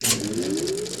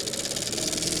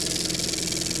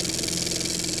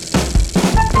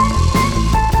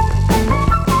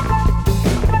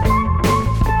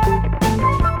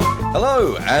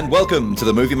and welcome to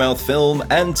the Movie Mouth Film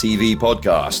and TV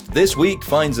podcast. This week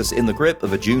finds us in the grip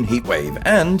of a June heatwave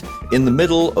and in the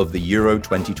middle of the Euro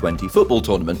 2020 football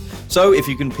tournament. So if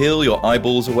you can peel your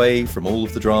eyeballs away from all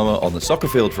of the drama on the soccer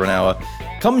field for an hour,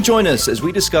 come join us as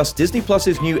we discuss Disney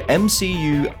Plus's new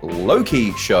MCU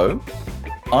Loki show,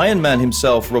 Iron Man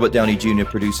himself, Robert Downey Jr.,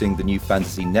 producing the new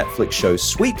fantasy Netflix show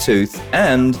Sweet Tooth,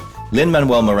 and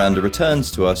Manuel Miranda returns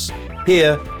to us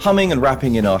here, humming and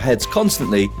rapping in our heads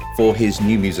constantly for his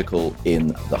new musical In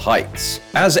the Heights.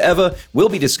 As ever, we'll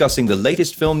be discussing the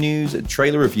latest film news and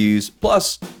trailer reviews,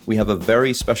 plus we have a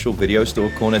very special video store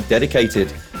corner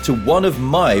dedicated to one of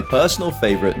my personal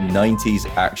favorite 90s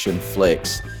action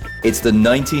flicks. It's the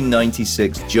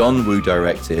 1996 John Woo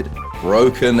directed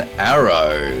Broken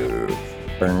Arrow.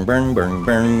 Bang, bang, bang,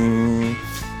 bang.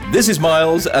 This is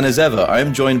Miles, and as ever, I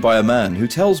am joined by a man who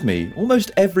tells me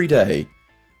almost every day,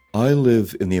 I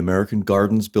live in the American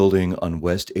Gardens building on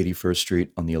West 81st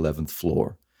Street on the 11th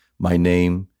floor. My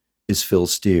name is Phil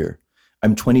Steer.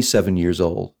 I'm 27 years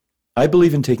old. I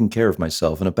believe in taking care of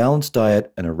myself and a balanced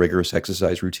diet and a rigorous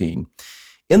exercise routine.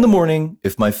 In the morning,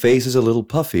 if my face is a little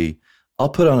puffy, I'll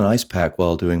put on an ice pack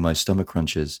while doing my stomach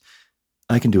crunches.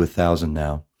 I can do 1,000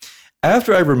 now.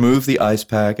 After I remove the ice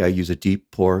pack, I use a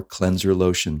deep pore cleanser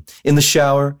lotion. In the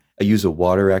shower, I use a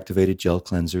water-activated gel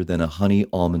cleanser, then a honey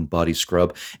almond body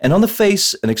scrub, and on the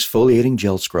face, an exfoliating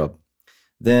gel scrub.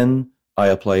 Then I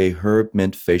apply a herb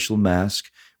mint facial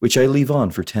mask, which I leave on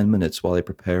for 10 minutes while I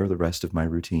prepare the rest of my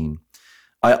routine.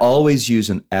 I always use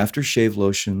an aftershave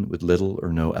lotion with little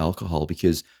or no alcohol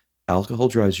because alcohol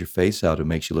dries your face out and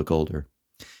makes you look older.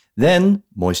 Then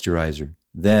moisturizer,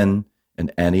 then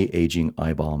an anti-aging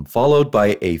eye balm, followed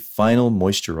by a final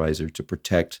moisturizer to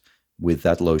protect with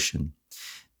that lotion.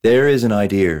 There is an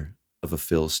idea of a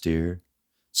Phil Steer,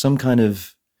 some kind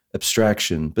of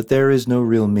abstraction, but there is no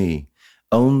real me,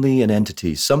 only an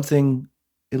entity, something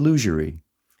illusory.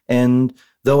 And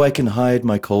though I can hide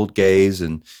my cold gaze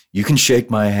and you can shake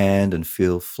my hand and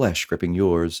feel flesh gripping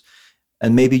yours,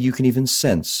 and maybe you can even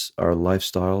sense our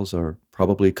lifestyles are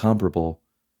probably comparable,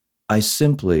 I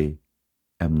simply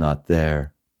am not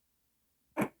there.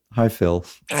 Hi, Phil.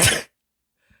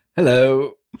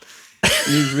 Hello.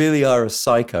 You really are a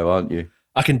psycho, aren't you?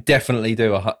 I can definitely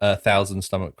do 1,000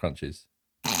 stomach crunches.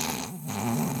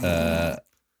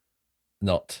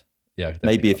 Not. Yeah.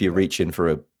 Maybe if you reach in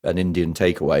for an Indian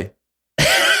takeaway.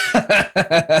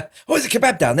 Oh, there's a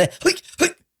kebab down there.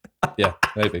 Yeah,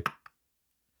 maybe.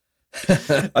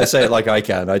 I say it like I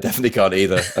can. I definitely can't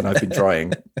either, and I've been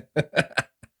trying.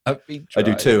 I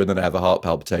do too, and then I have a heart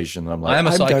palpitation, and I'm like,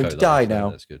 I'm going to die now.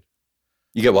 That's good.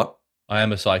 You get what? I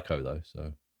am a psycho, though,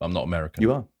 so I'm not American.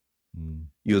 You are.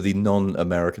 You're the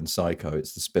non-American psycho.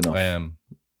 It's the spin-off. I am.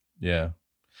 Yeah.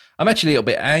 I'm actually a little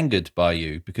bit angered by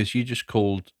you because you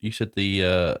said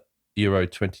the Euro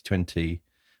 2020,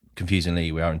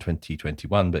 confusingly, we are in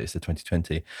 2021, but it's the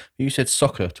 2020. You said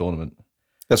soccer tournament.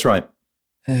 That's right.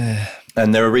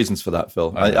 And there are reasons for that,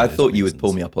 Phil. I thought you would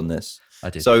pull me up on this. I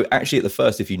did. So actually at the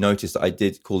first, if you noticed, I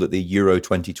did call it the Euro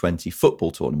 2020 football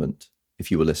tournament,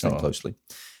 if you were listening closely.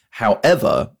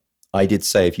 However, I did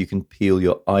say if you can peel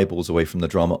your eyeballs away from the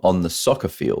drama on the soccer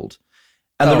field.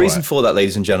 And the reason for that,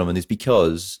 ladies and gentlemen, is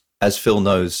because, as Phil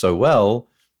knows so well,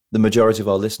 the majority of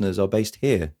our listeners are based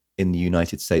here in the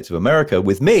United States of America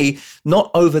with me,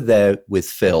 not over there with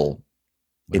Phil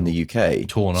in the UK.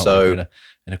 Torn up so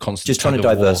in a constant just trying to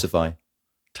diversify.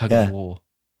 Tug of war.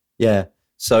 Yeah.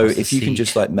 So if you can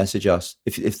just message us,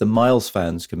 if the Miles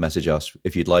fans can message us,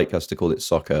 if you'd like us to call it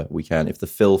soccer, we can. If the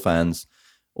Phil fans,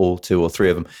 all 2 or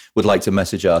 3 of them, would like to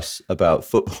message us about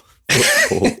football.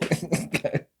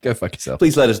 Go fuck yourself.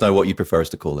 Please let us know what you prefer us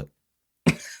to call it.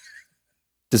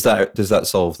 Does that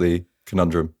solve the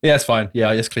conundrum? Yeah, it's fine. Yeah,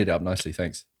 I just cleared it up nicely.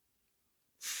 Thanks.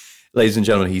 Ladies and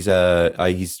gentlemen,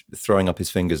 he's throwing up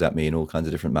his fingers at me in all kinds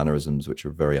of different mannerisms, which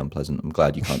are very unpleasant. I'm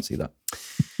glad you can't see that.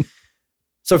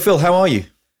 So, Phil, how are you?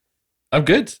 I'm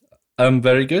good. I'm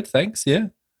very good, thanks. Yeah.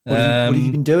 What have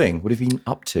you been doing? What have you been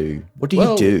up to? What do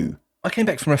you do? I came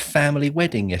back from a family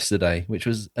wedding yesterday, which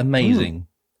was amazing.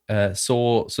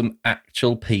 Saw some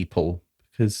actual people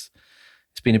because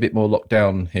it's been a bit more locked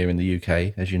down here in the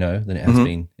UK, as you know, than it has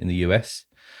been in the US.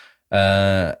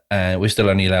 And we're still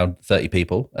only allowed 30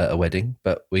 people at a wedding,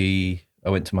 but I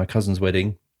went to my cousin's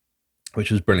wedding,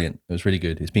 which was brilliant. It was really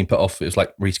good. It's been put off. It was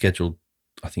like rescheduled,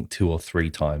 I think 2 or 3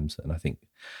 times. And I think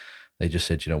they just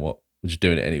said, you know what, we're just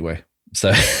doing it anyway. So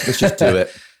let's just do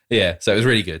it. Yeah. So it was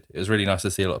really good. It was really nice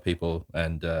to see a lot of people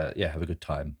and have a good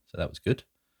time. So that was good.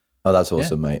 Oh, that's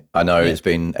awesome, mate. I know it's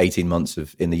been 18 months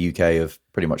in the UK of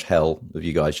pretty much hell of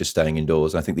you guys just staying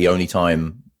indoors. I think the only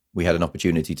time we had an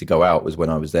opportunity to go out was when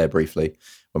I was there briefly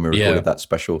when we recorded that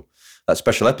special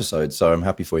episode. So I'm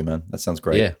happy for you, man. That sounds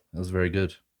great. Yeah, that was very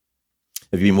good.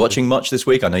 Have you been watching much this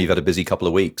week? I know you've had a busy couple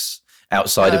of weeks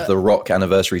outside of the Rock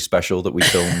anniversary special that we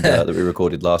filmed, that we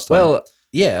recorded last time. Well,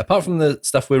 yeah, apart from the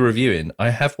stuff we're reviewing, I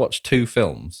have watched 2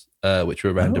 films which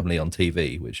were randomly on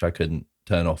TV, which I couldn't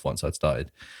turn off once I'd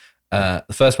started. The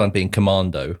first one being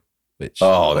Commando, which...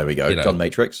 Oh, there we go. John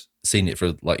Matrix. Seen it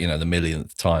for like, the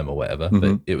millionth time or whatever,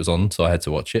 but it was on, so I had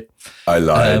to watch it. I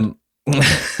lied.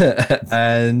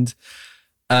 And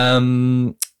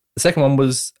the second one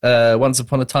was Once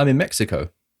Upon a Time in Mexico.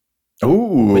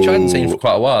 Ooh. Which I hadn't seen for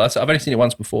quite a while. I've only seen it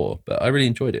once before, but I really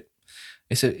enjoyed it.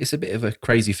 It's a bit of a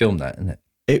crazy film, that, isn't it?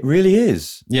 It really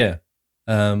is. Yeah.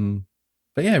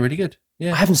 But yeah, really good.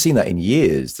 Yeah. I haven't seen that in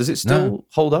years. Does it still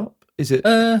hold up? Is it?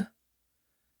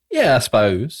 Yeah, I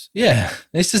suppose. Yeah.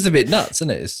 It's just a bit nuts, isn't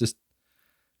it? It's just,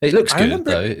 it looks good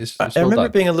though. I remember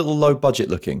it being a little low budget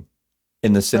looking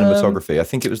in the cinematography. I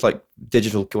think it was like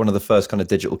one of the first kind of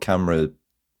digital camera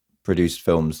produced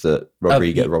films that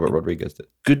Robert Rodriguez did.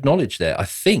 Good knowledge there. I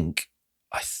think,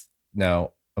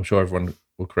 now I'm sure everyone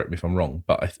will correct me if I'm wrong,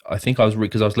 but I think I was,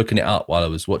 because I was looking it up while I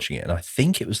was watching it, and I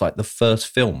think it was like the first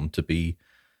film to be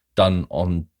done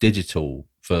on digital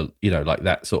for, like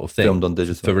that sort of thing. Filmed on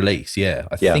digital. For release, yeah.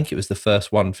 I think it was the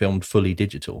first one filmed fully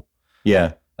digital.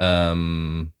 Yeah.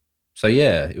 So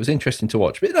yeah, it was interesting to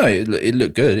watch. But no, it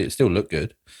looked good. It still looked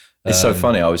good. It's so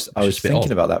funny. I was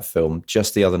thinking about that film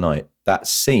just the other night. That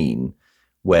scene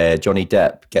where Johnny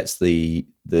Depp gets the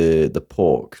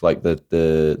pork, like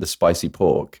the spicy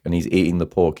pork, and he's eating the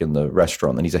pork in the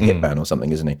restaurant, and he's a hitman or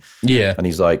something, isn't he? Yeah. And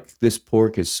he's like, this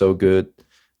pork is so good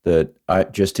that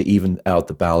just to even out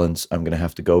the balance, I'm going to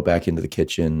have to go back into the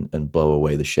kitchen and blow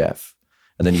away the chef.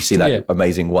 And then you see that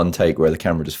amazing one take where the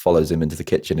camera just follows him into the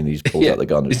kitchen and he just pulls out the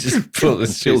gun and just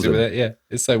kills him. With it. Yeah,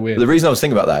 it's so weird. But the reason I was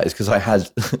thinking about that is because I had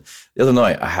the other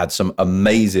night I had some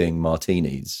amazing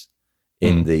martinis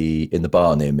in the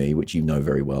bar near me, which you know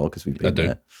very well because we've been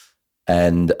there.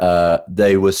 And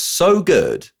they were so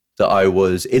good that I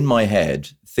was in my head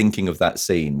thinking of that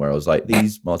scene where I was like,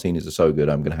 these martinis are so good,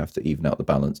 I'm going to have to even out the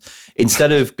balance.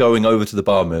 Instead of going over to the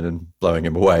barman and blowing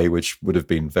him away, which would have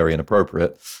been very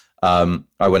inappropriate,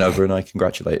 I went over and I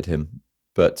congratulated him.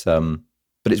 But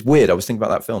it's weird. I was thinking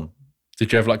about that film.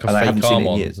 Did you have like a fake arm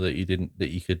on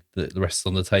that rests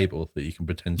on the table that you can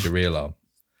pretend to your real arm?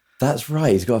 That's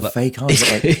right. He's got a fake arm.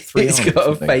 He's got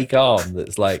a fake arm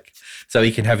that's like, so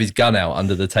he can have his gun out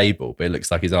under the table, but it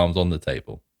looks like his arm's on the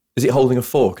table. Is he holding a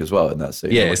fork as well in that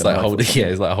scene? Yeah, it's like holding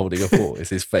a fork. It's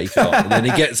his fake arm. And then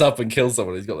he gets up and kills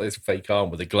someone. He's got this fake arm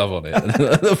with a glove on it and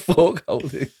the fork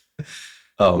holding.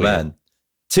 Oh, man.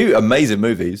 Two amazing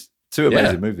movies.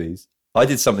 I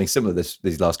did something similar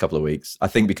these last couple of weeks. I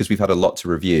think because we've had a lot to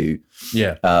review.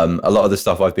 Yeah. A lot of the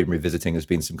stuff I've been revisiting has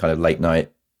been some kind of late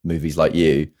night movies like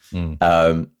you. One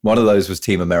of those was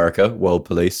Team America, World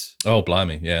Police. Oh,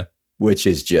 blimey, yeah. Which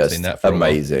is just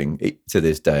amazing to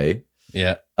this day.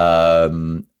 Yeah.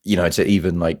 To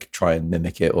even like try and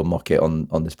mimic it or mock it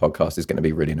on this podcast is going to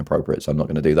be really inappropriate, so I'm not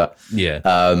going to do that. Yeah.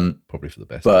 Probably for the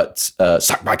best. But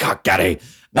suck my cock, Gaddy.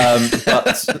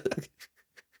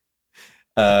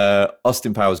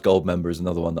 Austin Powers Goldmember is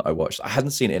another one that I watched. I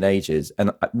hadn't seen it in ages,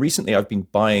 and recently I've been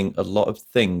buying a lot of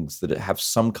things that have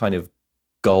some kind of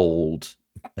gold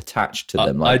attached to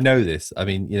them. I know this. I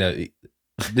mean,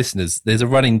 listeners, there's a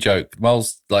running joke.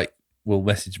 Miles will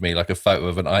message me like a photo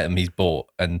of an item he's bought,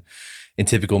 and in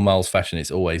typical Miles fashion,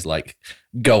 it's always like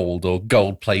gold or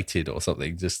gold plated or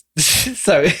something, just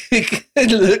so it can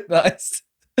look nice.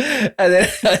 And then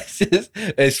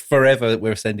it's forever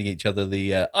we're sending each other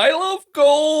the "I love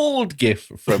gold"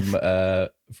 gif from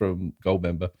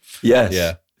Goldmember. Yes,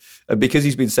 yeah, and because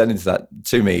he's been sending that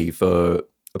to me for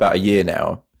about a year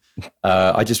now.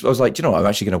 I was like, do you know what? I'm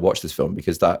actually going to watch this film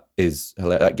because that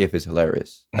gif is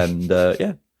hilarious, and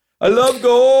yeah. I love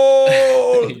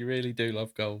gold. You really do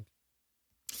love gold.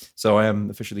 So I am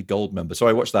officially gold member. So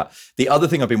I watched that. The other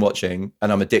thing I've been watching,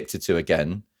 and I'm addicted to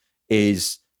again,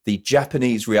 is the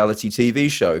Japanese reality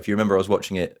TV show. If you remember, I was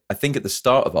watching it, I think at the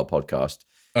start of our podcast.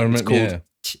 I remember, it's called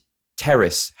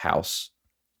Terrace House.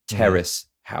 Terrace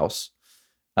House.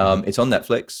 It's on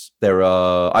Netflix.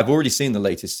 I've already seen the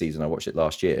latest season. I watched it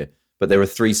last year, but there were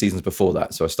 3 seasons before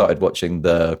that. So I started watching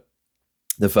the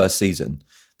first season.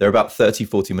 They're about 30,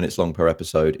 40 minutes long per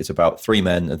episode. It's about 3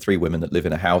 men and 3 women that live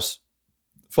in a house,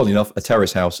 funnily enough, a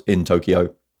terrace house in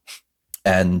Tokyo.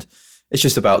 And it's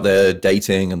just about their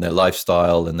dating and their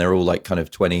lifestyle. And they're all like kind of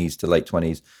 20s to late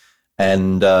 20s.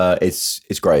 And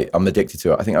it's great. I'm addicted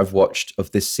to it. I think I've watched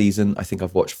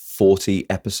 40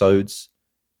 episodes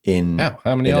in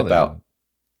how many are there?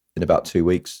 in about 2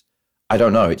 weeks. I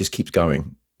don't know. It just keeps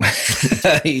going.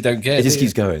 You don't care. It just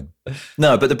keeps going.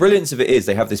 No, but the brilliance of it is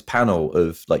they have this panel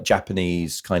of like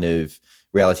Japanese kind of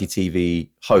reality TV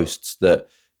hosts that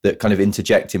kind of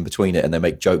interject in between it, and they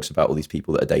make jokes about all these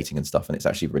people that are dating and stuff, and it's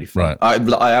actually really fun.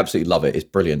 Right. I absolutely love it. It's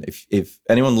brilliant. If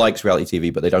anyone likes reality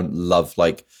TV but they don't love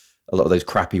like a lot of those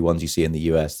crappy ones you see in the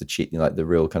US, the cheap, like the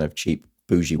real kind of cheap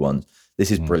bougie ones,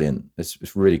 this is brilliant.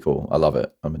 It's really cool. I love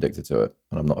it. I'm addicted to it,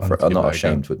 and I'm not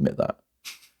ashamed to admit that.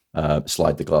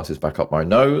 Slide the glasses back up my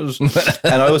nose.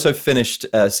 And I also finished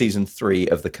season 3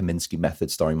 of The Kaminsky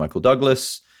Method starring Michael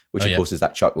Douglas, which of course is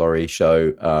that Chuck Lorre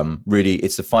show. Really,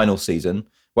 it's the final season.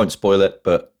 Won't spoil it,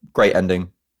 but great ending.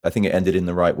 I think it ended in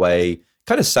the right way.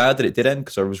 Kind of sad that it did end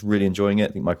because I was really enjoying it.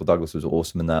 I think Michael Douglas was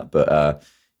awesome in that. But,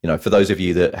 for those of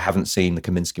you that haven't seen The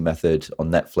Kaminsky Method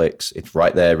on Netflix, it's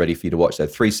right there ready for you to watch. There are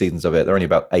 3 seasons of it. They're only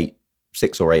about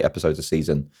 6 or 8 episodes a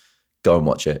season. Go and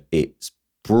watch it. It's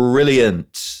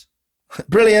brilliant.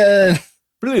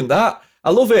 Brilliant that.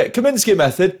 I love it. Kaminsky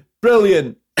Method.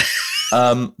 Brilliant.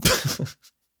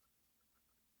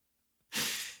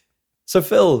 So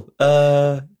Phil,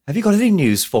 have you got any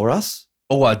news for us?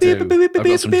 Oh, I do. I've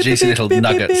got some juicy little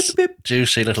nuggets.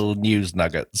 Juicy little news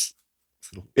nuggets.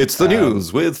 It's the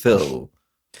news with Phil.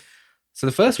 So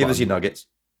the first one. Give us your nuggets.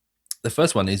 The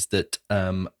first one is that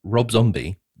Rob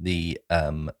Zombie, the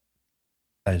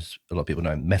as a lot of people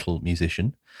know, metal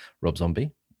musician, Rob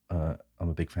Zombie. I'm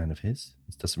a big fan of his.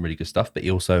 He does some really good stuff, but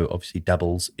he also obviously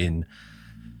dabbles in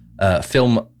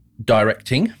film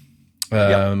directing,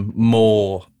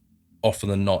 more often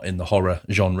than not in the horror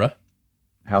genre.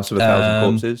 House of a Thousand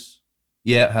Corpses.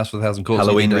 Yeah, House of a Thousand Corpses.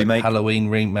 Halloween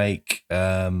remake.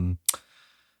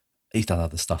 He's done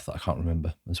other stuff that I can't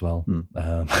remember as well.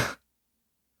 But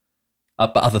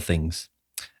other things.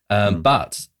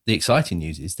 But the exciting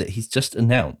news is that he's just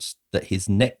announced that his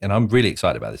next, and I'm really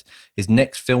excited about this, his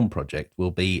next film project will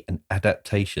be an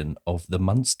adaptation of The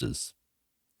Munsters,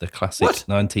 the classic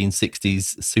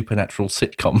 1960s supernatural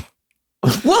sitcom.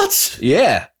 What?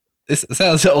 Yeah. This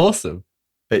sounds awesome.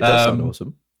 It does sound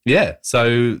awesome. Yeah.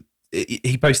 So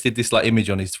he posted this like image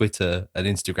on his Twitter and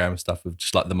Instagram and stuff with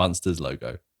just like the Munsters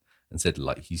logo and said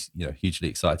like he's hugely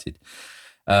excited.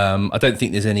 I don't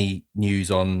think there's any news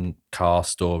on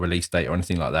cast or release date or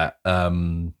anything like that.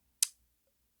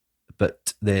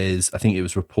 But I think it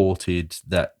was reported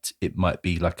that it might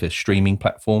be like a streaming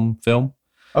platform film.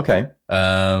 Okay.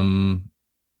 But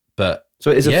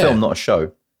so it is a film, not a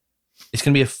show. It's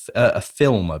going to be a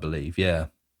film, I believe. Yeah.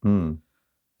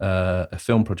 A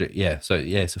film project. Yeah. So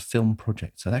it's a film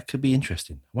project. So that could be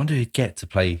interesting. I wonder who'd get to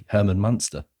play Herman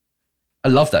Munster. I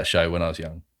loved that show when I was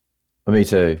young. Me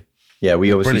too. Yeah,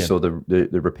 we obviously saw the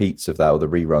repeats of that or the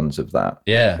reruns of that.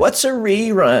 Yeah. What's a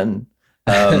rerun?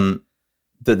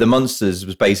 The Munsters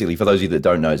was basically, for those of you that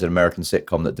don't know, it's an American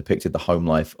sitcom that depicted the home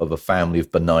life of a family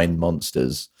of benign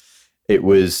monsters. It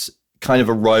was kind of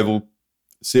a rival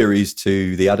series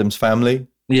to The Addams Family.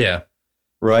 Yeah.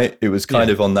 Right? It was kind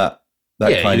of on that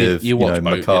kind of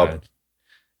macabre.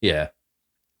 Yeah.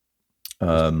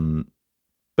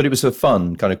 But it was a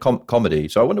fun kind of comedy.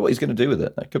 So I wonder what he's going to do with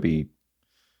it. That could be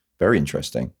very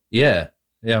interesting. Yeah.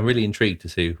 Yeah, I'm really intrigued to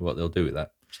see what they'll do with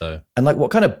that. So, and like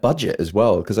what kind of budget as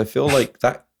well, because I feel like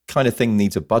that kind of thing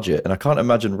needs a budget, and I can't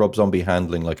imagine Rob Zombie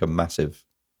handling like a massive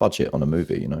budget on a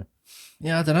movie.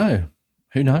 Yeah, I don't know.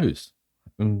 Who knows?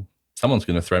 Someone's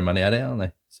going to throw money at it, aren't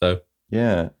they? So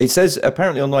yeah, it says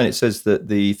apparently online. It says that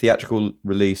the theatrical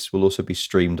release will also be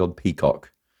streamed on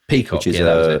Peacock, which is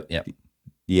the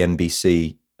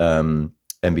NBC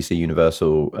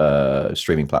Universal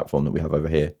streaming platform that we have over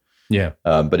here. Yeah,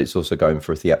 but it's also going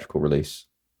for a theatrical release.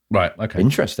 Right. Okay.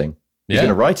 Interesting. He's going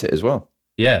to write it as well.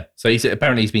 Yeah. So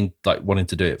apparently he's been like wanting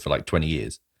to do it for like 20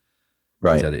 years.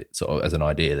 Right. He's had it sort of as an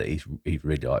idea that he'd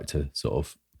really like to sort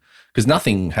of, because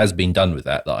nothing has been done with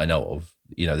that I know of.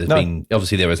 There's been,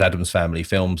 obviously there was Addams Family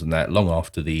films and that long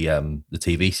after the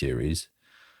TV series.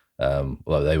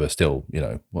 Although they were still,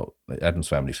 Addams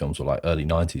Family films were like early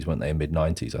 90s, weren't they? Mid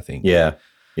 90s, I think. Yeah.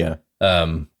 Yeah.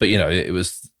 But it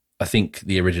was, I think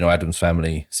the original Addams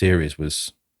Family series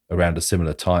was around a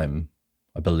similar time,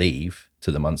 I believe, to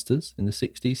the Munsters in the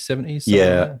 60s, 70s.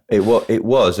 Yeah, like it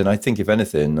was. And I think, if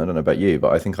anything, I don't know about you,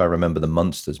 but I think I remember the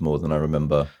Munsters more than I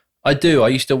remember. I do. I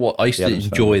used to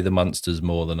enjoy the Munsters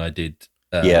more than I did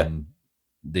the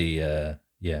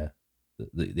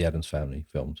Addams Family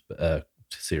films,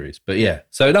 series. But yeah,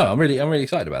 so no, I'm really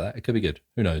excited about that. It could be good.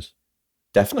 Who knows?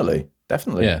 Definitely.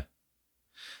 Yeah.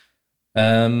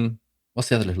 What's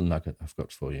the other little nugget I've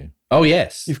got for you? Oh,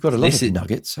 yes. You've got a lot of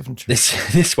nuggets, haven't you?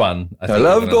 This one. I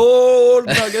love gold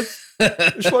nuggets.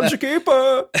 This one's a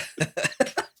keeper.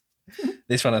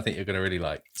 This one I think you're going to really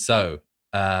like. So,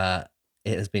 it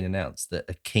has been announced that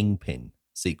a Kingpin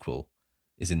sequel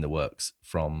is in the works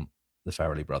from the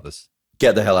Farrelly brothers.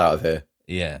 Get the hell out of here.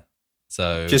 Yeah.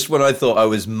 So just when I thought I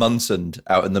was Munsoned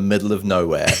out in the middle of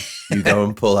nowhere, you go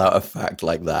and pull out a fact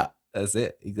like that. That's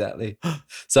it, exactly.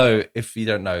 So if you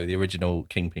don't know, the original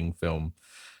Kingpin film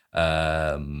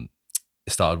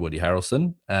starred Woody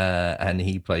Harrelson, and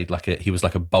he was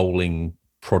like a bowling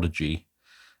prodigy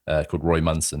called Roy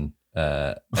Munson.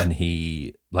 And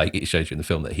he, like, it shows you in the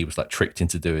film that he was like tricked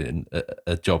into doing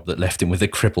a job that left him with a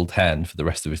crippled hand for the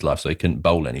rest of his life, so he couldn't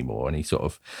bowl anymore. And he sort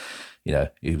of, he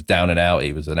was down and out.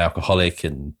 He was an alcoholic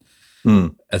and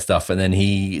stuff. And then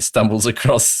he stumbles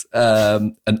across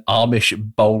an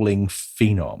Amish bowling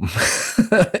phenom,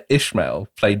 Ishmael,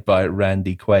 played by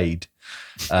Randy Quaid,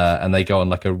 and they go on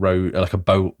like a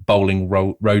bowling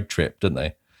road trip, don't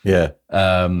they? Yeah.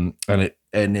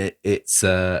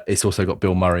 It's also got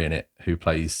Bill Murray in it, who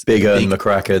plays Big Ern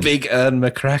McCracken. Big Ern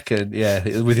McCracken, yeah,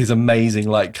 with his amazing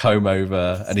like comb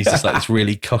over, and he's just like this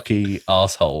really cocky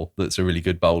asshole that's a really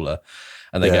good bowler,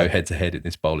 and they go head to head in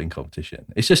this bowling competition.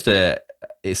 It's just a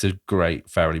great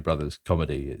Farrelly Brothers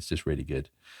comedy. It's just really good.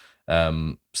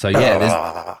 So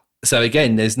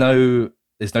again, there's no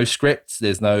script,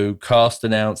 there's no cast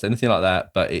announced, anything like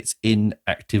that, but it's in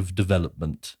active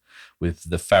development with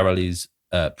the Farrellys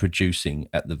producing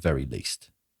at the very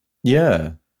least.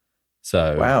 Yeah.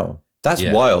 So wow, that's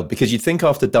wild, because you'd think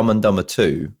after Dumb and Dumber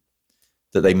 2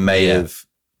 that they may have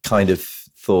kind of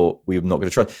thought we're not going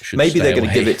to try. Maybe they're going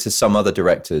to give it to some other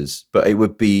directors, but it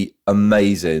would be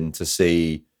amazing to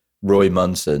see Roy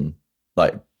Munson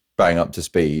like bang up to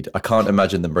speed. I can't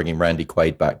imagine them bringing Randy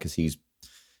Quaid back because he's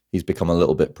become a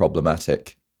little bit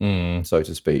problematic, so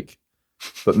to speak.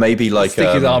 But maybe like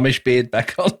stick his Amish beard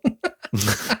back on.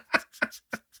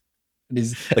 And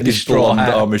his straw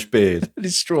hat. Amish beard. And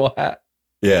his straw hat.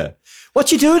 Yeah. What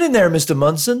you doing in there, Mr.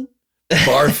 Munson?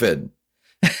 Barfing.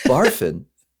 Barfing?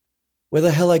 Where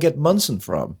the hell I get Munson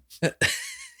from? I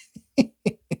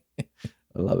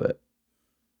love it.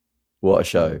 What a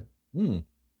show.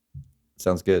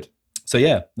 Sounds good. So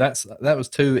yeah, that was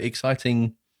two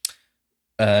exciting,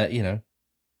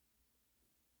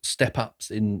 step ups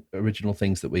in original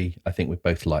things that I think we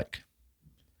both like.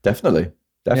 Definitely.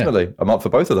 Yeah. I'm up for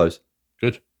both of those.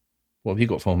 Good. What have you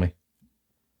got for me?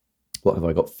 What have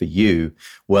I got for you?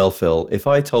 Well, Phil, if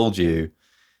I told you,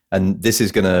 and this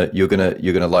is you're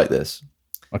gonna like this.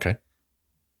 Okay.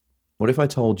 What if I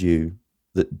told you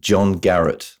that John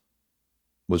Garrett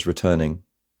was returning?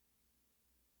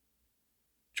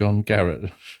 John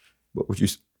Garrett. What would you?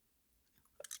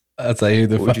 I'd say who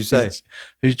the fuck would you say?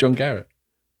 Who's John Garrett?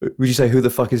 Would you say who the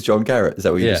fuck is John Garrett? Is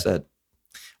that what you just said?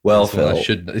 Well, Phil,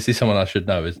 this is someone I should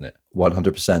know, isn't it?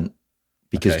 100%.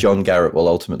 Because John Garrett will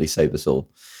ultimately save us all.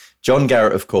 John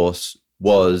Garrett, of course,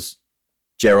 was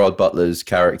Gerard Butler's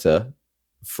character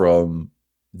from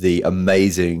the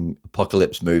amazing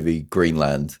apocalypse movie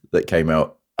Greenland that came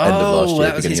out end of last year.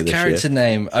 That was his character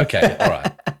name. Okay, all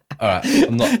right.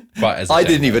 I'm not quite as. I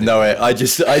didn't even know it. I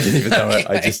didn't even know it.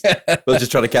 I was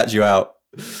just trying to catch you out.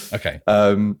 Okay.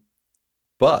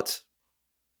 But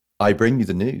I bring you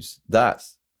the news that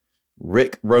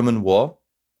Rick Romanois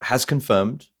has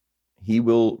confirmed he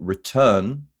will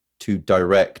return to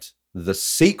direct the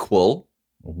sequel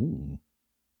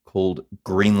called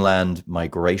Greenland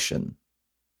Migration.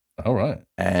 All right.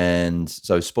 And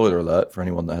so, spoiler alert for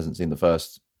anyone that hasn't seen the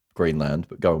first Greenland,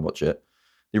 but go and watch it.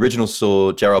 The original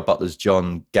saw Gerard Butler's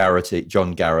John Garrett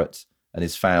and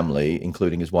his family,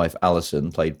 including his wife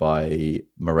Alison, played by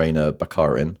Miranda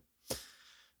Bakarin,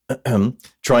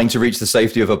 trying to reach the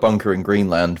safety of a bunker in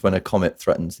Greenland when a comet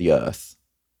threatens the Earth.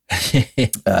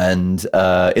 And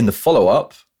in the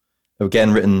follow-up,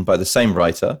 again written by the same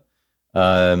writer,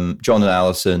 John and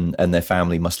Alison and their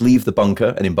family must leave the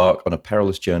bunker and embark on a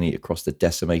perilous journey across the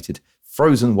decimated,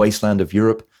 frozen wasteland of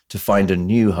Europe to find a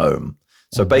new home.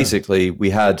 So basically, we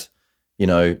had,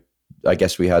 I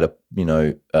guess we had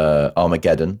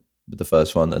Armageddon with the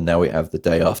first one, and now we have The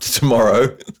Day After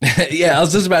Tomorrow. Yeah, I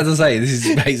was just about to say, this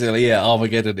is basically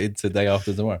Armageddon into Day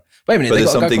After Tomorrow. Wait a minute. But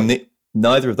there's something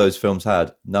neither of those films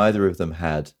had. Neither of them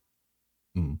had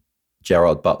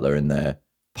Gerard Butler in there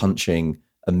punching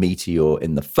a meteor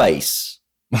in the face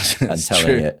and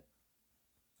telling it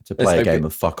to play a game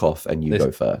of fuck off and you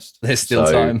go first. There's still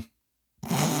time.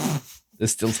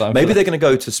 There's still time. Maybe they're going to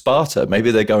go to Sparta. Maybe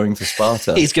they're going to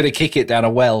Sparta. He's going to kick it down a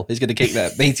well. He's going to kick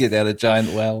that meteor down a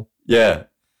giant well. Yeah.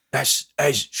 That's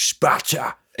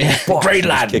Sparta. Yeah.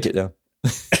 Greenland. Kick it down.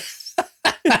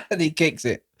 And he kicks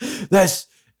it. This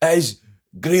is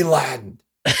Greenland.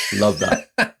 Love that.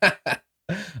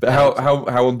 But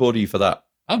how on board are you for that?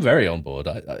 I'm very on board.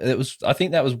 I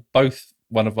think that was both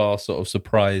one of our sort of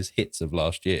surprise hits of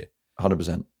last year.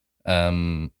 100%.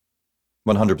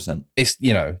 100%. It's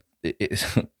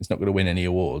it's not going to win any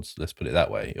awards. Let's put it that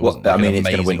way. It's going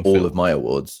to win all of my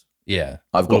awards. Yeah,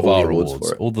 I've got all the awards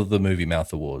for it. All of the Movie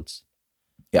Mouth awards.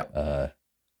 Yeah,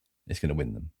 it's going to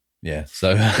win them. Yeah,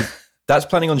 so that's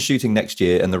planning on shooting next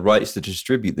year, and the rights to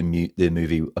distribute the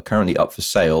movie are currently up for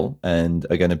sale and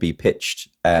are going to be pitched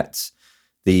at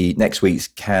the next week's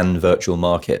Cannes virtual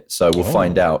market. So we'll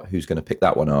find out who's going to pick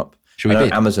that one up. I know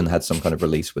Amazon had some kind of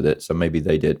release with it, so maybe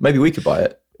they did. Maybe we could buy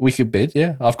it. We could bid,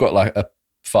 yeah. I've got like a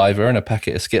 $5 and a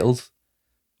packet of Skittles.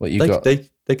 What you got?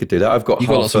 They could do that. You've got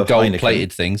lots of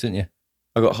gold-plated things, haven't you?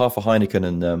 I've got half a Heineken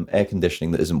and air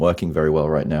conditioning that isn't working very well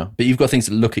right now. But you've got things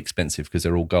that look expensive because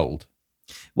they're all gold.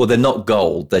 Well, they're not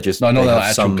gold. They're just not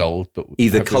actual gold, but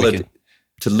either coloured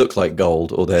to look like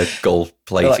gold or they're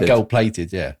gold-plated. They're like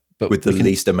gold-plated, yeah. But with the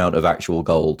least amount of actual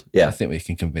gold. Yeah, I think we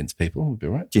can convince people. We'll be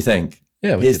right. Do you think?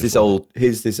 Yeah. Here's this old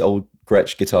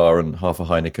Gretsch guitar and half a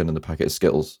Heineken and a packet of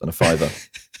Skittles and a $5.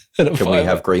 Can we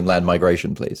have Greenland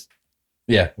Migration, please?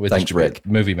 Yeah. Thanks, Rick.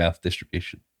 Movie Mouth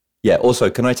distribution. Yeah.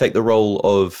 Also, can I take the role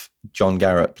of John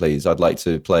Garrett, please? I'd like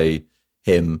to play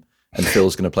him, and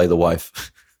Phil's going to play the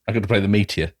wife. I'm going to play the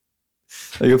meteor.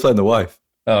 Oh, you're playing the wife.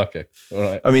 Oh, okay. All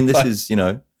right. I mean, this is,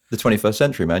 the 21st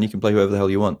century, man. You can play whoever the hell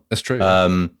you want. That's true.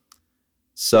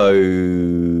 So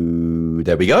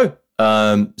there we go.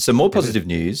 Some more positive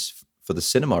news for the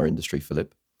cinema industry,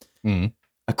 Philip.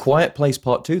 A Quiet Place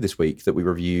Part 2 this week that we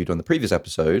reviewed on the previous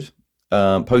episode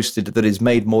posted that it's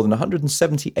made more than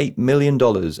 $178 million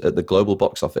at the global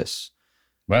box office.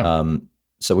 Wow.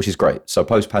 So which is great. So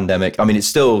post-pandemic, I mean, it's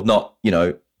still not,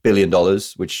 $1 billion,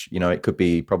 which, it could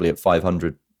be probably at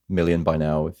 500 million by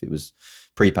now if it was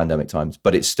pre-pandemic times,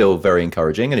 but it's still very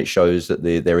encouraging, and it shows that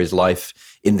there is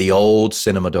life in the old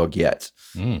cinema dog yet.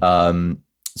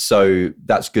 So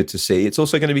that's good to see. It's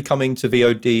also going to be coming to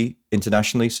VOD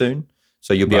internationally soon,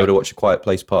 so you'll be able to watch A Quiet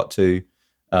Place Part 2.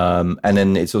 And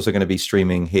then it's also going to be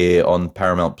streaming here on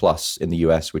Paramount Plus in the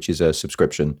US, which is a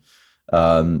subscription.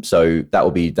 So that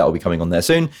will be coming on there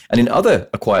soon. And in other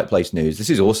A Quiet Place news,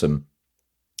 this is awesome.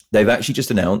 They've actually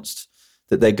just announced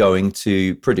that they're going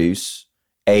to produce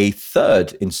a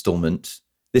third installment,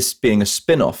 this being a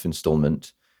spin-off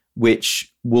installment,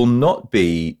 which will not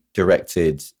be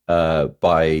directed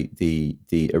by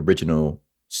the original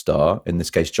star, in this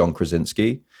case, John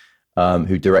Krasinski,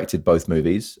 who directed both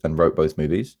movies and wrote both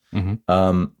movies.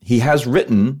 He has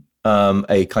written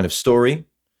a kind of story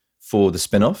for the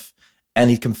spin-off, and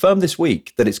he confirmed this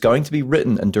week that it's going to be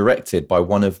written and directed by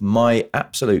one of my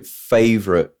absolute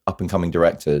favorite up-and-coming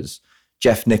directors,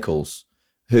 Jeff Nichols,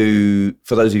 who,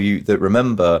 for those of you that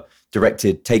remember,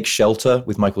 directed Take Shelter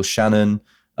with Michael Shannon,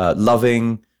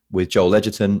 Loving with Joel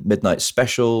Edgerton, Midnight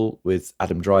Special with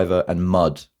Adam Driver, and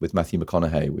Mud with Matthew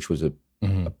McConaughey, which was a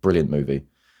brilliant movie.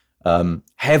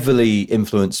 Heavily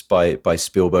influenced by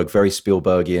Spielberg, very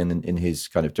Spielbergian in his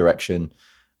kind of direction.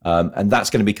 And that's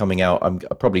going to be coming out,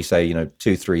 I'd probably say,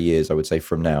 2-3 years, I would say,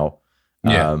 from now.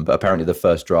 Yeah. But apparently the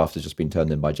first draft has just been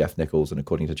turned in by Jeff Nichols, and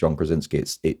according to John Krasinski,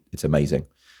 it's amazing.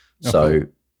 Okay. So,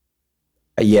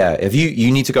 yeah, if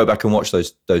you need to go back and watch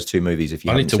those two movies if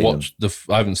you haven't seen them. I need to watch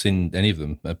I haven't seen any of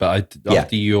them, but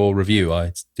after your review,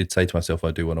 I did say to myself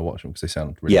I do want to watch them because they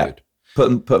sound really good.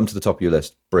 Put them to the top of your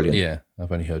list. Brilliant. Yeah,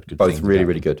 I've only heard good things. Both really,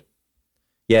 really good.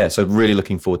 Yeah, so really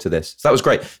looking forward to this. So that was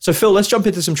great. So Phil, let's jump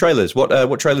into some trailers.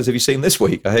 What trailers have you seen this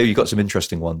week? I hear you got some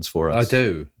interesting ones for us. I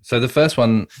do. So the first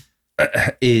one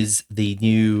is the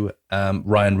new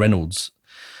Ryan Reynolds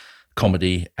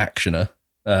comedy actioner,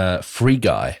 Free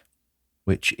Guy,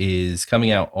 which is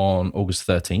coming out on August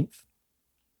 13th.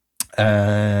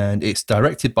 And it's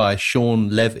directed by Sean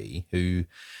Levy, who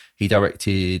he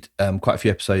directed quite a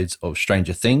few episodes of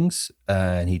Stranger Things,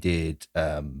 and he did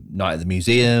Night at the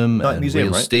Museum and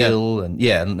Real Steel, and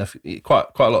quite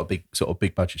a lot of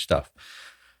big budget stuff.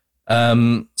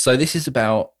 So this is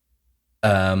about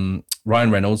Ryan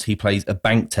Reynolds. He plays a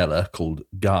bank teller called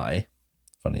Guy,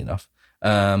 funny enough,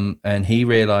 and he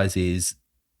realizes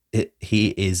he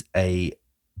is a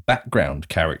background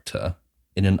character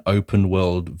in an open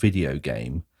world video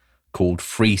game called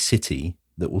Free City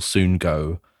that will soon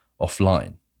go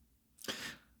offline.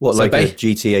 What, so like a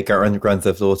GTA Grand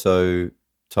Theft Auto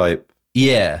type?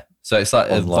 Yeah. So it's like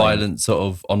online. A violent sort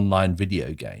of online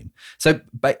video game. So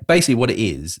basically what it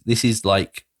is, this is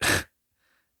like,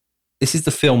 this is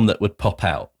the film that would pop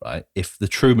out, right? If The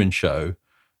Truman Show,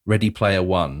 Ready Player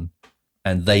One,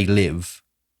 and They Live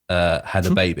had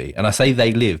a baby. And I say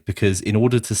They Live because in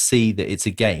order to see that it's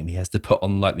a game, he has to put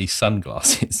on like these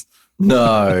sunglasses.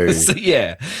 No. So,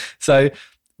 yeah. So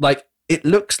like, it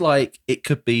looks like it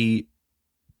could be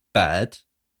bad,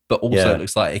 but also it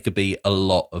looks like it could be a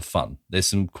lot of fun. There's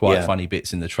some quite funny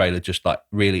bits in the trailer, just like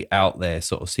really out there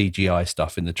sort of CGI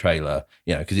stuff in the trailer,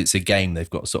 because it's a game, they've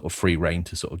got sort of free reign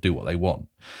to sort of do what they want.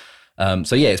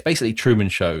 So it's basically Truman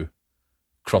Show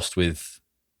crossed with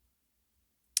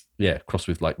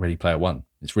like Ready Player One.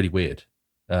 It's really weird.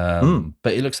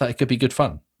 But it looks like it could be good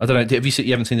fun. I don't know.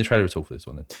 You haven't seen the trailer at all for this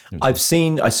one then? I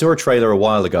saw a trailer a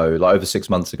while ago, like over 6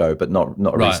 months ago, but not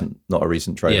a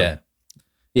recent trailer.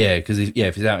 Yeah, because if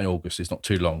it's out in August, it's not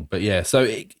too long. But so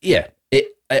it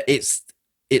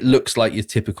looks like your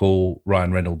typical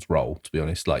Ryan Reynolds role, to be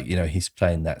honest. Like, he's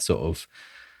playing that sort of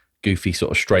goofy,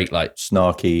 sort of straight, like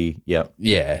snarky.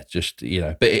 Yeah, just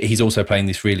but he's also playing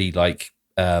this really like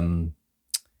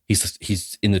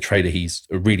he's in the trailer. He's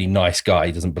a really nice guy.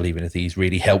 He doesn't believe anything. He's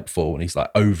really helpful, and he's like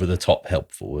over the top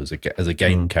helpful as a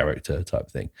game character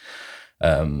type thing.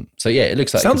 It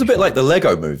looks like sounds a bit like the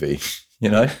Lego Movie,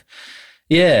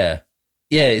 Yeah,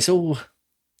 it's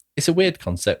a weird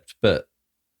concept, but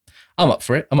I'm up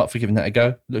for it. I'm up for giving that a go.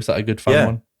 It looks like a good fun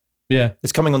one. Yeah,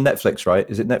 it's coming on Netflix, right?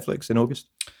 Is it Netflix in August?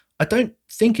 I don't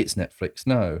think it's Netflix.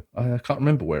 No, I can't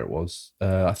remember where it was.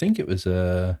 I think it was.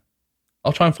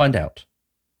 I'll try and find out.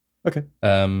 Okay.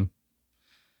 And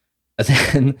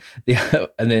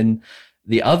then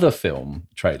the other film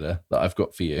trailer that I've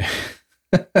got for you.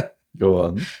 Go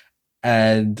on.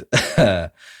 And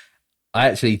I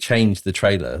actually changed the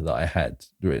trailer that I had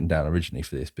written down originally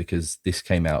for this because this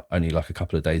came out only like a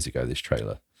couple of days ago, this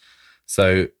trailer.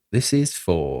 So this is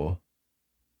for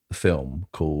a film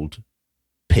called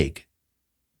Pig.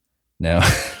 Now,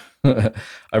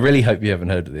 I really hope you haven't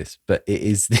heard of this, but it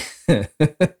is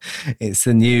it's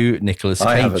the new Nicolas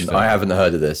Cage film. I haven't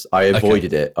heard of this. I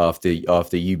avoided it after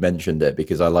you mentioned it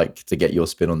because I like to get your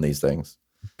spin on these things.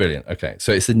 Brilliant. Okay.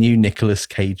 So it's the new Nicolas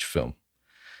Cage film.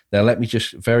 Now, let me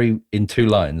just in 2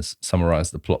 lines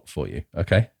summarize the plot for you,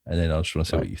 okay? And then I just want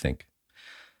to see what you think.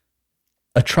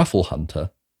 A truffle hunter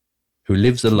who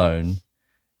lives alone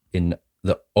in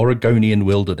the Oregonian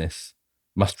wilderness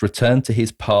must return to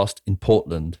his past in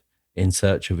Portland in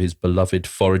search of his beloved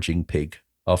foraging pig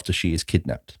after she is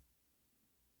kidnapped.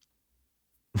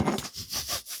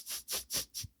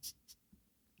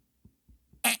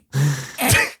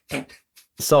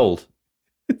 Sold.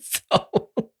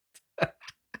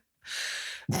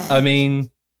 I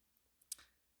mean,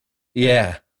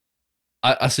 yeah.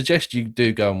 I suggest you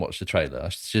do go and watch the trailer. I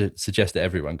should suggest that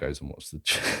everyone goes and watch the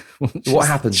What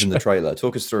happens in the trailer?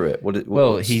 Talk us through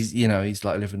it. He's he's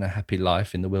like living a happy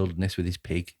life in the wilderness with his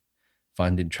pig,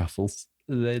 finding truffles.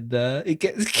 And then it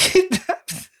gets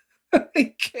kidnapped.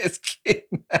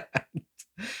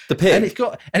 The pig.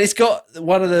 And it's got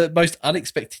one of the most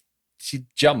unexpected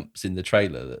jumps in the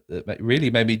trailer that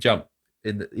really made me jump.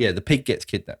 The pig gets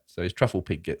kidnapped. So his truffle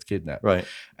pig gets kidnapped. Right.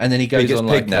 And then he goes on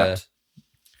like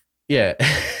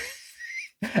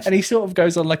and he sort of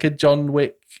goes on like a John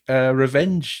Wick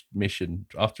revenge mission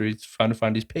after he's trying to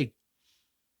find his pig.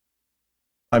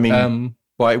 I mean,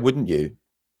 why wouldn't you?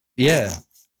 Yeah.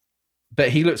 But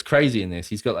he looks crazy in this.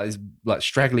 He's got like this like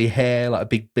straggly hair, like a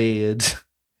big beard.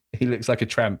 He looks like a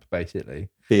tramp, basically.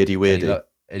 Beardy weirdy.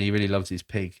 And he really loves his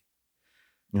pig.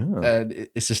 Oh. And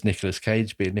it's just Nicolas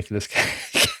Cage being Nicolas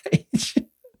Cage.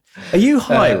 Are you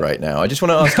high right now? I just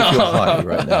want to ask if you're high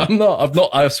right now. I'm not.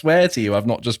 I swear to you, I've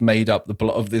not just made up the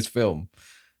plot of this film.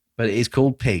 But it is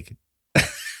called Pig.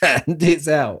 And it's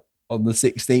out on the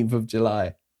 16th of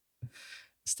July.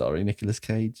 Starring Nicolas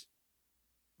Cage.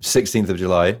 16th of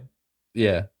July?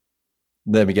 Yeah.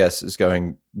 Let me guess, it's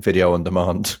going video on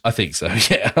demand. I think so,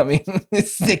 yeah. I mean,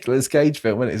 it's a Nicolas Cage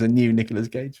film, and it's a new Nicolas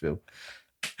Cage film.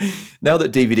 Now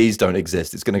that DVDs don't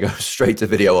exist, it's going to go straight to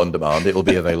video on demand. It will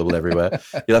be available everywhere.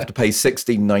 You'll have to pay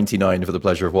 $16.99 for the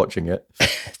pleasure of watching it.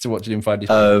 To watch it in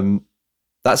 5D.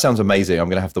 That sounds amazing. I'm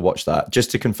going to have to watch that.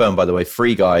 Just to confirm, by the way,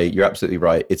 Free Guy, you're absolutely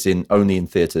right. It's only in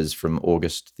theaters from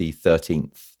August the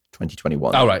 13th,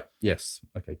 2021. Oh, right. Yes.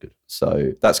 Okay, good.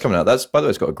 So that's coming out. By the way,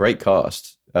 it's got a great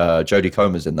cast. Jodie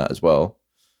Comer's in that as well,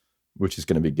 which is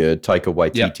going to be good. Taika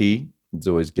Waititi, It's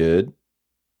always good.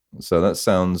 So it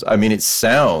sounds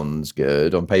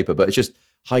good on paper, but it's just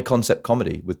high concept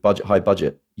comedy with high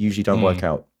budget. Usually don't work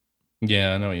out.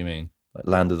 Yeah, I know what you mean. Like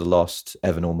Land of the Lost,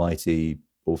 Evan Almighty,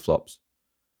 all flops.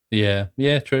 Yeah,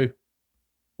 true.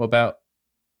 What about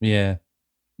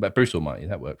Bruce Almighty?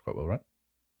 That worked quite well, right?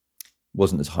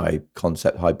 Wasn't as high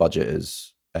concept, high budget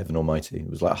as Evan Almighty. It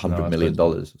was like $100 million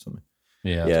or something.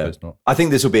 Yeah, I suppose not. I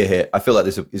think this will be a hit. I feel like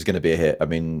this is going to be a hit. I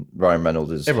mean, Ryan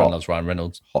Reynolds is Everyone loves Ryan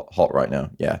Reynolds. Hot right now.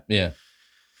 Yeah. Yeah.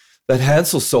 That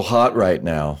Hansel's so hot right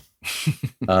now.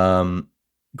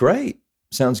 Great.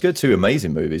 Sounds good. Two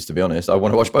amazing movies, to be honest. I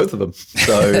want to watch both of them.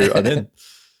 So I'm in.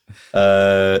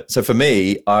 So for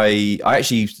me, I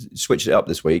actually switched it up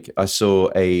this week. I saw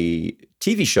a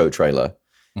TV show trailer.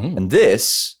 And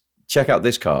check out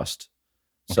this cast.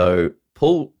 Okay. So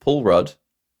Paul Rudd,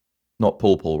 not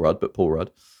Paul Rudd, but Paul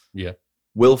Rudd. Yeah.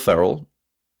 Will Ferrell,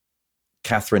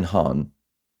 Catherine Hahn.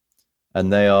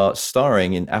 And they are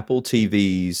starring in Apple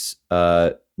TV's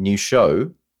new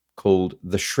show called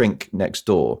The Shrink Next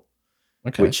Door,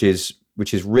 which is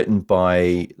written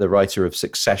by the writer of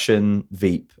Succession,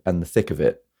 Veep, and The Thick of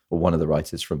It, or one of the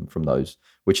writers from those,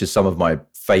 which is some of my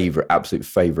absolute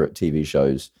favorite TV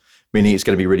shows, meaning it's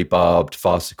going to be really barbed,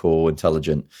 farcical,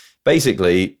 intelligent.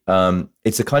 Basically,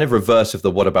 it's a kind of reverse of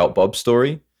the What About Bob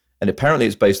story, and apparently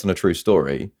it's based on a true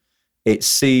story. It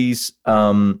sees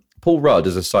Paul Rudd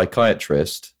as a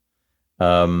psychiatrist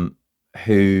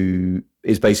who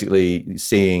is basically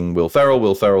seeing Will Ferrell.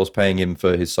 Will Ferrell's paying him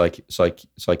for his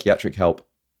psychiatric help.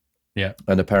 Yeah.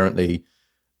 And apparently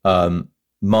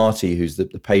Marty, who's the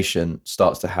patient,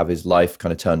 starts to have his life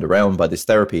kind of turned around by this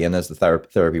therapy. And as the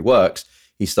therapy works,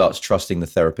 he starts trusting the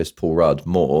therapist, Paul Rudd,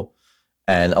 more.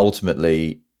 And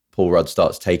ultimately, Paul Rudd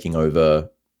starts taking over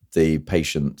the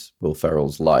patient, Will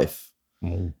Ferrell's life.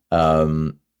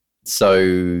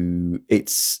 So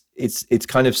it's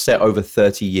kind of set over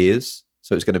 30 years.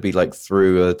 So it's going to be like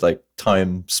through a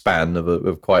time span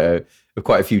of quite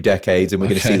a few decades, and we're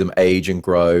going to see them age and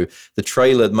grow. The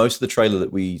trailer, most of the trailer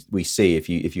that we see, if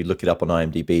you look it up on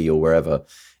IMDb or wherever,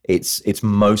 it's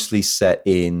mostly set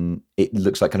in, it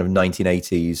looks like kind of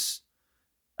 1980s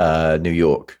New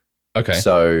York. Okay.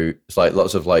 So it's like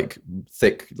lots of like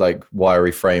thick, like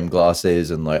wiry frame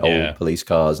glasses and like old police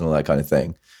cars and all that kind of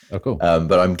thing. Oh, cool.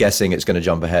 But I'm guessing it's going to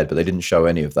jump ahead, but they didn't show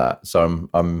any of that. So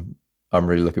I'm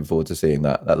really looking forward to seeing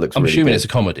that. That looks. I'm really assuming good. it's a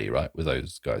comedy, right, with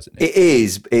those guys in it. It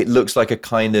is. It looks like a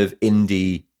kind of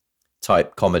indie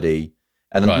type comedy,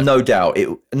 and no doubt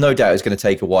it's going to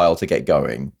take a while to get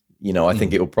going. You know, I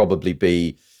think it will probably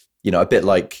be, a bit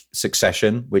like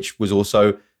Succession, which was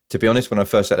also, to be honest, when I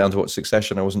first sat down to watch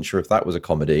Succession, I wasn't sure if that was a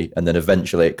comedy, and then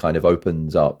eventually it kind of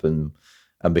opens up and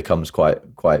becomes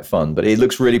quite fun. But it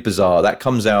looks really bizarre. That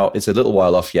comes out, it's a little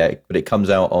while off yet, but it comes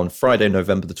out on Friday,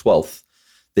 November the 12th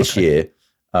this year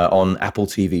on Apple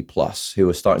TV Plus, who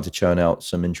are starting to churn out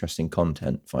some interesting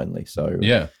content finally. So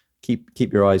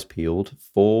keep your eyes peeled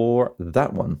for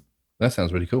that one. That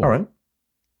sounds really cool. All right.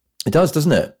 It does,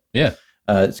 doesn't it? Yeah.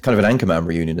 It's kind of an Anchorman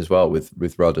reunion as well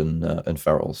with Rudd and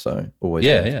Ferrell. So always.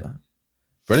 Yeah.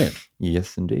 Brilliant.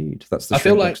 Yes, indeed. That's the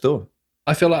show next door.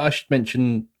 I feel like I should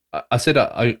mention, I said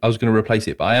I was going to replace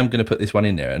it, but I am going to put this one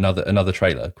in there, another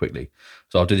trailer quickly.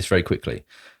 So I'll do this very quickly.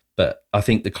 But I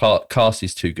think the cast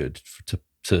is too good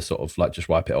to sort of like just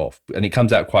wipe it off. And it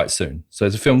comes out quite soon. So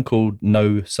there's a film called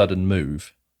No Sudden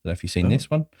Move. I don't know if you've seen this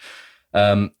one.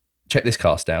 Check this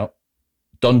cast out.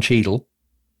 Don Cheadle,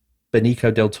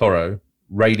 Benicio del Toro,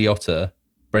 Ray Liotta,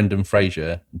 Brendan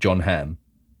Fraser, John Hamm,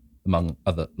 among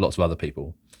lots of other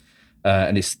people.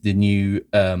 And it's the new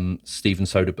Steven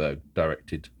Soderbergh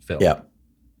directed film. Yeah.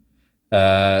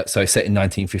 So it's set in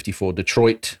 1954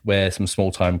 Detroit, where some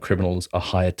small-time criminals are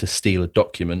hired to steal a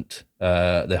document.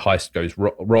 The heist goes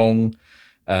wrong,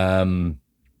 and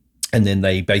then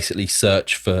they basically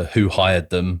search for who hired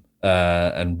them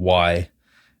and why.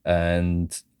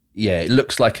 And it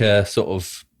looks like a sort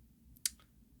of.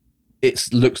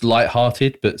 It looks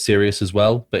light-hearted but serious as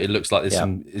well. But it looks like there's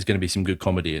going to be some good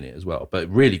comedy in it as well. But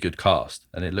really good cast,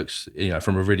 and it looks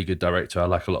from a really good director. I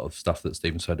like a lot of stuff that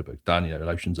Steven Soderbergh's done.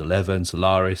 Ocean's 11,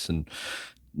 Solaris, and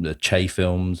the Che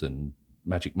films and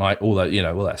Magic Mike, all that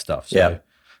all that stuff. So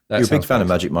you're a big fan of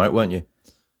Magic Mike, weren't you?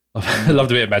 I loved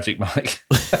a bit of Magic Mike.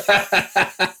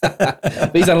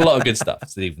 But he's done a lot of good stuff,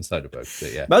 Steven Soderbergh.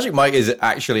 But yeah, Magic Mike is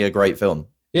actually a great film.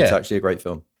 Yeah, it's actually a great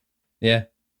film. Yeah.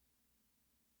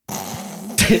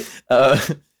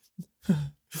 But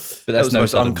that's the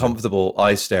most uncomfortable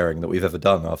eye staring that we've ever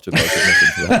done after both admitting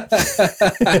to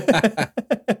that.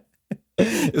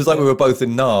 It was like we were both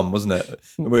in Nam, wasn't it?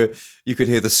 You could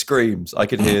hear the screams. I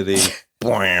could hear the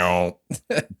wow,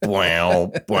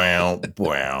 wow, wow,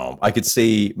 wow. I could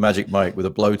see Magic Mike with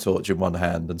a blowtorch in one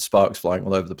hand and sparks flying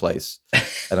all over the place.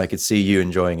 And I could see you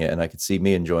enjoying it, and I could see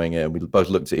me enjoying it. And we both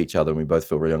looked at each other, and we both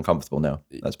feel really uncomfortable now.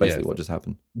 That's basically what just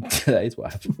happened. That is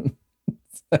what happened.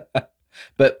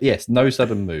 But yes, No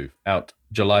Sudden Move, out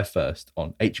July 1st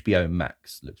on HBO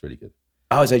Max. Looks really good.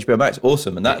 Oh, it's HBO Max.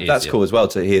 Awesome. And that's cool as well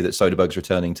to hear that Soderbergh's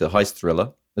returning to heist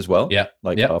thriller as well. Yeah.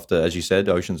 After, as you said,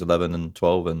 Ocean's 11 and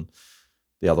 12 and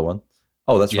the other one.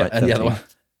 Oh, that's right. And 13. The other one.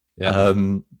 Yeah.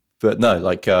 But no,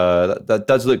 like that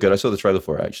does look good. I saw the trailer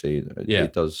for it actually. Yeah.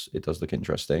 It does look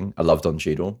interesting. I love Don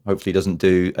Cheadle. Hopefully he doesn't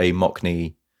do a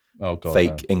Mockney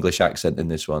fake English accent in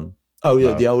this one. Oh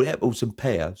yeah, the old apples and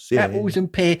pears. Yeah, apples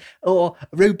and pear or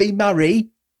Ruby Murray.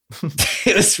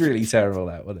 It was really terrible,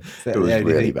 that, wasn't it? It was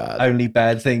really bad. Only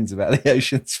bad things about the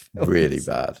Oceans films. Really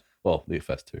bad. Well, the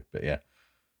first two, but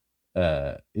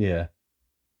yeah. Yeah.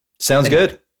 Sounds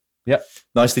good. Yep.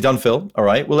 Nicely done, Phil. All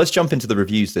right. Well, let's jump into the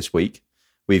reviews this week.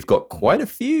 We've got quite a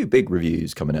few big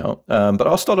reviews coming out, but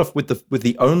I'll start off with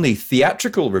the only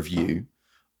theatrical review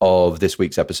of this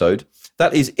week's episode.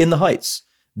 That is In the Heights.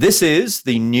 This is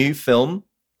the new film,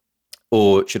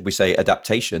 or should we say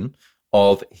adaptation,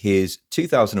 of his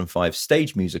 2005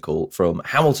 stage musical from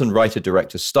Hamilton writer,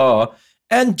 director, star,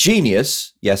 and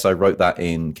genius, yes, I wrote that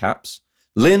in caps,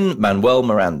 Lin-Manuel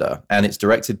Miranda, and it's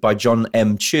directed by John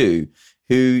M. Chu,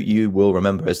 who you will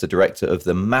remember as the director of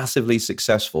the massively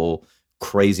successful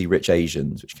Crazy Rich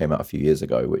Asians, which came out a few years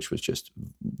ago, which was just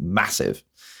massive.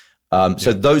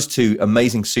 So those two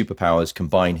amazing superpowers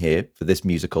combine here for this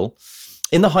musical.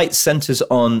 In the Heights centers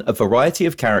on a variety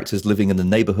of characters living in the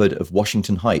neighborhood of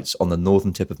Washington Heights on the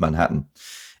northern tip of Manhattan.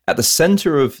 At the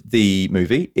center of the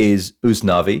movie is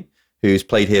Uznavi, who's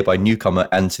played here by newcomer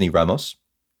Anthony Ramos,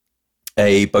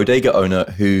 a bodega owner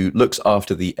who looks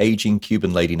after the aging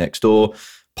Cuban lady next door,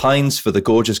 pines for the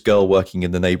gorgeous girl working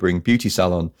in the neighboring beauty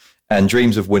salon, and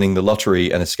dreams of winning the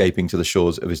lottery and escaping to the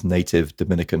shores of his native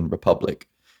Dominican Republic.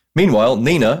 Meanwhile,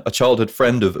 Nina, a childhood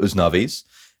friend of Uznavi's,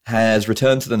 has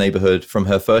returned to the neighborhood from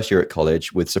her first year at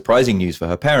college with surprising news for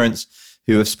her parents,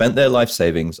 who have spent their life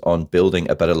savings on building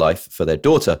a better life for their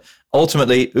daughter.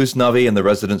 Ultimately, Uznavi and the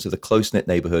residents of the close-knit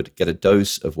neighborhood get a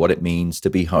dose of what it means to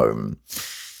be home.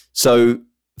 So,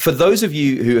 for those of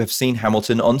you who have seen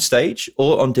Hamilton on stage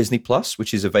or on Disney Plus,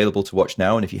 which is available to watch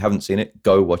now, and if you haven't seen it,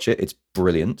 go watch it. It's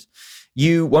brilliant.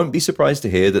 You won't be surprised to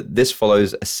hear that this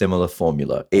follows a similar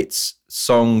formula. It's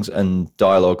songs and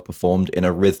dialogue performed in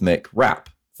a rhythmic rap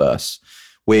verse,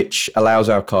 which allows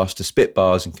our cast to spit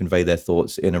bars and convey their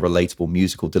thoughts in a relatable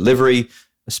musical delivery,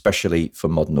 especially for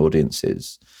modern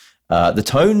audiences. The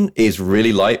tone is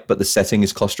really light, but the setting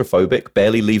is claustrophobic,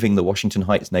 barely leaving the Washington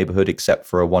Heights neighborhood except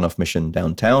for a one-off mission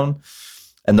downtown.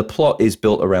 And the plot is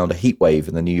built around a heat wave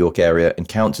in the New York area and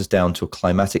counters down to a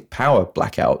climatic power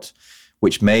blackout,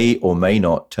 which may or may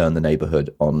not turn the neighborhood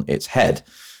on its head.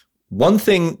 One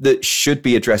thing that should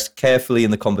be addressed carefully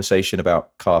in the conversation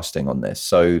about casting on this.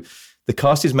 So the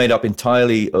cast is made up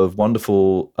entirely of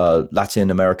wonderful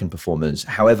Latin American performers.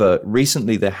 However,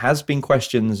 recently there has been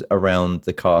questions around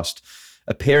the cast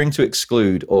appearing to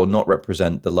exclude or not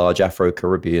represent the large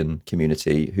Afro-Caribbean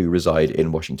community who reside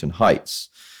in Washington Heights.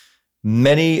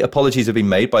 Many apologies have been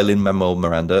made by Lin-Manuel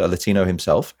Miranda, a Latino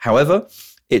himself. However,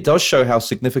 it does show how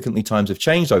significantly times have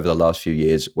changed over the last few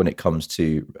years when it comes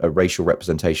to racial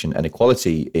representation and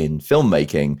equality in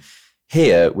filmmaking.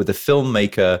 Here, with a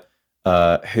filmmaker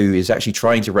who is actually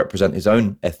trying to represent his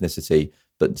own ethnicity,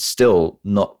 but still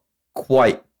not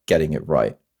quite getting it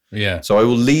right. Yeah. So I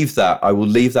will leave that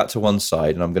to one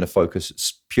side, and I'm going to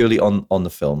focus purely on the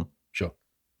film. Sure.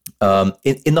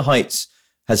 In the Heights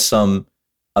has some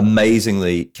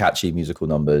amazingly catchy musical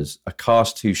numbers, a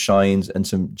cast who shines, and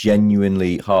some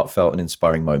genuinely heartfelt and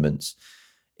inspiring moments.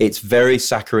 It's very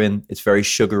saccharine, it's very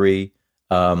sugary,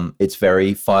 it's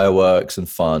very fireworks and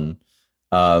fun.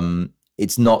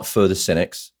 It's not for the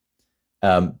cynics,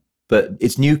 but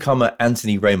it's newcomer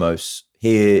Anthony Ramos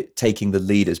here taking the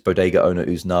lead as bodega owner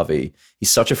Uznavi. He's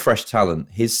such a fresh talent.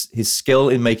 His skill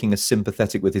in making us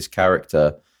sympathetic with his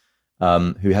character,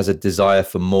 who has a desire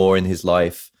for more in his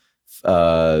life,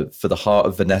 for the heart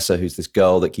of Vanessa, who's this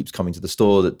girl that keeps coming to the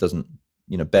store that doesn't,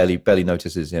 barely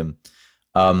notices him.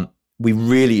 We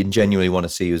really and genuinely want to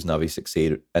see Uznavi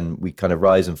succeed, and we kind of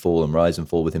rise and fall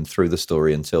with him through the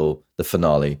story until the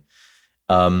finale.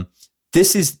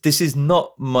 This is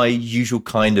not my usual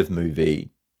kind of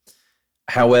movie.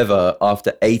 However,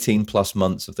 after 18 plus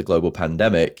months of the global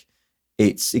pandemic,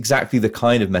 it's exactly the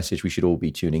kind of message we should all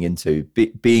be tuning into.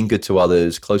 Being good to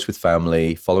others, close with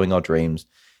family, following our dreams.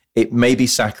 It may be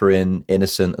saccharine,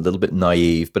 innocent, a little bit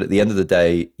naive, but at the end of the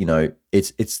day,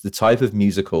 it's the type of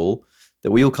musical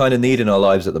that we all kind of need in our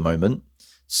lives at the moment.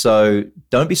 So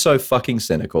don't be so fucking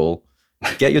cynical.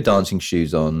 Get your dancing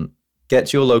shoes on. Get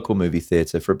to your local movie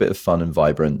theater for a bit of fun and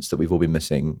vibrance that we've all been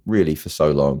missing really for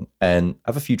so long, and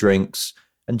have a few drinks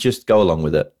and just go along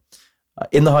with it.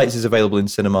 In the Heights is available in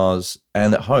cinemas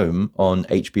and at home on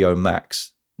HBO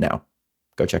Max now.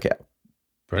 Go check it out.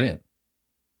 Brilliant.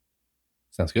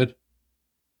 Sounds good.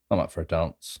 I'm up for a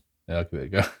dance. Yeah, I'll give it a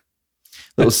go.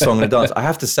 Little song and a dance. I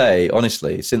have to say,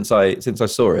 honestly, since I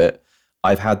saw it,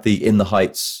 I've had the In the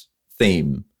Heights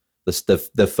theme,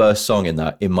 the first song in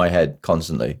that, in my head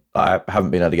constantly. I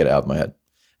haven't been able to get it out of my head.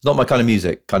 It's not my kind of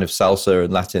music, kind of salsa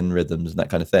and Latin rhythms and that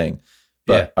kind of thing.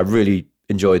 But I really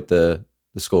enjoyed the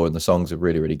score, and the songs are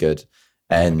really, really good.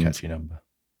 And catchy number.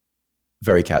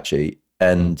 Very catchy.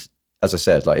 And as I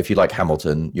said, like if you like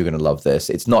Hamilton, you're going to love this.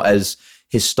 It's not as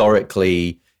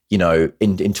historically,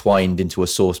 entwined into a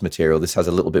source material. This has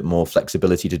a little bit more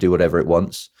flexibility to do whatever it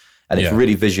wants. And it's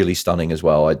really visually stunning as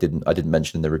well. I didn't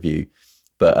mention in the review.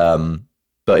 But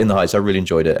In the Heights, I really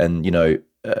enjoyed it. And,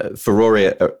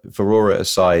 furore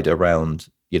aside around,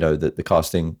 the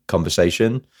casting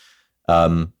conversation,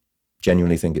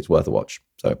 genuinely think it's worth a watch.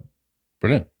 So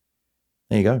brilliant.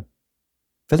 There you go.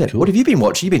 Philip, Cool. What have you been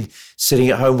watching? You've been sitting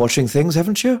at home watching things,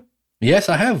 haven't you? Yes,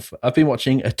 I have. I've been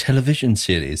watching a television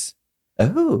series.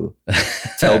 Oh,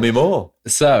 tell me more.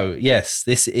 So, yes,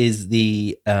 this is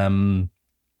the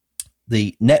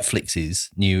Netflix's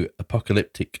new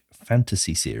apocalyptic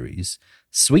fantasy series,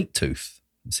 Sweet Tooth,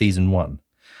 season 1.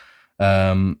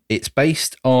 It's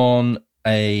based on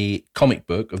a comic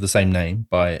book of the same name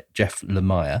by Jeff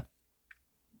Lemire,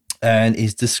 and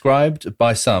is described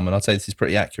by some, and I'd say this is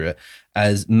pretty accurate,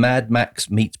 as Mad Max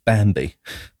meets Bambi.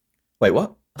 Wait,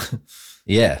 what?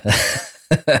 Yeah.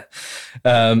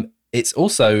 It's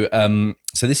also,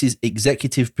 so this is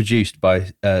executive produced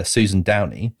by Susan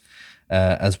Downey,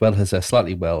 as well as her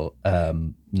slightly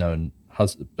known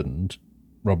husband,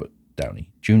 Robert Downey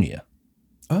Jr.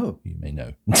 Oh. You may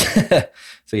know.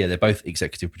 So yeah, they're both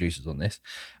executive producers on this.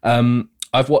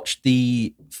 I've watched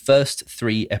the first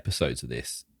 3 episodes of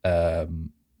this.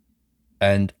 And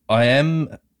I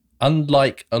am,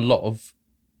 unlike a lot of,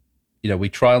 we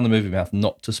try on the Movie Mouth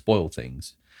not to spoil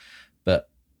things, but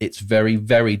it's very,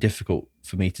 very difficult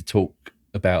for me to talk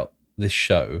about this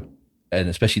show, and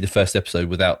especially the first episode,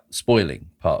 without spoiling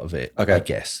part of it. Okay. I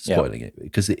guess spoiling it,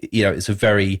 because it's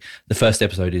the first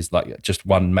episode is like just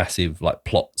one massive like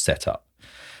plot setup.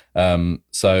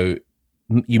 So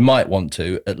you might want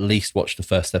to at least watch the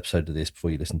first episode of this before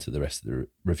you listen to the rest of the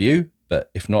review. But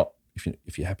if not,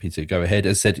 if you're happy to go ahead,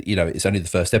 as I said, it's only the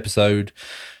first episode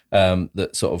that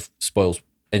sort of spoils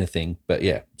anything. But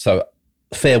yeah, so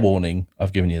fair warning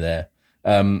I've given you there.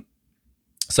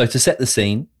 So to set the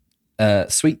scene,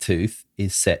 Sweet Tooth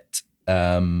is set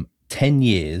 10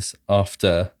 years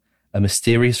after a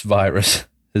mysterious virus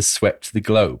has swept the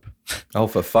globe. Oh,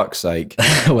 for fuck's sake.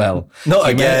 Well, not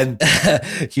again.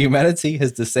 Humanity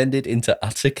has descended into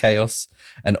utter chaos,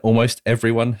 and almost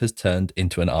everyone has turned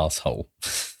into an asshole.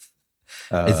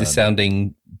 Is this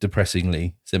sounding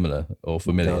depressingly similar or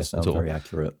familiar? It does sound very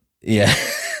accurate. Yeah.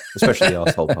 Especially the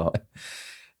asshole part.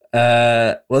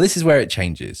 Well, this is where it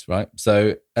changes, right?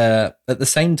 So at the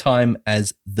same time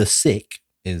as The Sick,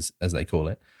 as they call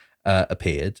it,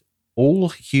 appeared, all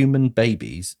human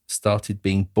babies started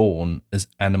being born as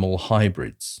animal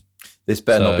hybrids. This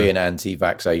better not be an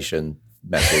anti-vaxxation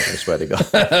message, I swear to God.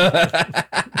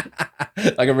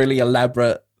 Like a really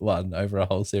elaborate one over a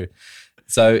whole series.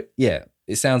 So, yeah,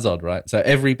 it sounds odd, right? So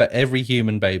every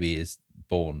human baby is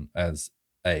born as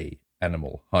a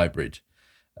animal hybrid.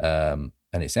 And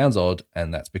it sounds odd,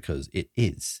 and that's because it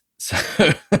is. So,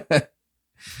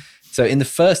 so in the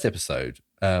first episode,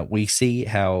 we see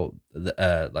how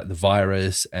the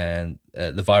virus and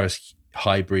the virus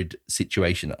hybrid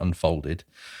situation unfolded,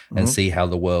 and see how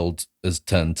the world has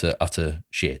turned to utter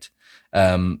shit.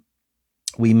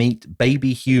 We meet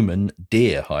baby human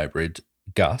deer hybrid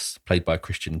Gus, played by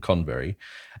Christian Convery,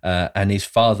 and his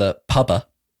father Pubba,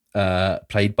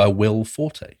 played by Will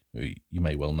Forte, who you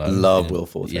may well know. Love Will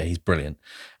Forte. Yeah, he's brilliant.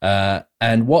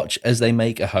 And watch as they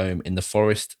make a home in the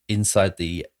forest inside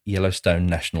the Yellowstone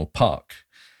National Park.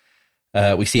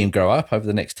 We see him grow up over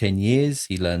the next 10 years.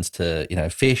 He learns to,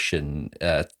 fish and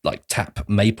tap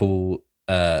maple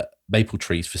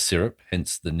trees for syrup,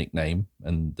 hence the nickname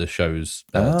and the show's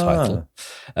title.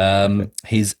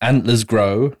 His antlers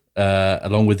grow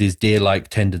along with his deer-like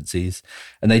tendencies,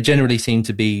 and they generally seem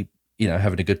to be,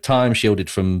 having a good time, shielded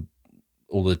from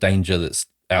all the danger that's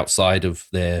outside of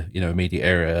their, immediate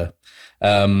area.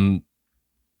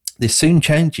 This soon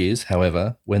changes,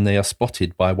 however, when they are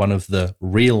spotted by one of the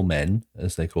real men,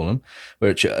 as they call them,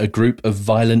 which are a group of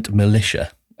violent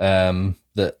militia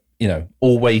that,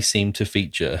 always seem to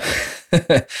feature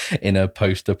in a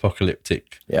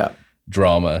post-apocalyptic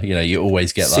drama. You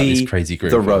always get this crazy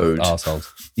group of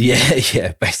arseholes.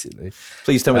 Yeah, basically.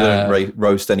 Please tell me they don't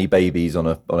roast any babies on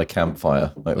a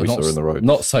campfire like we saw in The Road.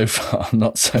 Not so far.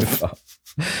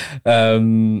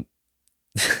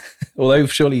 Although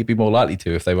surely you'd be more likely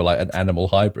to if they were like an animal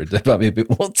hybrid. They might be a bit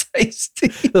more tasty.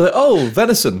 They're like, oh,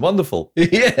 venison, wonderful.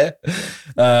 Yeah.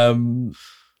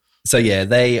 So yeah,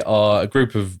 they are a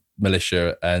group of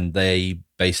militia, and they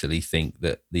basically think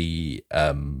that the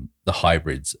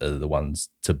hybrids are the ones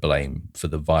to blame for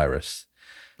the virus.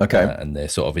 Okay. And they're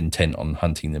sort of intent on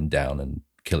hunting them down and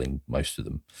killing most of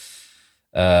them.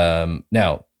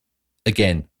 Now,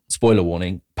 again, spoiler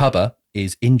warning, Pubba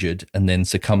is injured and then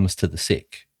succumbs to the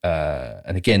sick.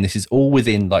 And again, this is all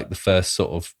within like the first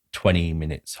sort of 20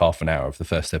 minutes, half an hour of the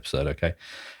first episode, okay?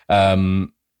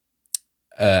 And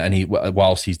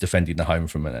whilst he's defending the home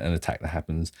from an attack that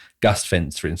happens, Gus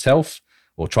fends for himself,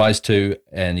 or tries to,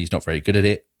 and he's not very good at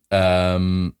it.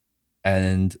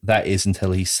 And that is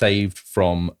until he's saved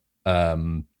from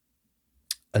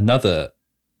another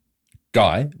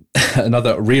guy,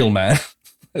 another real man,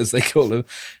 as they call him,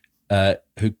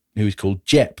 who is called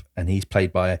Jep, and he's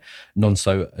played by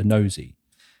Nonso Anozie.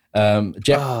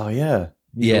 Jep, oh yeah,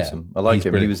 he's awesome. I like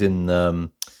him. Brilliant. He was in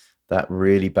that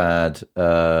really bad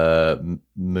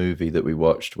movie that we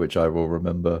watched, which I will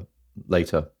remember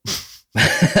later.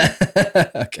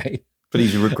 Okay, but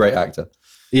he's a great actor.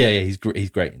 Yeah, he's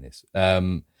great in this.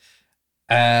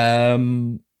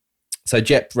 So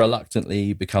Jep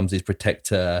reluctantly becomes his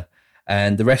protector,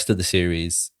 and the rest of the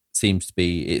series seems to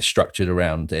be it's structured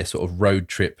around their sort of road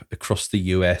trip across the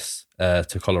US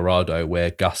to Colorado,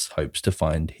 where Gus hopes to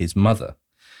find his mother.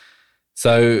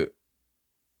 So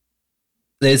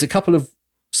there's a couple of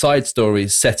side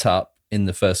stories set up in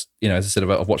the first, as I said,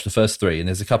 I've watched the first three, and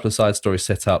there's a couple of side stories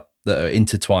set up that are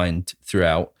intertwined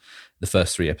throughout the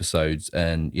first three episodes,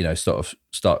 and sort of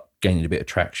start gaining a bit of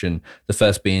traction. The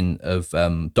first being of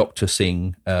Dr.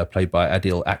 Singh, played by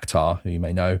Adil Akhtar, who you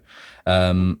may know,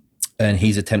 and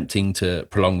he's attempting to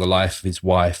prolong the life of his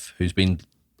wife, who's been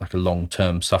like a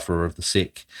long-term sufferer of the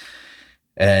sick,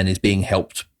 and is being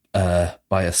helped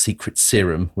by a secret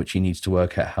serum which he needs to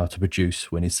work out how to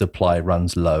produce when his supply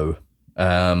runs low.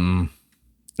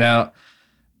 Now,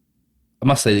 I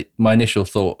must say, my initial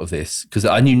thought of this, because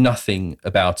I knew nothing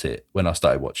about it when I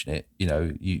started watching it.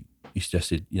 You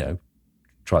suggested,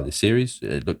 try this series.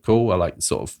 It looked cool. I like the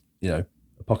sort of,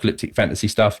 apocalyptic fantasy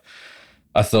stuff.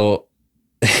 I thought,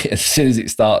 as soon as it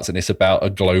starts and it's about a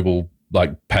global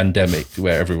like pandemic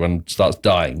where everyone starts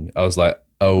dying, I was like,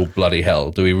 oh bloody hell!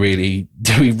 Do we really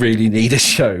need a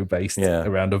show based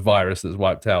around a virus that's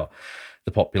wiped out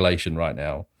the population right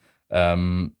now?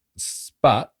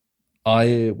 But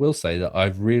I will say that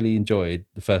I've really enjoyed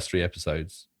the first three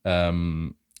episodes.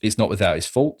 It's not without its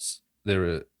faults.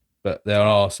 But there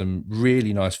are some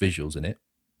really nice visuals in it.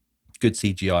 Good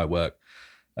CGI work.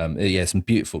 Some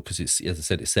beautiful, because it's, as I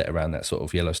said, it's set around that sort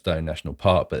of Yellowstone National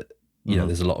Park. But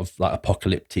there's a lot of like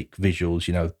apocalyptic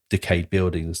visuals, decayed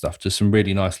buildings and stuff. Just some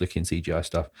really nice looking CGI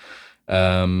stuff.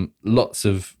 Lots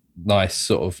of nice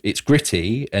sort of. It's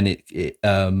gritty and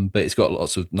but it's got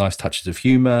lots of nice touches of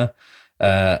humor.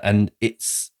 And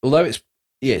although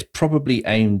it's probably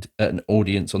aimed at an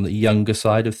audience on the younger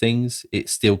side of things, it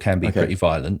still can be pretty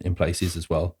violent in places as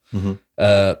well.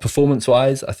 Mm-hmm.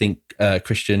 Performance-wise, I think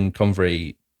Christian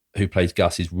Convery, who plays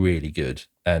Gus, is really good.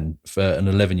 And for an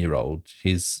 11-year-old,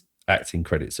 his acting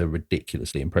credits are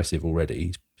ridiculously impressive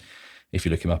already. If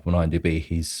you look him up on IMDb,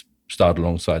 he's starred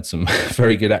alongside some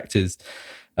very good actors.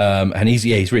 And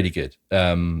he's really good.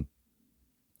 I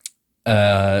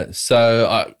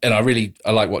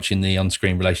like watching the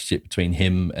on-screen relationship between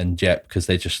him and Jep, because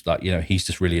they're just like, he's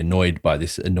just really annoyed by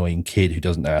this annoying kid who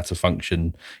doesn't know how to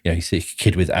function. He's a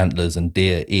kid with antlers and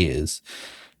deer ears,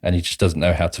 and he just doesn't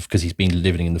know how to, because he's been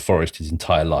living in the forest his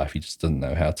entire life. He just doesn't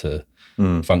know how to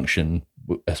function,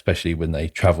 especially when they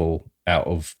travel out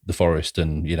of the forest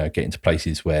and, get into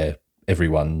places where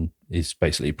everyone is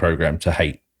basically programmed to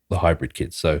hate the hybrid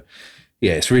kids. So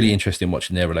yeah, it's really interesting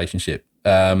watching their relationship.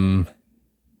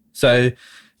 So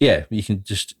yeah, you can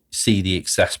just see the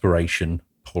exasperation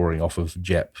pouring off of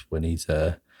Jep when he's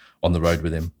on the road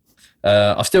with him.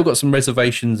 I've still got some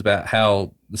reservations about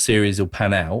how the series will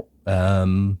pan out,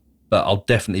 but I'll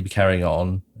definitely be carrying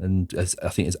on. And I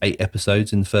think there's 8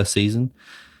 episodes in the first season.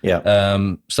 Yeah.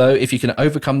 So if you can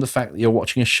overcome the fact that you're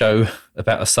watching a show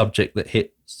about a subject that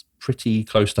hits pretty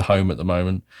close to home at the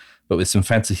moment, but with some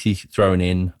fantasy thrown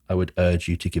in, I would urge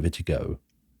you to give it a go.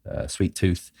 Sweet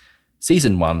Tooth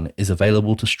Season 1 is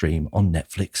available to stream on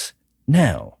Netflix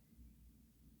now.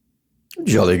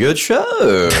 Jolly good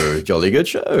show. Jolly good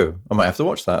show. I might have to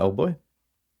watch that, old boy.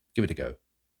 Give it a go.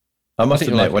 I must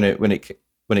admit, when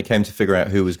it came to figure out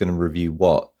who was going to review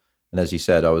what, and as you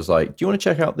said, I was like, do you want to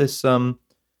check out this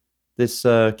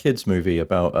kids movie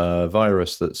about a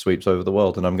virus that sweeps over the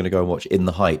world? And I'm going to go and watch In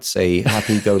the Heights, a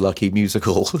happy-go-lucky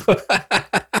musical.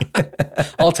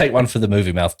 I'll take one for the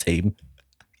Movie Mouth team.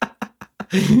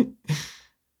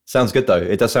 Sounds good though.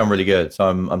 It does sound really good. So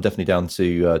I'm definitely down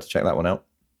to check that one out.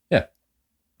 Yeah.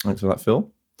 Thanks for that,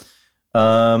 Phil.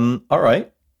 All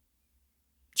right.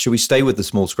 Should we stay with the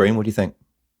small screen? What do you think?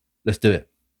 Let's do it.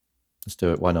 Let's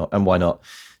do it. Why not? And why not?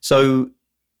 So,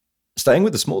 staying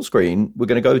with the small screen, we're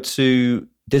going to go to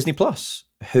Disney Plus,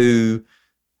 who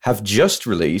have just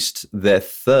released their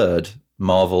third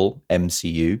Marvel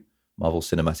MCU, Marvel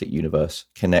Cinematic Universe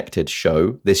connected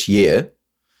show this year.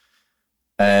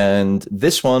 And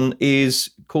this one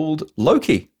is called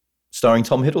Loki, starring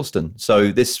Tom Hiddleston.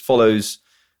 So this follows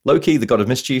Loki, the god of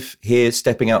mischief, here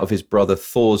stepping out of his brother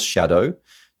Thor's shadow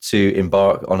to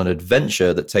embark on an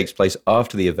adventure that takes place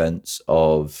after the events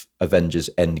of Avengers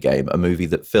Endgame, a movie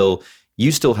that, Phil,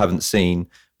 you still haven't seen,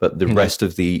 but the rest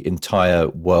of the entire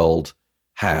world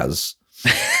has.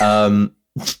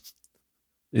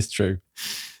 It's true.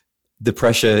 The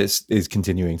pressure is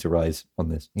continuing to rise on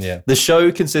this. Yeah. The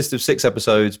show consists of 6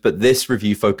 episodes, but this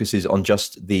review focuses on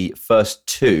just the first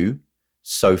 2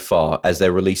 so far, as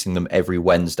they're releasing them every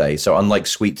Wednesday. So unlike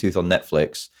Sweet Tooth on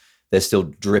Netflix, they're still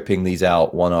dripping these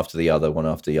out one after the other.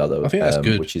 I think that's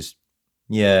good. Which is,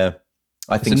 yeah,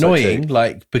 I think it's annoying, so too.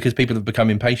 like, because people have become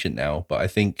impatient now. But I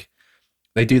think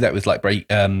they do that with like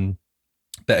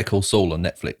Better Call Saul on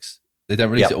Netflix. They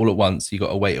don't release it all at once. You got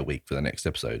to wait a week for the next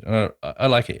episode. And I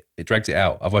like it. It drags it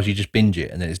out. Otherwise, you just binge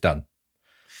it and then it's done.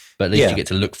 But at least you get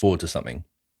to look forward to something.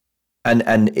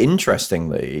 And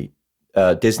interestingly,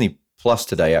 Disney Plus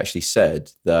today actually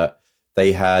said that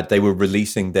they were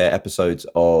releasing their episodes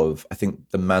of, I think,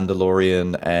 The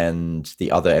Mandalorian and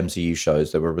the other MCU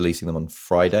shows. They were releasing them on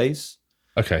Fridays.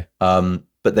 Okay.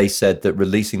 But they said that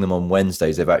releasing them on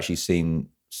Wednesdays, they've actually seen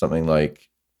something like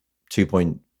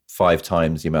 2.5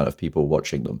 times the amount of people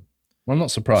watching them. Well, I'm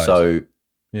not surprised. So,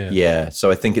 yeah.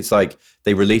 So I think it's like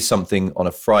they release something on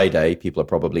a Friday. People are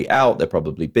probably out. They're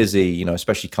probably busy,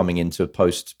 especially coming into a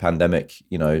post-pandemic,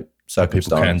 circumstance.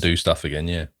 People can do stuff again,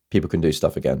 yeah. People can do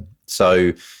stuff again.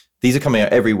 So these are coming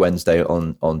out every Wednesday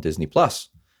on Disney Plus.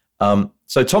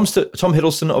 So Tom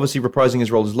Hiddleston obviously reprising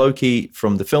his role as Loki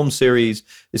from the film series.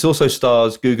 This also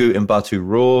stars Gugu Mbatha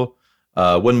Raw,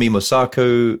 Wunmi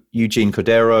Mosaku, Eugene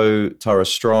Cordero, Tara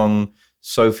Strong,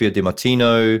 Sophia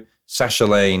DiMartino, Sasha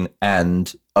Lane,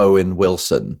 and Owen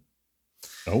Wilson.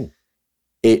 Oh.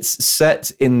 It's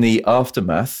set in the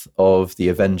aftermath of the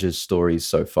Avengers stories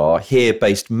so far, here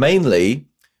based mainly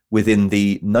within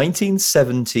the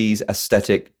 1970s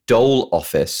aesthetic doll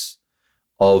office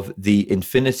of the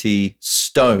Infinity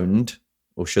Stoned,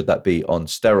 or should that be on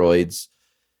steroids,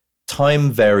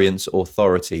 Time Variance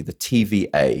Authority, the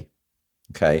TVA.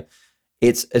 Okay.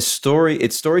 Its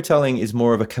storytelling is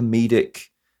more of a comedic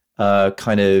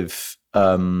kind of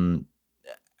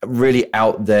really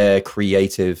out there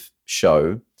creative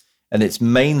show. And it's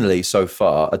mainly so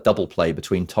far a double play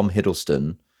between Tom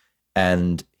Hiddleston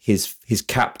and his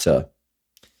captor,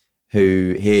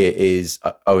 who here is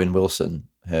Owen Wilson,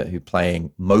 who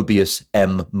playing Mobius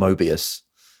M. Mobius.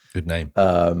 Good name.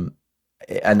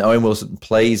 And Owen Wilson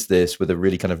plays this with a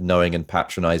really kind of knowing and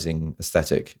patronizing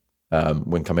aesthetic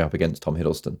when coming up against Tom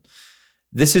Hiddleston.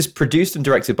 This is produced and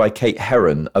directed by Kate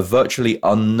Herron, a virtually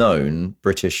unknown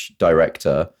British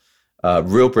director,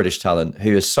 real British talent,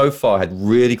 who has so far had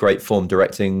really great form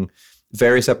directing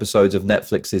various episodes of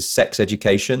Netflix's Sex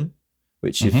Education,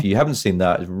 which if you haven't seen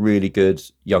that, is a really good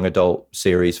young adult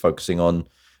series focusing on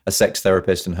a sex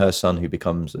therapist and her son who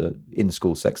becomes an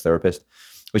in-school sex therapist,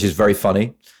 which is very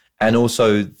funny. And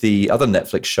also the other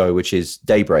Netflix show, which is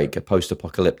Daybreak, a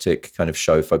post-apocalyptic kind of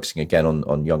show focusing again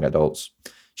on young adults.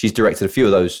 She's directed a few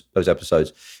of those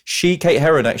episodes. Kate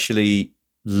Herron, actually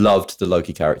loved the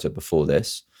Loki character before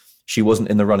this. She wasn't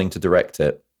in the running to direct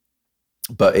it.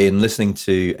 But in listening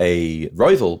to a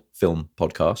rival film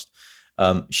podcast,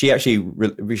 she actually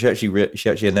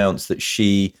announced that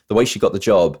the way she got the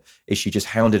job is she just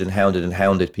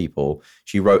hounded people.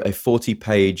 She wrote a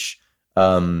 40-page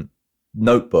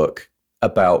notebook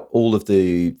about all of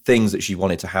the things that she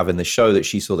wanted to have in the show, that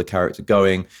she saw the character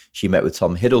going. She met with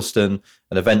Tom Hiddleston,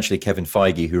 and eventually Kevin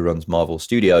Feige, who runs Marvel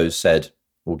Studios, said,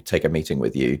 "We'll take a meeting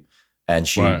with you." And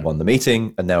she won the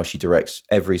meeting, and now she directs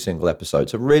every single episode.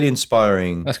 It's a really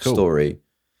inspiring story.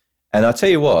 And I tell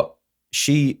you what,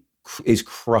 she is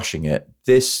crushing it.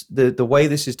 The way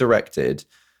this is directed,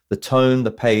 the tone,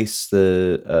 the pace,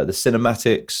 the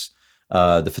cinematics,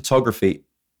 the photography,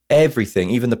 everything,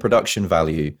 even the production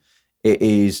value, it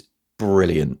is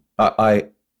brilliant.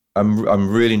 I'm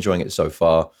really enjoying it so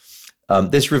far.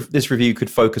 This review could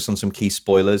focus on some key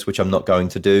spoilers, which I'm not going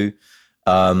to do.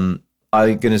 I'm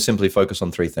going to simply focus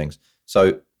on 3 things.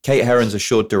 So Kate Herron's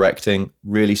assured directing,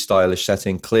 really stylish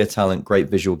setting, clear talent, great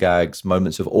visual gags,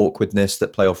 moments of awkwardness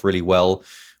that play off really well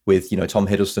with, Tom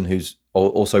Hiddleston, who's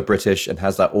also British and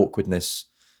has that awkwardness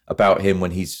about him when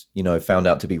he's, found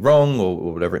out to be wrong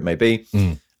or whatever it may be.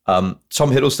 Tom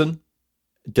Hiddleston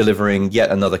delivering yet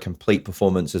another complete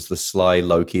performance as the sly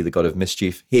Loki, the god of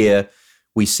mischief. Here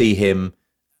we see him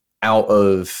out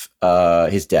of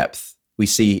his depth. We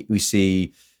see,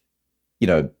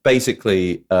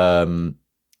 basically,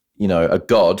 a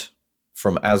god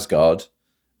from Asgard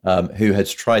who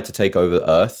has tried to take over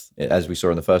Earth, as we saw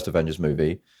in the first Avengers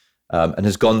movie, and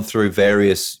has gone through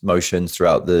various motions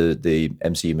throughout the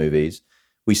MCU movies.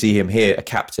 We see him here, a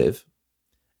captive,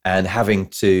 and having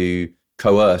to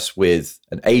coerce with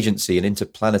an agency, an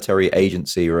interplanetary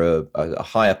agency or a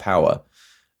higher power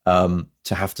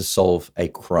to have to solve a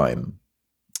crime.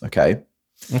 Okay.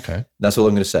 That's all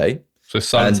I'm going to say. So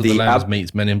Silence of the Lambs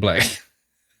meets Men in Black.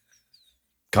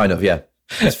 Kind of, yeah.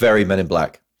 It's very Men in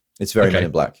Black. It's very Men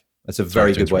in Black. That's a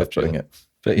very good way of putting it.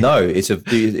 But, yeah. No,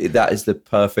 that is the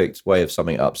perfect way of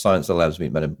summing it up. Silence of the Lambs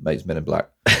meets Men in Black.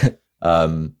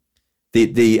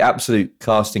 The absolute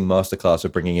casting masterclass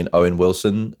of bringing in Owen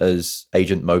Wilson as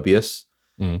Agent Mobius,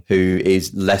 who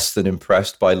is less than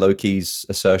impressed by Loki's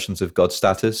assertions of God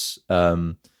status,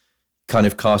 kind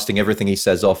of casting everything he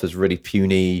says off as really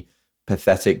puny,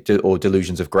 pathetic, or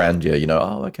delusions of grandeur.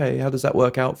 Oh, okay, how does that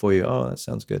work out for you? Oh, that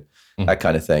sounds good. That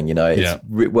kind of thing.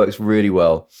 It works really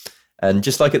well. And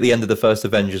just like at the end of the first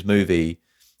Avengers movie,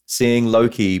 seeing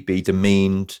Loki be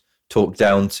demeaned, talked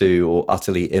down to, or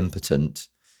utterly impotent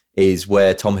is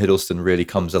where Tom Hiddleston really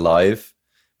comes alive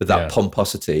with that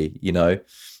pomposity,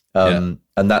 and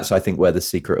that's, I think, where the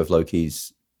secret of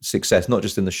Loki's success, not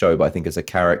just in the show, but I think as a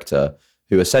character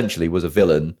who essentially was a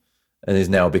villain and has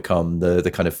now become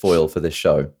the kind of foil for this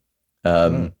show.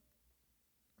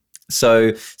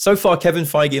 So far, Kevin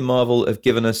Feige and Marvel have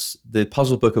given us the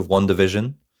puzzle book of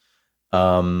WandaVision,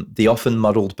 the often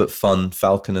muddled but fun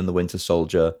Falcon and the Winter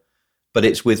Soldier. But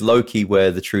it's with Loki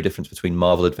where the true difference between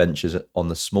Marvel Adventures on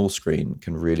the small screen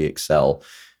can really excel,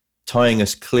 tying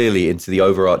us clearly into the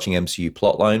overarching MCU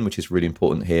plotline, which is really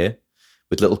important here,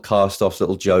 with little cast-offs,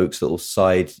 little jokes, little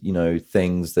side,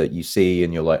 things that you see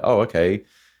and you're like, oh, okay,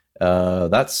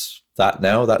 that's that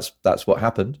now. That's what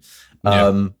happened.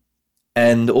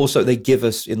 And also they give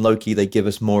us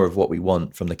more of what we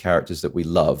want from the characters that we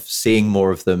love, seeing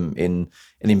more of them in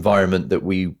an environment that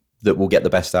will get the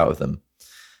best out of them.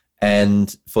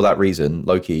 And for that reason,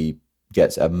 Loki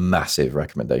gets a massive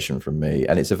recommendation from me.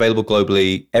 And it's available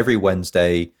globally every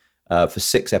Wednesday for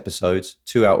 6 episodes,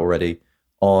 2 out already,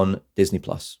 on Disney+.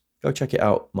 Go check it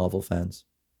out, Marvel fans.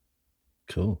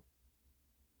 Cool.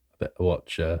 I better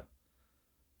watch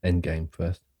Endgame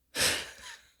first.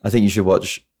 I think you should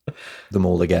watch them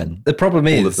all again. The problem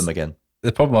is... all of them again.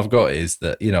 The problem I've got is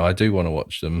that, I do want to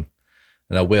watch them,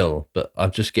 and I will, but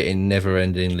I'm just getting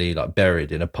never-endingly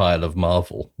buried in a pile of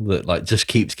Marvel that just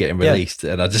keeps getting released,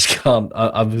 and I just can't.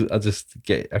 I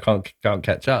can't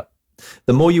catch up.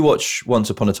 The more you watch Once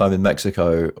Upon a Time in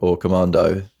Mexico or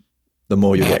Commando, the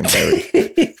more you're getting buried.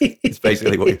 It's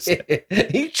basically what you're saying.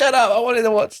 You shut up! I wanted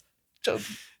to watch. I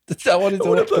wanted to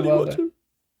watch Commando.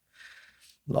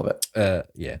 Love it.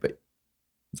 Yeah, but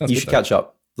you should catch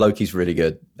up. Loki's really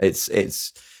good.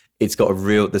 It's got a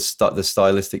real the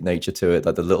stylistic nature to it,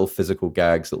 like the little physical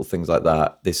gags, little things like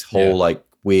that. This whole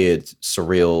weird,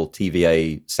 surreal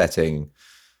TVA setting.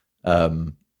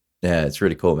 It's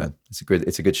really cool, man. It's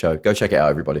a good show. Go check it out,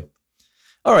 everybody.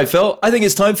 All right, Phil. I think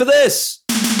it's time for this.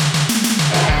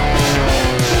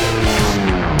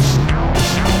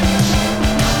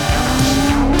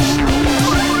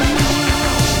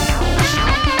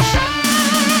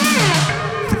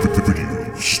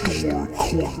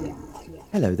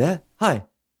 Hello there. Hi.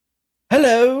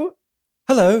 Hello.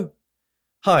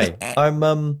 Hi. I'm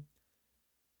Am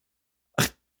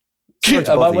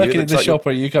I working in the shop or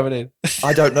are you coming in?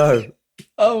 I don't know.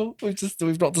 Oh,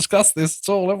 we've not discussed this at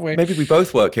all, have we? Maybe we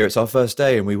both work here. It's our first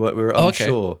day and we're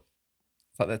unsure. Okay.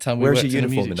 Like that time where's your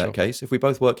uniform in that case? If we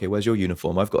both work here, where's your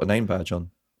uniform? I've got a name badge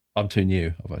on. I'm too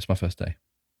new. It's my first day.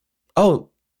 Oh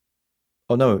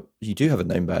no, you do have a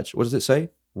name badge. What does it say?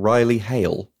 Riley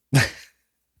Hale.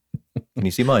 Can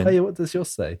you see mine? Hey, what does yours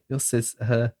say? Yours says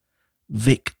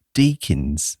Vic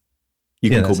Deakins. You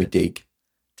can call me Deek.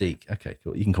 Deek. Okay,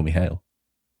 cool. You can call me Hale.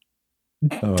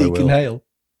 Oh, Deacon Hale.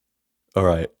 All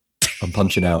right. I'm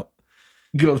punching out.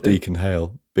 Good old Deacon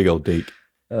Hale. Big old Deek.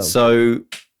 Oh. So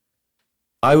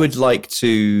I would like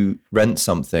to rent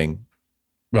something.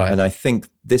 Right. And I think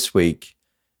this week,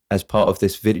 as part of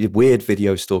this weird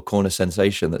video store corner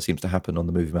sensation that seems to happen on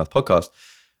the Movie Mouth podcast,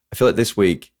 I feel like this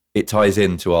week it ties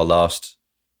into our last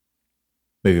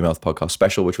Movie Mouth podcast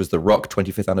special, which was the Rock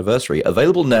 25th anniversary,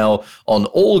 available now on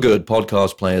all good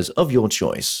podcast players of your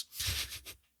choice.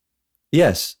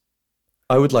 Yes,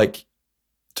 I would like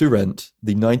to rent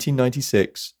the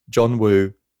 1996 John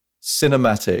Woo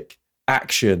cinematic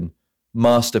action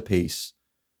masterpiece,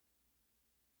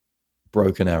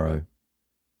 Broken Arrow.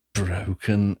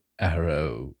 Broken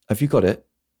Arrow. Have you got it?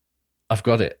 I've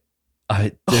got it. I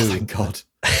do. Oh, thank God.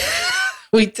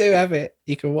 We do have it.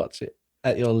 You can watch it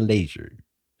at your leisure.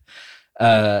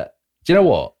 Do you know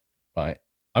what? Right.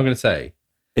 I'm going to say.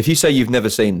 If you say you've never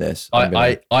seen this.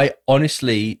 I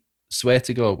honestly swear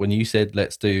to God, when you said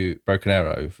let's do Broken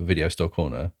Arrow for Video Store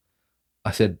Corner,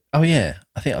 I said, oh yeah,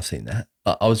 I think I've seen that.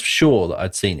 I was sure that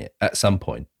I'd seen it at some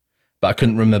point, but I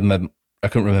couldn't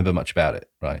remember much about it,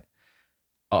 right?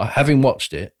 Having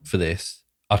watched it for this,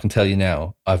 I can tell you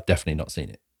now, I've definitely not seen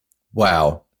it.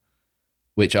 Wow.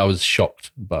 Which I was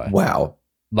shocked by. Wow.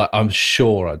 Like, I'm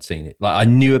sure I'd seen it. Like, I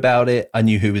knew about it. I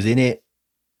knew who was in it,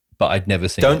 but I'd never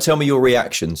seen it. Don't tell me your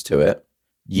reactions to it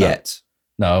yet.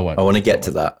 No, I won't. I want to get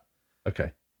to that.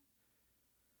 Okay.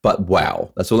 But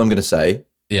wow, that's all I'm going to say.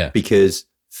 Yeah. Because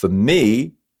for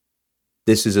me,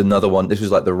 this is another one. This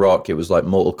was like The Rock. It was like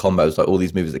Mortal Kombat. It was like all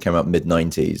these movies that came out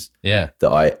mid-90s. Yeah.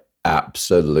 That I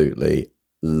absolutely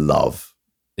love.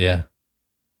 Yeah.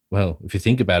 Well, if you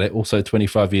think about it, also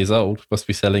 25 years old, must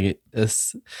be celebrating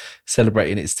its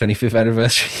 25th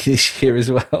anniversary this year as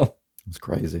well. It's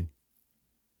crazy.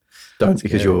 Don't,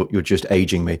 because you're just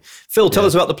aging me. Phil, tell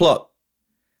us about the plot.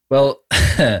 Well,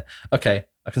 okay,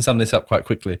 I can sum this up quite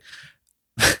quickly.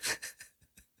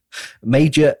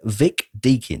 Major Vic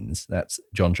Deakins, that's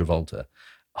John Travolta,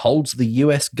 holds the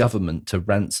US government to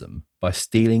ransom by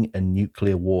stealing a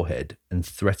nuclear warhead and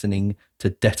threatening to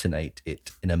detonate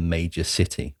it in a major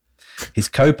city. His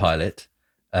co-pilot,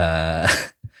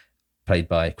 played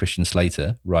by Christian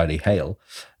Slater, Riley Hale,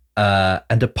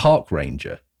 and a park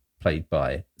ranger, played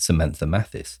by Samantha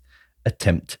Mathis,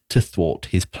 attempt to thwart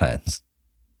his plans.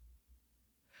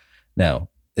 Now,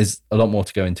 there's a lot more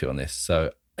to go into on this,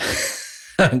 so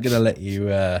I'm going to let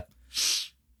you. I'm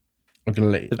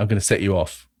going to set you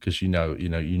off because you know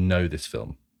this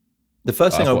film. The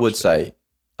first thing I would say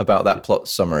about that plot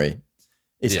summary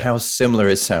is how similar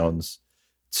it sounds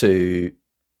to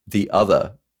the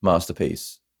other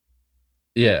masterpiece.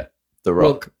 Yeah, The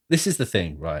Rock. Well, this is the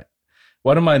thing, right?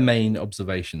 One of my main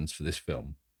observations for this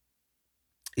film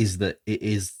is that it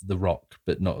is The Rock,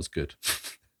 but not as good.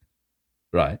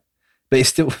 Right? But it's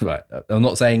still, right, I'm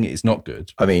not saying it's not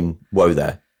good. I mean, whoa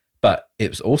there. But it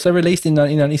was also released in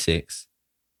 1996.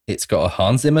 It's got a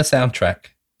Hans Zimmer soundtrack,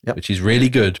 which is really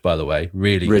good, by the way.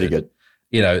 Really good.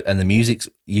 You know, and the music's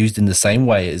used in the same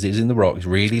way as it is in The Rock. It's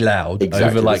really loud,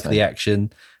 over like the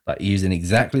action, like used in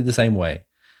exactly the same way.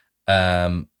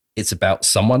 It's about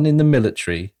someone in the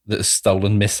military that has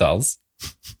stolen missiles.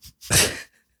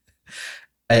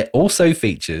 It also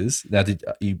features,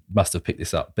 you must have picked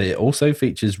this up, but it also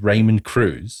features Raymond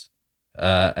Cruz,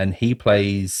 and he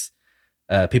plays,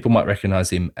 people might recognize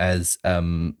him as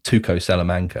Tuco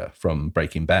Salamanca from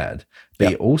Breaking Bad, but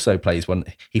he also plays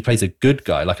he plays a good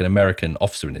guy, like an American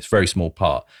officer in this very small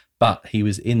part, but he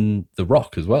was in The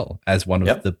Rock as well as one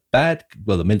of the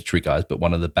the military guys, but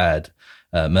one of the bad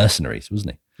mercenaries,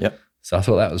 wasn't he? Yep. So I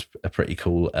thought that was a pretty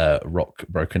cool Rock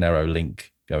Broken Arrow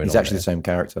link going on. He's actually the same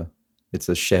character. It's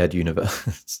a shared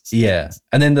universe. Yeah.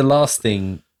 And then the last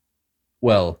thing,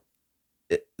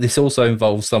 this also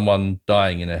involves someone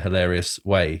dying in a hilarious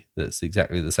way that's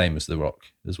exactly the same as The Rock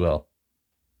as well.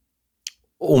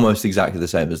 Almost exactly the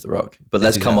same as The Rock. But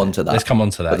let's come on to that. Let's come on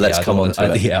to that. But let's come on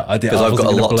to it. Yeah, I did. Because I've got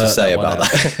a lot to say about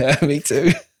that. Me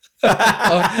too.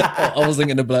 I wasn't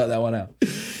going to blurt that one out.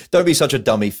 Don't be such a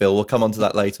dummy, Phil. We'll come on to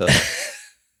that later.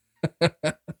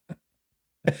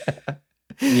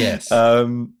 Yes.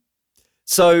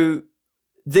 So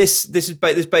this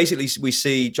basically, we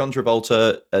see John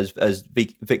Travolta as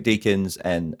Vic Deakins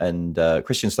and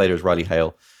Christian Slater as Riley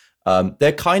Hale.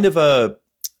 They're kind of an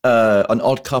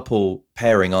odd couple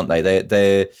pairing, aren't they?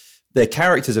 Their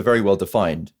characters are very well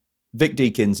defined. Vic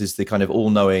Deakins is the kind of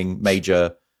all-knowing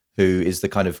major who is the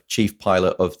kind of chief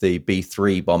pilot of the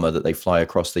B-3 bomber that they fly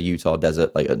across the Utah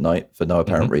desert late at night for no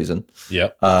apparent reason.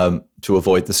 Yeah. To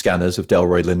avoid the scanners of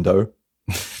Delroy Lindo.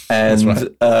 And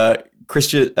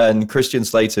Christian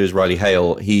Slater is Riley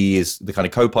Hale. He is the kind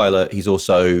of co-pilot. He's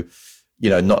also,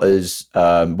 not as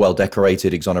well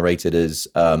decorated, exonerated as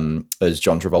John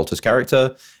Travolta's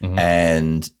character. Mm-hmm.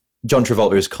 And John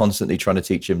Travolta is constantly trying to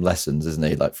teach him lessons, isn't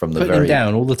he? Like from the Putting him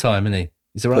down all the time, isn't he?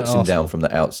 He's puts him down from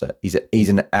the outset. He's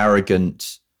an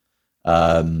arrogant,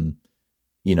 some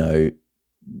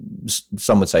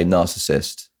would say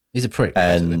narcissist. He's a prick,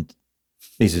 and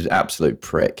he's an absolute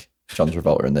prick. John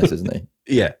Travolta in this, isn't he?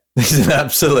 Yeah. He's an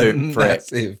absolute prick.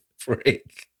 Massive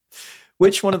prick.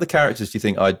 Which one of the characters do you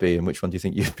think I'd be, and which one do you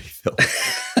think you'd be, Phil?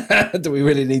 Do we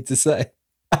really need to say?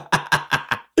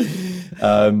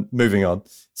 Moving on.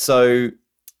 So,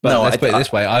 let's put it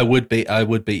this way: I would beat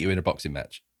you in a boxing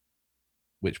match,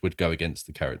 which would go against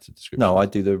the character description. No, I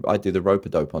do the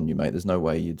rope-a-dope on you, mate. There's no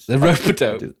way you'd the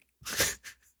rope-a-dope.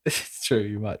 It's true.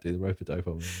 You might do the rope-a-dope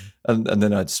on me, and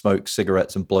then I'd smoke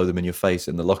cigarettes and blow them in your face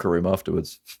in the locker room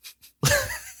afterwards.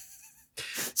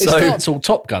 It starts all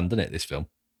Top Gun, doesn't it? This film.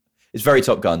 It's very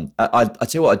Top Gun. I tell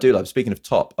you what I do love. Speaking of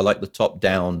top, I like the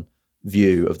top-down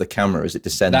view of the camera as it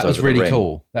descends. That was over the really ring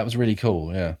cool. That was really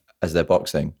cool. Yeah. As they're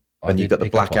boxing, and you've got the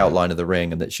black outline of the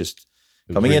ring, and it's just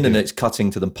coming in, and it's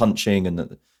cutting to them punching,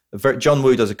 and John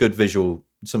Woo does a good visual,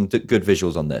 some good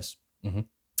visuals on this. Mm-hmm.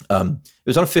 It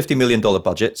was on a $50 million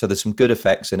budget, so there's some good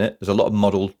effects in it. There's a lot of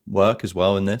model work as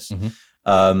well in this.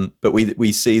 Mm-hmm. But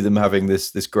we see them having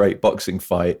this great boxing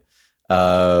fight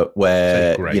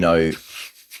where, you know.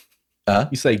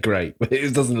 You say great, but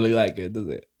it doesn't look that good, does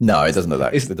it? No, it doesn't look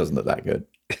that. It doesn't look that good.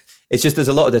 It's just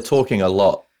they're talking a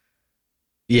lot.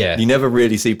 Yeah, you never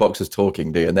really see boxers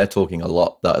talking, do you? And they're talking a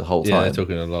lot that whole time. Yeah, they're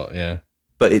talking a lot. Yeah,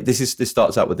 but this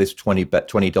starts out with this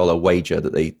 $20 wager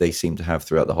that they seem to have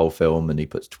throughout the whole film, and he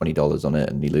puts $20 on it,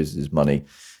 and he loses his money.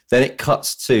 Then it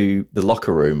cuts to the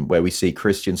locker room where we see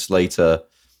Christian Slater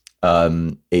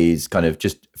is kind of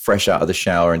just fresh out of the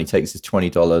shower, and he takes his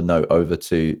 $20 note over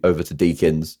to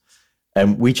Deakins.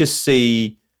 And we just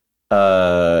see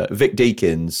Vic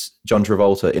Deakins, John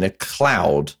Travolta, in a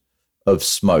cloud of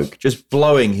smoke, just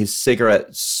blowing his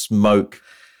cigarette smoke,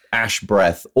 ash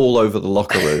breath all over the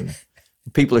locker room.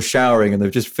 People are showering and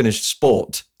they've just finished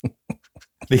sport.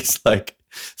 He's like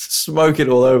smoking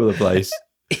all over the place.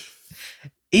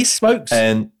 He smokes,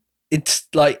 and it's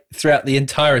like throughout the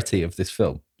entirety of this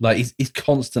film. Like he's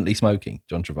constantly smoking,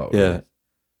 John Travolta. Yeah.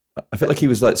 I feel like he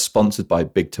was like sponsored by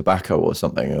Big Tobacco or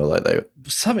something, or like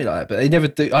something like that. But they never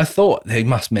do. I thought they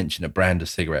must mention a brand of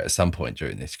cigarette at some point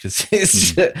during this,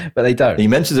 because but they don't. He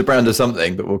mentions a brand of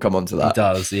something, but we'll come on to that. He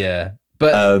does, yeah.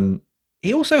 But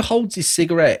he also holds his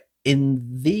cigarette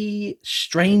in the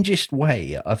strangest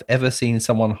way I've ever seen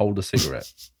someone hold a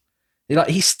cigarette.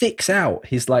 He sticks out.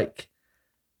 He's like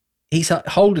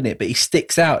holding it, but he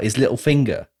sticks out his little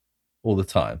finger all the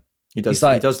time. He does.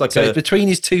 Like, he does like so it's between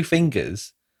his two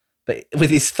fingers, but with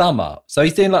his thumb up. So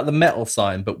he's doing like the metal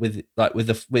sign, but with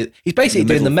he's basically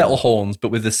doing the metal horns, but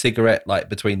with the cigarette like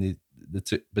between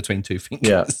between two fingers.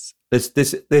 Yeah.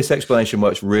 This explanation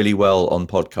works really well on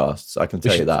podcasts. I can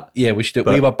tell you that. Yeah, we should.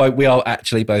 We are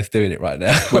actually both doing it right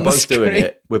now. We're both doing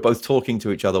it. We're both talking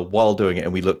to each other while doing it,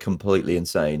 and we look completely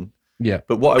insane. Yeah.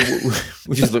 But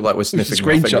we just look like we're sniffing.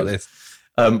 Screenshot this.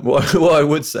 What I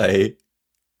would say.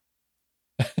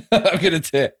 I'm gonna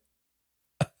do it.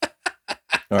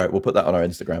 All right, we'll put that on our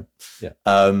Instagram. Yeah.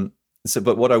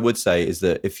 But what I would say is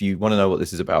that if you want to know what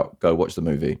this is about, go watch the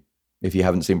movie. If you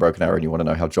haven't seen Broken Arrow and you want to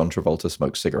know how John Travolta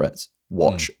smokes cigarettes,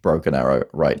 watch Broken Arrow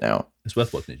right now. It's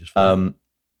worth watching it just for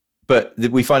But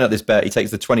we find out this bet. He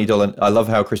takes the $20. I love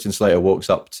how Christian Slater walks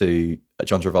up to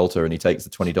John Travolta and he takes the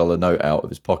 $20 note out of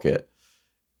his pocket.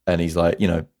 And he's like,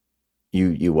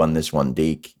 you won this one,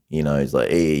 Deke. He's like,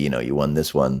 hey, you won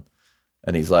this one.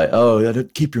 And he's like, oh,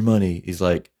 keep your money. He's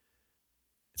like,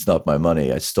 it's not my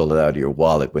money. I stole it out of your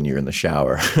wallet when you're in the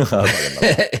shower.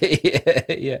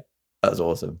 Yeah. That's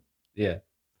awesome. Yeah.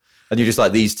 And you're just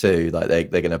like, these two, like they're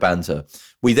going to banter.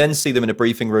 We then see them in a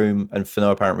briefing room, and for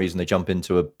no apparent reason, they jump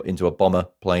into a bomber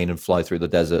plane and fly through the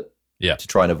desert to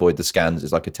try and avoid the scans.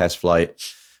 It's like a test flight.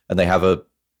 And they have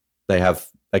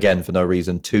again, for no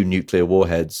reason, 2 nuclear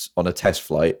warheads on a test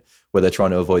flight where they're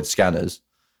trying to avoid scanners.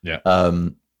 Yeah.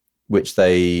 Which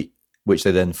they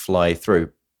then fly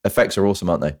through. Effects are awesome,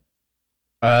 aren't they?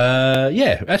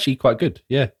 Yeah, actually quite good.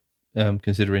 Yeah.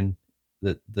 Considering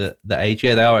the age.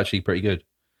 Yeah, they are actually pretty good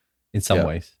in some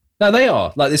ways. No, they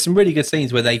are. Like there's some really good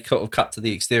scenes where they sort of cut to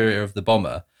the exterior of the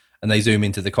bomber and they zoom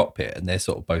into the cockpit and they're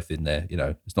sort of both in there,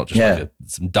 it's not just like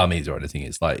some dummies or anything.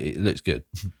 It's like, it looks good.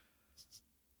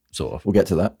 Sort of. We'll get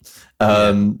to that.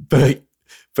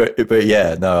 But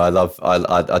yeah, no,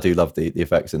 I do love the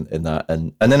effects in that.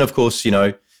 And then of course,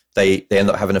 they end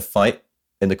up having a fight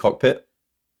in the cockpit.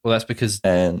 Well, that's because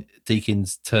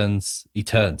Deakins turns,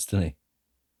 doesn't he?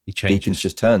 He changes. Deakins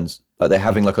just turns. Like they're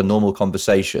having like a normal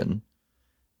conversation,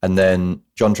 and then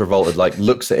John Travolta like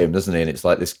looks at him, doesn't he? And it's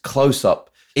like this close up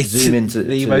zoom into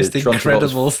the most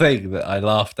incredible thing that I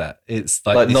laughed at. It's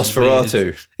like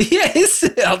Nosferatu. Yes.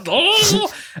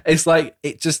 It's like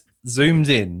it just zooms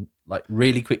in like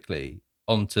really quickly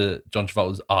onto John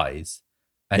Travolta's eyes,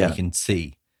 and you can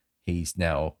see he's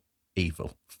now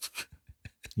evil.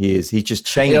 He is. He just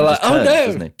changed. You're like, his turn, oh no,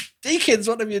 doesn't he? Deakins,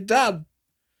 what have you done?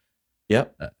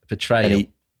 Yep. Betrayal.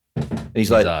 And he's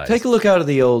like, eyes. take a look out of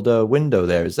the old window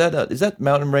there. Is that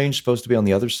mountain range supposed to be on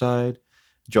the other side?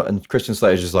 And Christian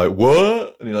Slater's just like,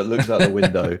 what? And he like looks out the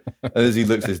window. And as he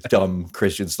looks, this dumb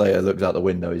Christian Slater looks out the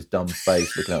window, his dumb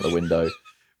face looking out the window.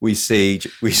 We see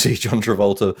John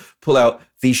Travolta pull out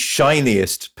the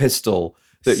shiniest pistol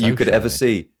that you could ever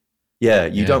see. Yeah,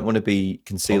 you don't want to be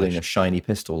concealing a shiny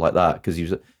pistol like that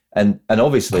because and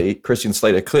obviously Christian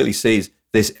Slater clearly sees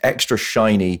this extra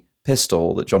shiny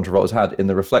pistol that John Travolta's had in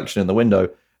the reflection in the window,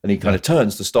 and he kind of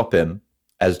turns to stop him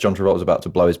as John Travolta's about to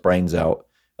blow his brains out,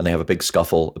 and they have a big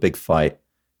scuffle, a big fight,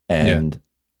 and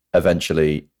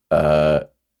eventually John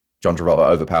Travolta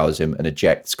overpowers him and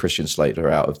ejects Christian Slater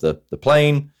out of the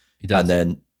plane, and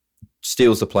then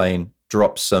steals the plane,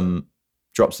 drops the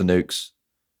nukes,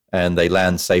 and they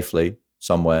land safely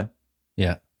somewhere.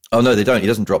 Yeah. Oh no, they don't. He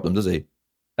doesn't drop them, does he?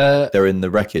 They're in the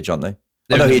wreckage, aren't they?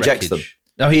 Oh no, he ejects them.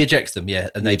 No, he ejects them, yeah,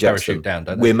 and they parachute down,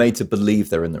 don't they? We're made to believe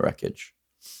they're in the wreckage.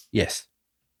 Yes.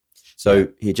 So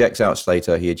he ejects out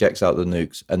Slater, he ejects out the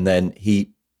nukes, and then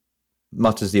he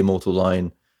mutters the immortal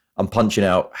line, I'm punching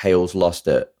out, Hale's lost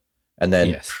it, and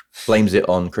then blames it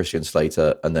on Christian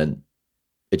Slater, and then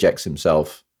ejects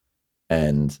himself,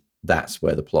 and that's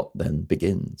where the plot then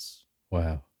begins.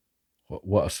 Wow.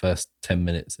 What a first 10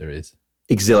 minutes there is.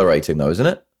 Exhilarating though, isn't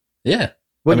it? Yeah.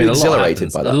 We're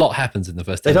exhilarated by that. A lot happens in the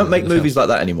first 10 minutes. They don't make the movies like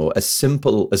that anymore. As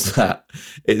simple as that.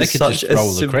 They could just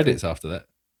roll the credits after that.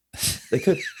 They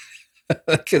could.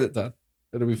 They could have done.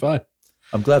 It'll be fine.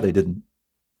 I'm glad they didn't.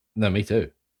 No, me too.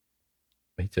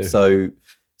 Me too.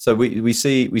 So we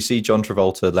see John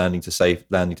Travolta landing to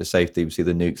safety. We see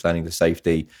the nukes landing to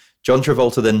safety. John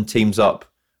Travolta then teams up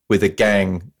with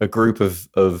a group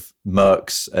of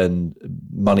mercs and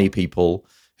money people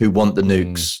who want the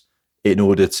nukes in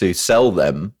order to sell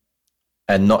them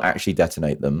and not actually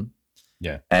detonate them.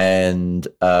 Yeah. And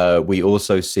we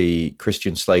also see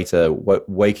Christian Slater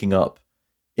waking up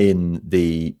in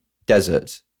the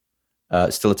desert,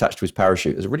 still attached to his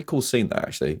parachute. There's a really cool scene there,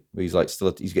 actually. Where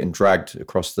he's getting dragged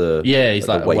across the he's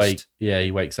like awake. Yeah,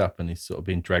 he wakes up and he's sort of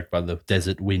being dragged by the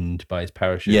desert wind by his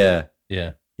parachute. Yeah.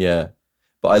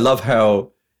 But I love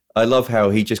how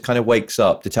he just kind of wakes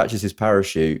up, detaches his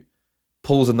parachute,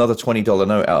 pulls another $20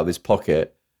 note out of his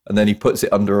pocket, and then he puts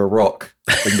it under a rock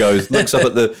and goes, looks up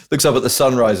at the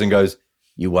sunrise and goes,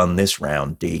 "You won this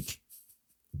round, Deke."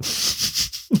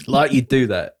 Like you'd do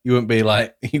that. You wouldn't be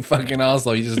like, "You fucking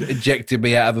arsehole, you just ejected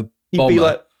me out of a bomber." You'd be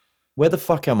like, "Where the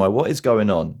fuck am I? What is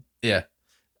going on?" Yeah.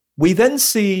 We then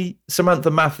see Samantha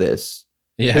Mathis,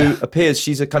 who appears,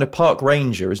 she's a kind of park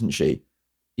ranger, isn't she?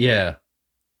 Yeah.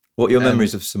 What are your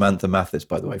memories of Samantha Mathis,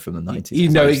 by the way, from the 90s? You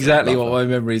know exactly what my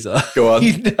memories are. Go on.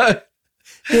 You know.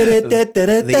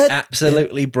 The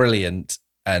absolutely brilliant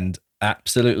and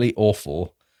absolutely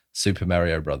awful Super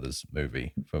Mario Brothers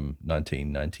movie from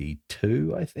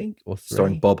 1992, I think, or 3.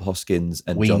 Starring Bob Hoskins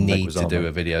and John Leguizamo. We need to do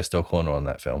a video store corner on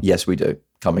that film. Yes, we do.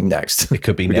 Coming next. It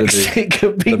could be next. It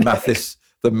could be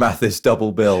the Mathis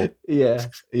double bill. Yeah.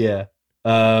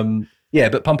 Yeah,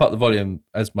 but Pump Up the Volume,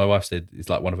 as my wife said, is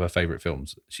like one of her favourite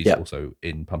films. She's also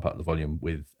in Pump Up the Volume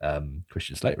with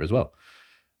Christian Slater as well,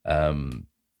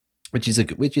 which is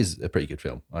a pretty good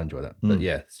film. I enjoy that. But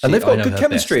yeah, and they've got good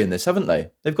chemistry in this, haven't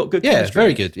they? They've got good chemistry. Yeah,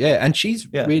 very good. Yeah, and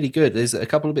she's really good. There's a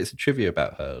couple of bits of trivia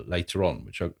about her later on,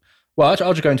 which I'll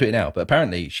just go into it now. But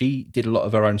apparently, she did a lot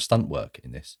of her own stunt work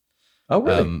in this. Oh,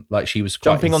 really? Like she was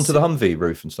jumping onto the Humvee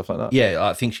roof and stuff like that. Yeah,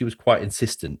 I think she was quite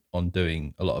insistent on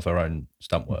doing a lot of her own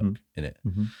stunt work in it.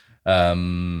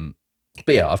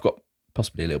 But yeah, I've got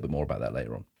possibly a little bit more about that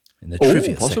later on in the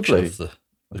trivia section of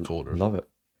the corner. Love it.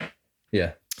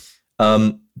 Yeah.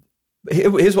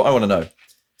 Here's what I want to know.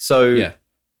 So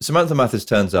Samantha Mathis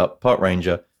turns up, park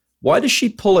ranger. Why does she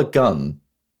pull a gun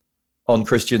on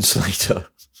Christian Slater?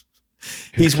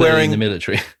 He's wearing in the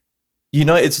military,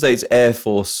 United States Air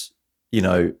Force,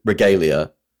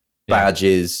 regalia,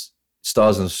 badges,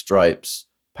 stars and stripes,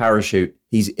 parachute.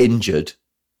 He's injured.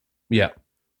 Yeah.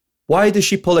 Why does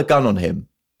she pull a gun on him?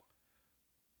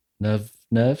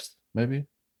 Nerves, maybe.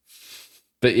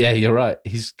 But yeah, you're right.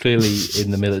 He's clearly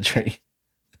in the military,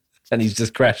 and he's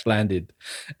just crash landed,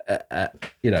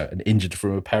 and injured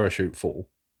from a parachute fall.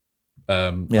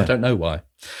 I don't know why.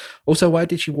 Also, why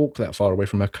did she walk that far away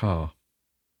from her car?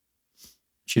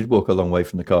 She'd walk a long way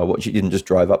from the car. What, she didn't just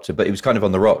drive up to, but he was kind of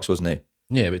on the rocks, wasn't he?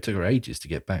 Yeah, but it took her ages to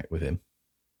get back with him.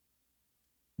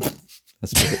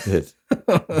 That's what it did.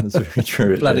 That's very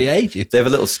true. Bloody ages. They have a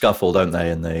little scuffle, don't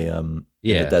they, in the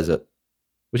desert.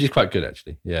 Which is quite good,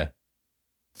 actually. Yeah.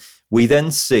 We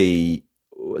then see,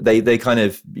 they kind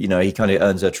of, he kind of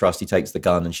earns her trust. He takes the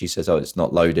gun and she says, "Oh, it's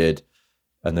not loaded."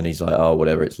 And then he's like, oh,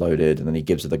 whatever, it's loaded. And then he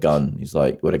gives her the gun. He's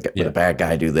like, would a bad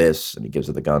guy do this? And he gives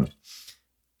her the gun.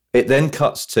 It then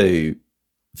cuts to,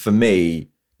 for me,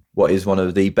 what is one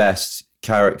of the best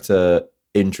character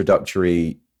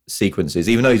introductory sequences,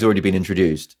 even though he's already been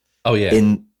introduced. Oh, yeah.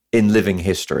 In living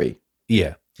history.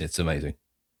 Yeah, it's amazing.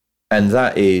 And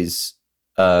that is,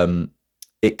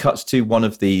 it cuts to one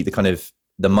of the kind of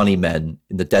the money men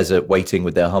in the desert waiting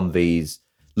with their Humvees,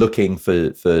 looking for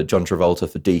John Travolta,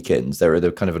 for Deakins. They're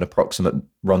at kind of an approximate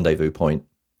rendezvous point.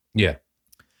 Yeah.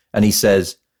 And he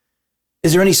says,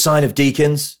 is there any sign of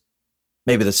Deakins?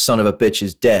 Maybe the son of a bitch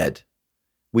is dead.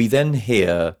 We then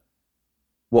hear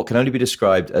what can only be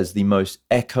described as the most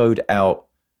echoed out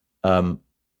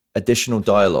additional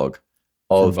dialogue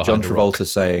of John Travolta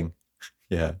saying,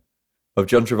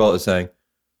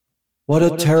 what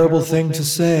a terrible thing to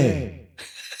say.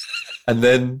 And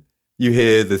then you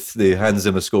hear the Hans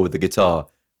Zimmer score with the guitar.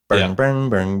 Bang, bang,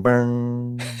 bang,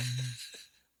 bang.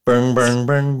 Bang, bang,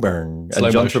 bang, bang.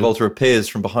 And John Travolta appears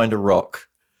from behind a rock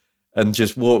and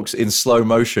just walks in slow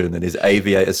motion in his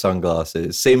aviator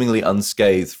sunglasses, seemingly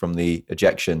unscathed from the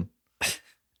ejection.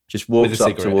 Just walks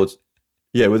up towards...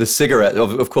 Yeah, with a cigarette,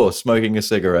 of course, smoking a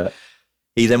cigarette.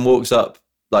 He then walks up,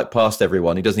 like, past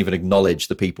everyone. He doesn't even acknowledge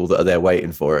the people that are there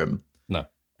waiting for him. No.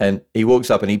 And he walks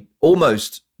up and he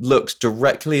almost looks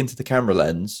directly into the camera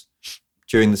lens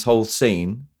during this whole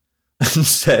scene and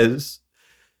says,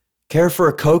 care for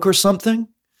a Coke or something?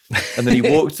 And then he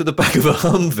walks to the back of a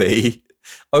Humvee,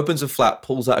 opens a flap,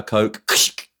 pulls out a Coke,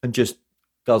 and just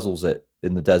guzzles it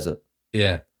in the desert.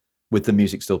 Yeah. With the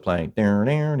music still playing.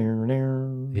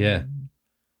 Yeah.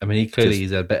 I mean, he clearly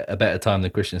he's a better time than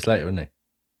Christian Slater, isn't he?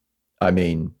 I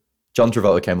mean, John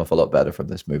Travolta came off a lot better from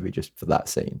this movie just for that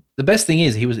scene. The best thing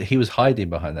is he was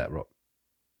hiding behind that rock.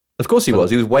 Of course he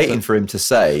was. He was waiting for him to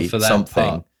say something,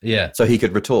 part. Yeah, so he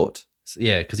could retort.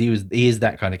 Yeah, because he is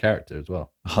that kind of character as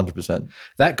well. 100%.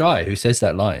 That guy who says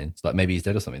that line, it's like maybe he's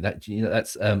dead or something. That's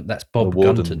Bob the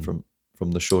warden Gunton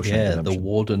from the Shawshank Redemption. The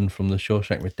warden from the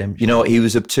Shawshank Redemption. You know what? He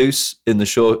was obtuse in the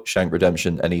Shawshank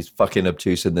Redemption, and he's fucking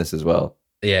obtuse in this as well.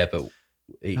 Yeah, but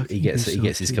he gets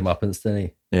his comeuppance, doesn't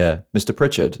he? Yeah, Mr.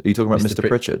 Pritchard. Are you talking about Mr.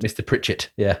 Pritchard? Mr. Pritchard.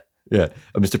 Yeah. Yeah.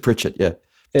 Oh, Mr. Pritchard. Yeah.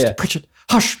 Mr. Pritchard.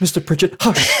 Hush, Mr. Pritchard.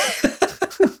 Hush.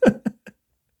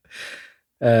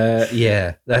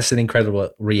 Yeah, that's an incredible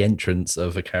re-entrance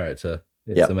of a character.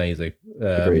 It's amazing.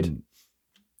 Agreed.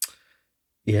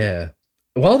 Yeah.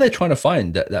 While they're trying to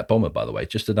find that bomber, by the way,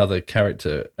 just another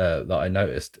character that I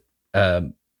noticed.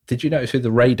 Did you notice who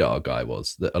the radar guy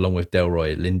was? That, along with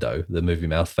Delroy Lindo, the Movie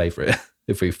Mouth favorite,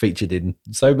 if we featured in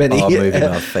so many. Our Movie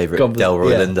Mouth favorite,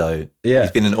 Delroy Lindo. Yeah,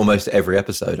 he's been in almost every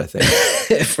episode, I think.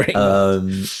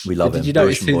 We love him. Did you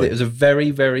notice who? It was a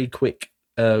very, very quick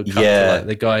cut to, like,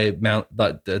 the guy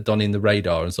donning the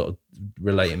radar and sort of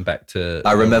relating back to.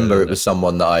 I remember it was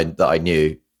someone that I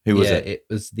knew. Who was it? It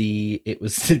was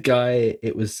the guy.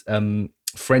 It was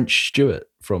French Stewart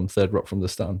from Third Rock from the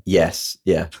Sun. Yes.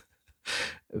 Yeah.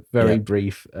 Very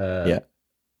brief. Like,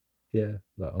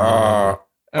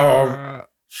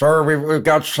 sir, we've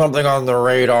got something on the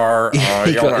radar.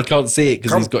 He can't see it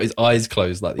because he's got his eyes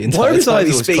closed like the entire time. Why was his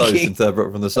eyes speaking? Closed in Third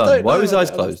Rock from the Sun? Why were his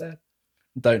eyes closed?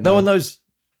 Don't know. No one knows.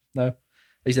 No.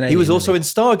 He's an alien, he was also in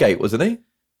Stargate, wasn't he?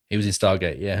 He was in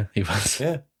Stargate, yeah. He was.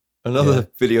 Yeah. Another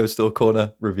Video Store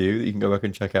Corner review that you can go back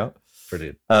and check out.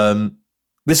 Brilliant.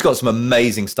 This got some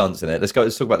amazing stunts in it. Let's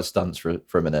talk about the stunts for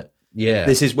a minute. Yeah.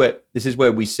 This is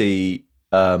where we see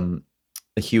a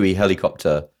Huey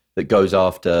helicopter that goes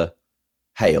after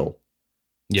Hale.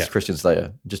 Yeah. It's Christian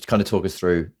Slater. Just kind of talk us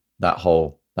through that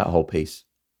whole piece.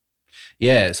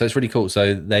 Yeah, so it's really cool.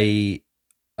 So they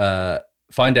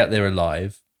find out they're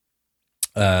alive.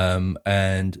 And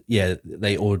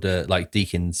they order, like,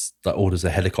 Deakins orders a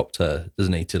helicopter,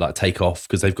 doesn't he, to like take off,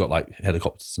 because they've got like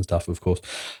helicopters and stuff, of course.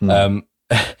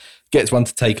 Gets one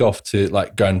to take off to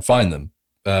like go and find them.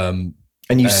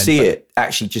 And you see it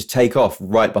actually just take off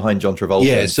right behind John Travolta.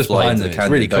 Yeah, it's just behind them. It's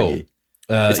really cool.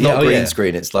 It's not green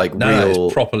screen. It's like real.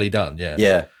 It's properly done. Yeah.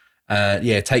 Yeah.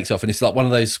 It takes off, and it's like one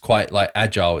of those quite like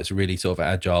agile. It's really sort of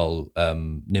agile,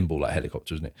 nimble, like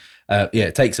helicopter, isn't it?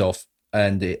 It takes off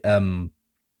and it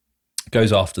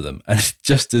goes after them, and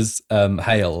just as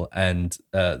Hale and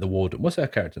the warden, what's her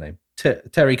character name?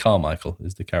 Terry Carmichael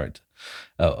is the character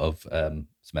of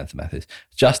Samantha Mathis.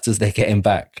 Just as they're getting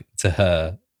back to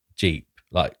her Jeep,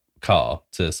 like car,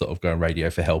 to sort of go and radio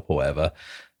for help or whatever,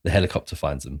 the helicopter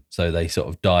finds them. So they sort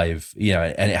of dive,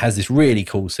 and it has this really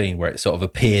cool scene where it sort of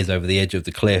appears over the edge of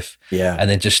the cliff, and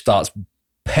then just starts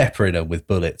peppering them with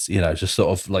bullets. Just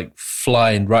sort of like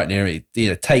flying right near it.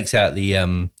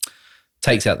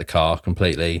 Takes out the car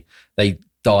completely. They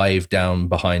dive down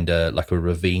behind a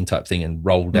ravine type thing and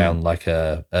roll down like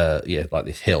like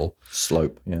this hill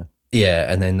slope.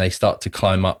 Yeah, and then they start to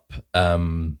climb up.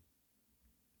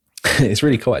 It's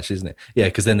really cool, actually, isn't it? Yeah,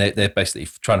 because then they're basically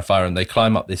trying to fire, and they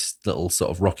climb up this little sort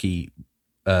of rocky,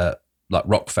 like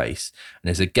rock face, and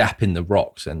there's a gap in the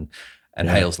rocks, and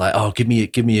Hale's like, "Oh, give me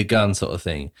a gun," sort of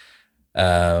thing.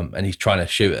 And he's trying to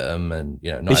shoot at them, and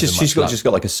she's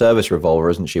got like a service revolver,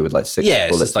 isn't she, with like 6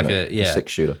 bullets? It's like a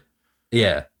 6-shooter.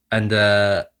 Yeah, and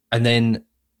then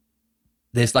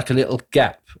there's like a little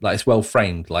gap, like it's well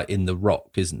framed, like in the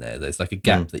rock, isn't there? There's like a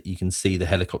gap that you can see the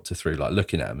helicopter through, like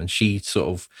looking at him. And she sort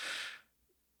of,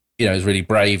 is really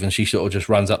brave, and she sort of just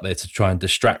runs up there to try and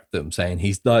distract them, saying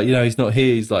he's like, he's not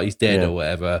here, he's dead or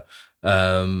whatever.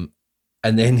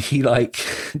 And then he like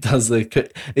does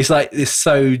it's like it's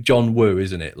so John Woo,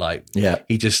 isn't it? Like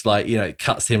he just like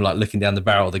cuts him like looking down the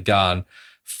barrel of the gun,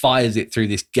 fires it through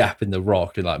this gap in the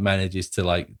rock, and like manages to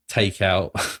like take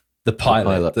out the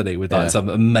pilot, didn't he, with like some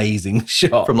amazing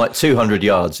shot from like 200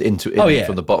 yards from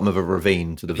the bottom of a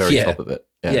ravine to the very top of it.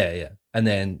 Yeah. And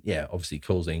then obviously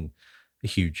causing a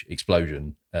huge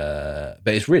explosion. But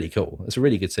it's really cool. It's a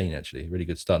really good scene, actually. Really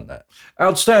good stunt. That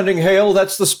outstanding, Hale.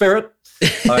 That's the spirit.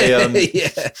 I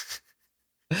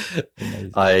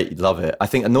love it. I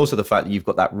think, and also the fact that you've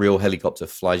got that real helicopter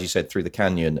fly, as you said, through the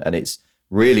canyon, and it's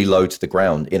really low to the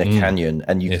ground in a canyon,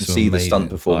 and you can see the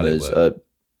stunt performers.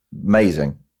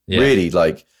 Amazing. Yeah. Really,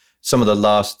 like some of the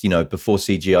last, before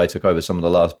CGI took over, some of the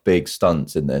last big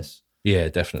stunts in this. Yeah,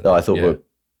 definitely. That I thought were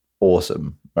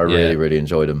awesome. I really, really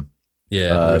enjoyed them. Yeah,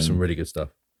 there was some really good stuff.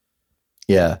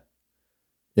 Yeah.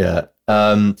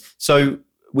 So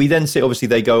we then see, obviously,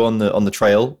 they go on the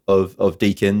trail of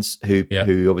Deakins,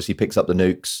 who obviously picks up the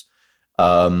nukes.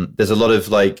 There's a lot of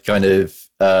like kind of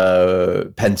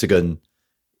Pentagon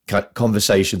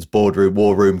conversations, boardroom,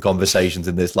 war room conversations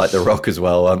in this, like The Rock as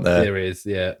well, aren't there? There is,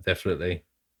 yeah, definitely.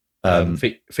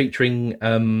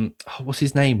 Featuring what's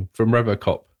his name from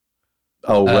RoboCop?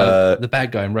 The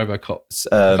bad guy in RoboCop.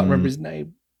 I can't remember his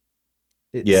name.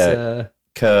 It's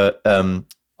Kurt. I'll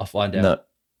find out. No.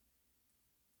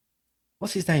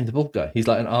 What's his name? The bald guy. He's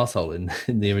like an arsehole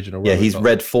in the original RoboCop. Yeah, he's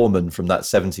Red Foreman from that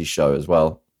 70s show as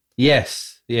well.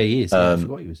 Yes. Yeah, he is. I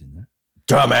forgot he was in there.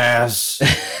 Dumbass.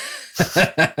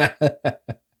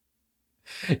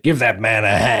 Give that man a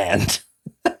hand.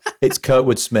 It's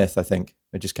Kurtwood Smith, I think.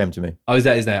 It just came to me. Oh, is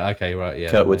that his name? Okay, right,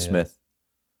 yeah. Kurtwood Smith.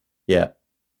 Yeah.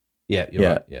 Yeah, you're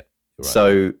right. Yeah, you're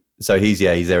right. So he's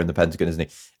there in the Pentagon, isn't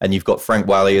he? And you've got Frank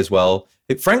Whaley as well.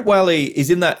 Frank Whaley is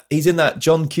in that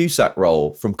John Cusack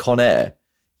role from Con Air.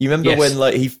 You remember when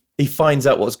like he finds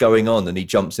out what's going on, and he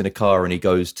jumps in a car and he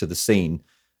goes to the scene.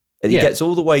 And he gets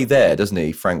all the way there, doesn't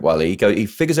he, Frank Whaley? He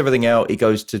figures everything out. He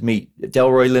goes to meet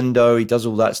Delroy Lindo. He does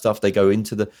all that stuff. They go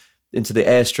into the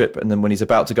airstrip, and then when he's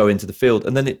about to go into the field,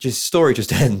 and then story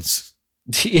just ends.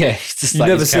 Yeah, it's just you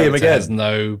never see him again. Has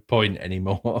no point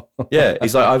anymore. Yeah,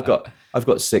 he's like, I've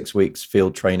got 6 weeks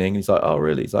field training. He's like, oh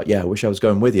really? He's like, yeah, I wish I was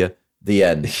going with you. The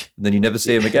end. And then you never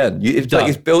see him again. It's like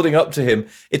it's building up to him.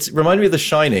 It's reminded me of The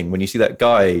Shining when you see that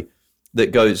guy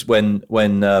that goes when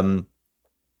the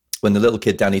little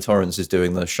kid Danny Torrance is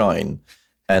doing the shine,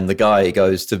 and the guy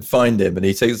goes to find him, and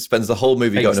he spends the whole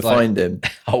movie going to find him,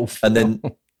 and then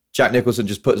Jack Nicholson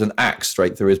just puts an axe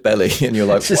straight through his belly, and you're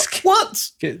like,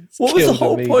 what? What was the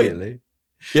whole point?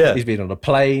 Yeah, he's been on a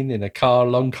plane, in a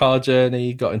long car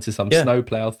journey, got into some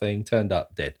snowplow thing, turned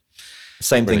up dead.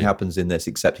 Same thing happens in this,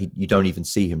 except you don't even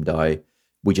see him die.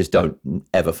 We just don't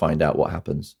ever find out what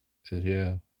happens.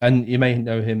 Yeah, and you may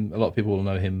know him. A lot of people will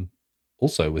know him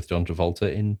also with John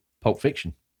Travolta in Pulp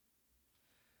Fiction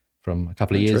from a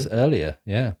couple of years earlier.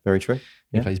 Yeah, very true.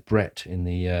 He plays Brett in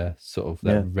the sort of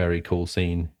that very cool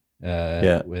scene.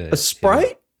 A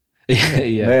Sprite.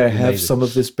 Yeah. May I have some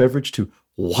of this beverage to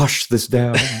wash this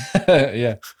down?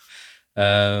 Yeah.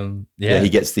 He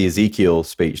gets the Ezekiel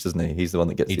speech, doesn't he? He's the one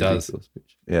that gets the Ezekiel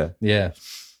speech. Yeah.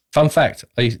 Fun fact,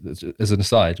 as an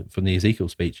aside from the Ezekiel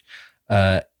speech,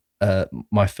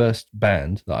 my first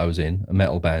band that I was in, a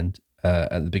metal band,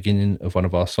 at the beginning of one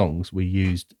of our songs, we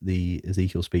used the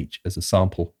Ezekiel speech as a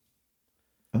sample.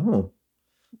 Oh.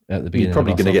 At the beginning. You're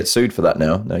probably going to get sued for that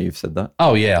now you've said that.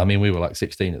 Oh, yeah. I mean, we were like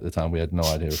 16 at the time. We had no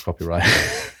idea of copyright.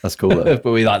 That's cool, though.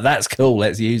 But we that's cool.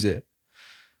 Let's use it.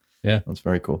 Yeah. That's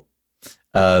very cool.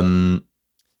 So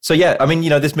yeah, I mean,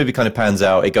 this movie kind of pans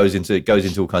out. It goes into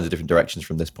all kinds of different directions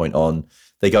from this point on.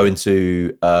 They go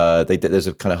into there's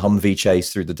a kind of Humvee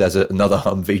chase through the desert, another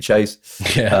Humvee chase.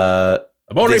 Yeah.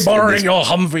 I'm only borrowing your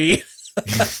Humvee.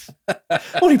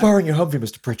 Only borrowing your Humvee,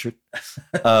 Mr. Pritchard.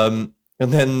 And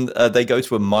then they go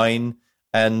to a mine,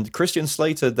 and Christian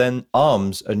Slater then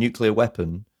arms a nuclear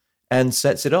weapon and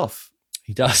sets it off.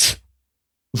 He does.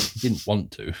 He didn't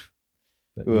want to,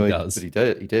 but he does. But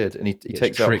he did. And he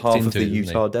takes out half of the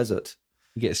Utah desert.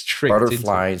 He gets tricked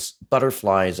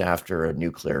Butterflies after a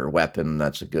nuclear weapon.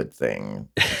 That's a good thing.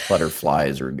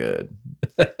 Butterflies are good.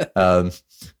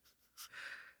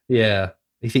 Yeah.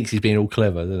 He thinks he's being all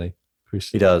clever, doesn't he?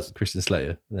 He does. Christian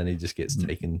Slater. And then he just gets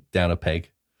taken down a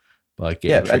peg by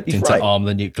getting tricked into arm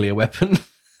the nuclear weapon.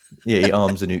 Yeah, he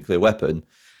arms a nuclear weapon.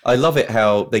 I love it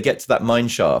how they get to that mine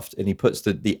shaft and he puts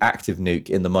the active nuke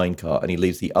in the mine cart and he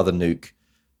leaves the other nuke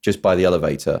just by the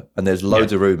elevator. And there's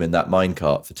loads of room in that mine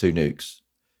cart for 2 nukes.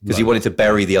 Because he wanted to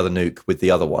bury the other nuke with the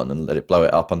other one and let it blow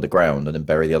it up underground and then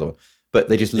bury the other one. But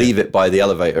they just leave it by the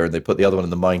elevator and they put the other one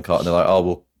in the mine cart and they're like, oh,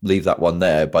 we'll leave that one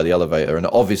there by the elevator. And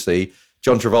obviously,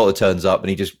 John Travolta turns up and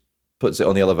he just puts it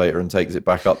on the elevator and takes it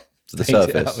back up to the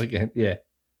surface. It up again. Yeah.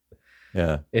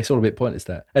 Yeah. It's all a bit pointless,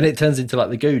 that. And it turns into like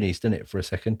the Goonies, doesn't it, for a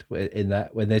second, in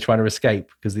that, when they're trying to escape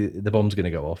because the bomb's going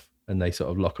to go off and they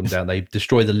sort of lock them down. They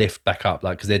destroy the lift back up,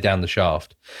 like, because they're down the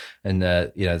shaft. And,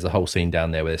 there's a whole scene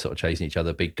down there where they're sort of chasing each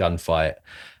other, big gunfight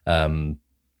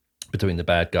between the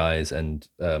bad guys and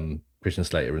Christian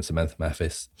Slater and Samantha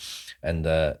Mathis. And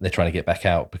they're trying to get back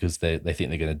out because they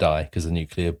think they're going to die because the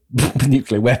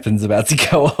nuclear weapon's about to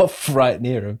go off right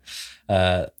near them.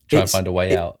 Try and find a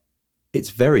way out. It's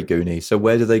very Goony. So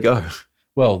where do they go?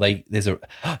 Well,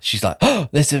 she's like, oh,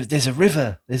 there's a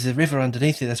river. There's a river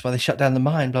underneath it. That's why they shut down the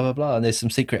mine, blah, blah, blah. And there's some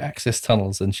secret access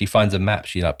tunnels. And she finds a map.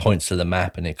 She points to the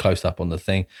map and it close up on the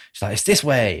thing. She's like, it's this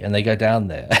way. And they go down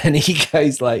there. And he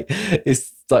goes like,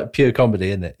 it's like pure comedy,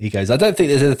 isn't it? He goes, I don't think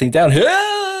there's anything down here.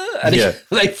 And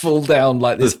they fall down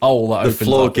like this hole that opens up. The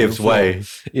floor gives way.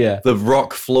 Yeah. The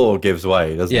rock floor gives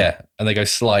way, doesn't it? Yeah. And they go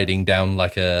sliding down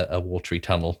like a watery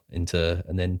tunnel and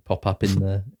then pop up in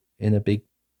a big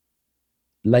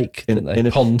lake, in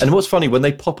a pond. And what's funny, when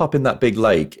they pop up in that big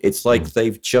lake, it's like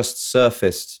they've just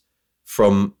surfaced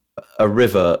from a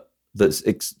river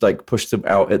that's like pushed them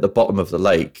out at the bottom of the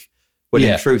lake. When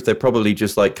in truth, they're probably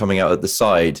just like coming out at the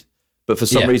side. But for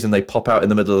some reason, they pop out in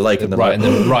the middle of the lake and they're right in the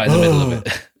middle of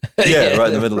it. Right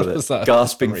in the middle of it,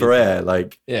 gasping for air.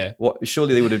 Like, what?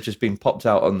 Surely they would have just been popped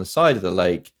out on the side of the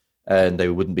lake, and they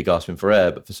wouldn't be gasping for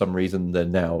air. But for some reason, they're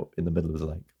now in the middle of the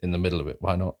lake. In the middle of it,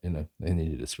 why not? They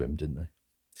needed to swim, didn't they?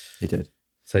 They did.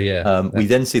 So we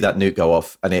then see that nuke go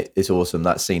off, and it's awesome.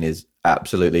 That scene is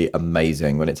absolutely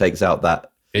amazing when it takes out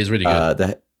that. It's really good.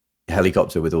 The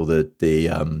helicopter with all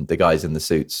the guys in the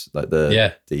suits, like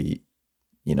the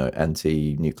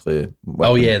anti-nuclear.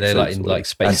 Oh yeah, they're like in like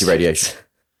space anti-radiation.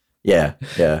 Yeah.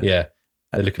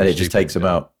 And it just takes him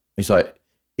out. He's like,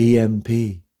 EMP.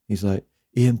 He's like,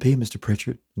 EMP, Mr.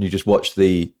 Pritchard. And you just watch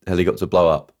the helicopter blow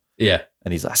up. Yeah.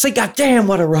 And he's like, I say, goddamn,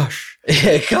 what a rush.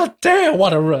 Yeah, goddamn,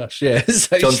 what a rush. Yeah.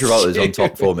 So John Travolta's on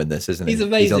top form in this, isn't he? He's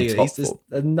amazing. He's just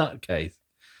a nutcase.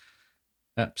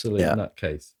 Absolute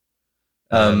nutcase.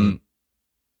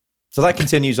 So that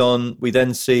continues on. We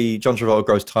then see John Travolta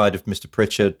grows tired of Mr.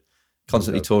 Pritchard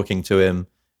constantly talking to him,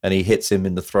 and he hits him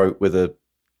in the throat with a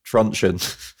truncheon.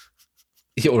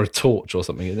 Or a torch or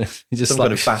something. He just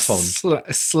kind of baton.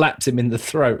 Slaps him in the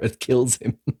throat and kills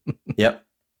him. Yep.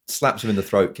 Slaps him in the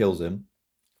throat, kills him.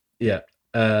 Yeah.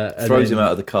 Throws him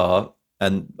out of the car.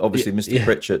 And obviously Mr.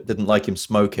 Pritchard didn't like him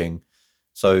smoking.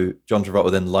 So John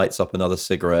Travolta then lights up another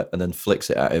cigarette and then flicks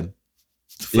it at him.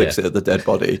 Flicks it at the dead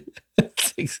body.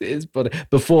 Flicks it at his body.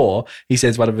 Before, he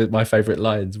says one of my favourite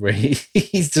lines where he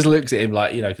just looks at him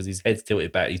like, because his head's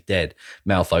tilted back, he's dead,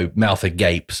 mouth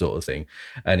agape sort of thing.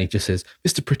 And he just says,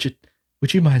 Mr. Pritchard,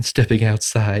 would you mind stepping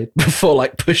outside? Before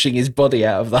like pushing his body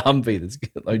out of the Humvee that's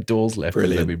got no doors left.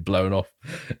 Brilliant. And been blown off.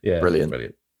 Yeah.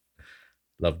 Brilliant.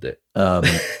 Loved it.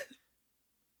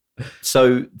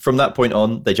 So from that point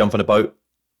on, they jump on a boat.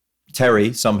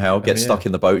 Terry somehow gets stuck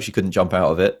in the boat. She couldn't jump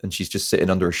out of it, and she's just sitting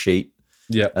under a sheet.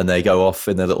 Yeah. And they go off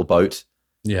in their little boat.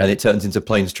 Yeah. And it turns into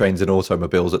planes, trains, and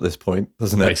automobiles at this point,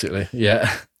 doesn't it? Basically,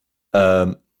 yeah.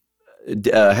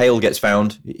 Hale gets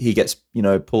found. He gets,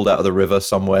 pulled out of the river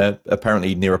somewhere,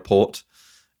 apparently near a port.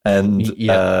 And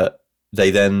John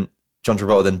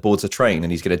Travolta then boards a train,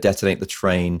 and he's going to detonate the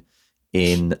train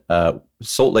in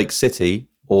Salt Lake City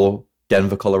or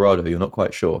Denver, Colorado. You're not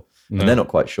quite sure. No. And they're not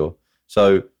quite sure.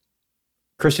 So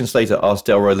Christian Slater asked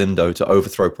Delroy Lindo to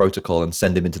overthrow protocol and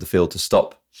send him into the field to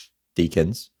stop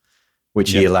Deakins,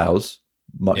 which he allows,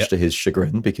 much to his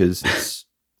chagrin, because it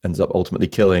ends up ultimately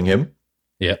killing him.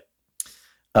 Yeah.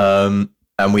 And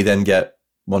we then get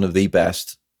one of the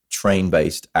best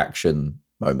train-based action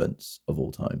moments of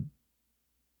all time.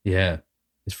 Yeah,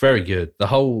 it's very good. The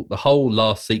whole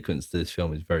last sequence to this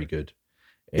film is very good.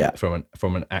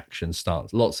 From an action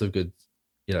stance. Lots of good,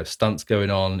 stunts going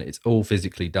on. It's all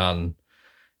physically done.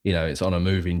 It's on a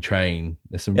moving train.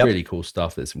 There's some really cool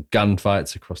stuff. There's some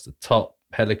gunfights across the top,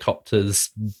 helicopters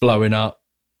blowing up.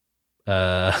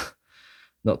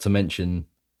 Not to mention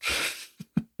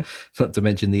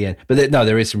the end. But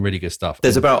there is some really good stuff.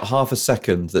 There's about half a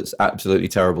second that's absolutely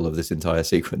terrible of this entire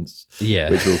sequence. Yeah.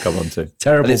 Which we'll come on to.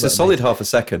 Terrible. And it's a solid half a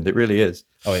second. It really is.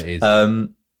 Oh, it is.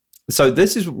 So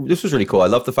this was really cool. I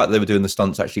love the fact that they were doing the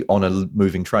stunts actually on a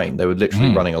moving train. They were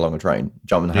literally running along a train,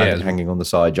 hanging on the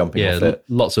side, jumping off it.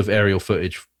 Lots of aerial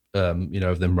footage,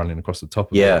 of them running across the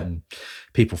top of it and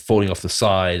people falling off the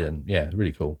side, and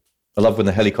really cool. I love when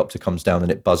the helicopter comes down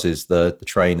and it buzzes the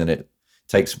train and it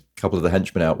takes a couple of the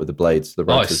henchmen out with the blades. The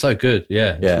rotors. It's so good.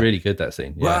 Yeah, it's really good, that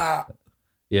scene.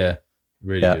 Yeah,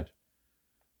 really good.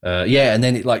 And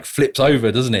then it like flips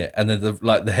over, doesn't it? And then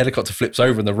the helicopter flips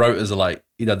over, and the rotors are like,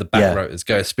 the back rotors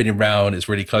go spinning round. It's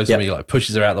really close to me, like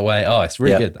pushes her out of the way. Oh, it's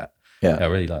really good. That I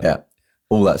really like. Yeah,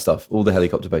 all that stuff, all the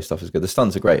helicopter based stuff is good. The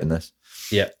stunts are great in this.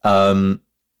 Yeah. But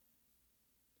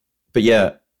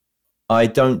yeah, I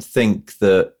don't think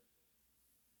that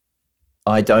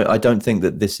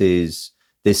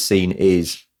this scene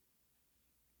is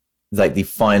like the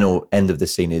final end of the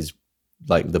scene is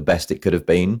like the best it could have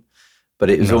been. But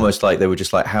it was almost like they were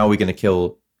just like, how are we going to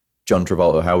kill John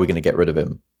Travolta? How are we going to get rid of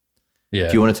him? Yeah.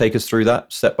 Do you want to take us through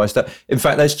that step by step? In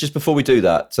fact, let's just, before we do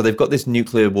that, so they've got this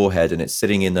nuclear warhead and it's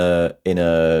sitting in a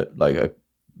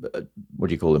what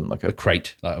do you call them? Like a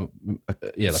crate.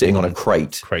 Sitting on a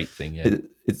crate. Crate thing, yeah.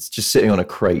 It's just sitting on a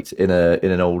crate in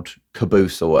an old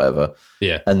caboose or whatever.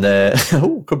 Yeah. And they're,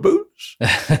 caboose.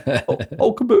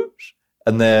 Caboose.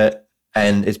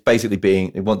 And it's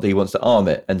basically he wants to arm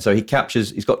it. And so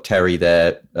he's got Terry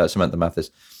there, Samantha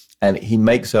Mathis, and he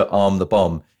makes her arm the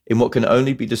bomb in what can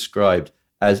only be described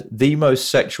as the most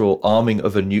sexual arming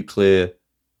of a nuclear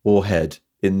warhead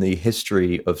in the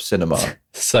history of cinema.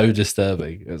 So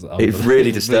disturbing. It's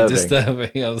really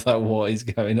disturbing. I was like, what is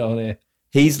going on here?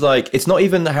 He's like, it's not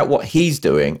even what he's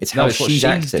doing, it's how she's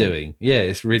acting. Doing. Yeah,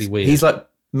 it's really weird. He's like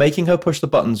making her push the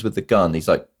buttons with the gun. He's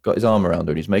like got his arm around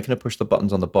her and he's making her push the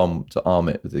buttons on the bomb to arm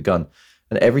it with the gun.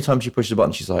 And every time she pushes the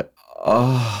button, she's like,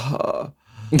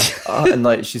 and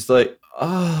like she's like,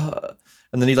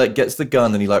 and then he like gets the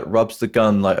gun and he like rubs the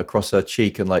gun like across her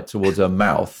cheek and like towards her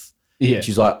mouth. Yeah. And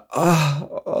she's like,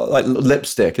 like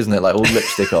lipstick, isn't it? Like all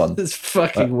lipstick on. It's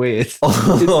fucking weird.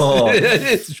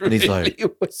 It's really and he's like,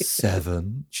 weird.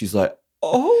 7. She's like,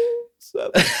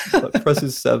 7. Like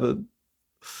presses 7.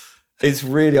 It's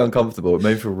really uncomfortable. It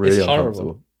made me feel really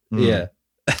uncomfortable. Yeah.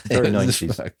 Very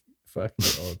 90s.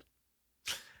 Fucking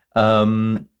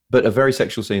odd. But a very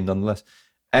sexual scene nonetheless.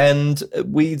 And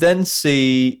we then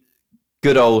see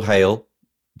good old Hale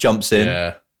jumps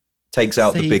in, takes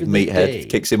out the big meathead,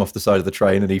 kicks him off the side of the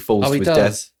train, and he falls to his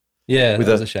death. Yeah, with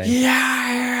that was a shame.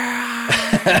 Yeah.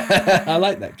 I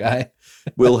like that guy.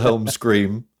 Wilhelm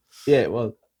scream. Yeah, it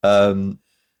was.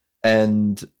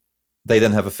 And they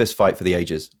then have a fist fight for the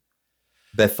ages.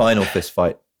 Their final fist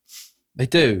fight. They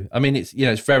do. I mean, it's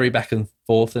it's very back and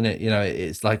forth, and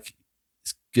it's like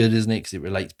it's good, isn't it? Because it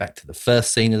relates back to the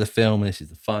first scene of the film, and this is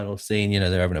the final scene.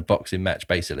 They're having a boxing match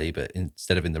basically, but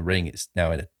instead of in the ring, it's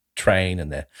now in a train,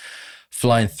 and they're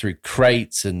flying through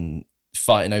crates and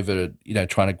fighting over,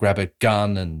 trying to grab a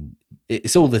gun, and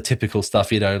it's all the typical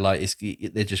stuff, like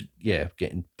they're just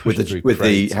getting pushed through with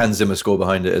crates. the Hans Zimmer score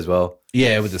behind it as well.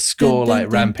 Yeah, with the score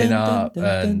like ramping up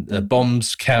and the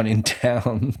bombs counting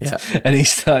down. Yeah, and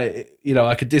he's like,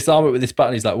 I could disarm it with this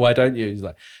button. He's like, why don't you? He's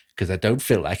like, because I don't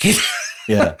feel like it.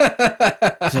 Yeah,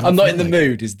 I'm not in the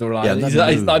mood. Is the line?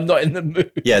 Yeah, I'm not in the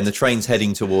mood. Yeah, and the train's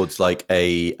heading towards like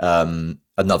a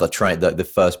another train,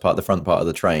 the front part of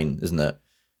the train, isn't it?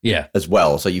 Yeah, as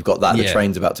well. So you've got that. The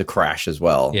train's about to crash as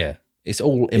well. Yeah, it's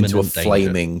all imminent into a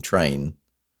flaming train.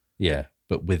 Yeah,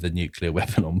 but with a nuclear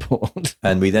weapon on board.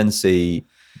 And we then see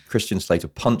Christian Slater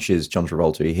punches John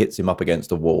Travolta. He hits him up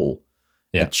against a wall.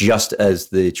 Yeah, just as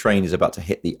the train is about to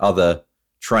hit the other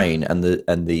train, and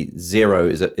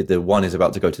the one is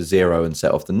about to go to 0 and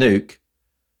set off the nuke.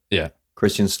 Yeah,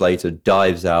 Christian Slater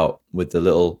dives out with the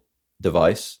little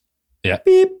device. Yeah,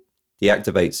 beep,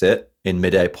 deactivates it in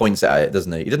midair, points at it,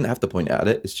 doesn't he? He doesn't have to point at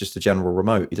it. It's just a general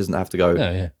remote. He doesn't have to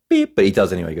go beep, but he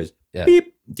does anyway. He goes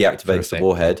beep, deactivates the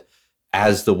warhead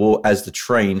as the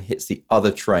train hits the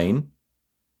other train.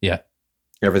 Yeah,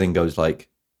 everything goes like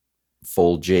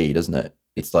full G, doesn't it?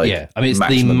 It's like I mean, it's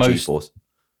the most G-force.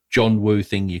 John Woo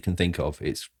thing you can think of.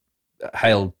 It's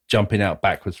Hale jumping out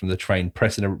backwards from the train,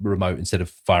 pressing a remote instead of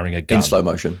firing a gun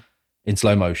in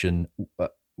slow motion,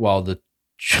 while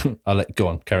I'll let go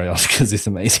on, carry on, because it's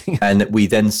amazing. And we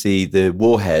then see the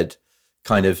warhead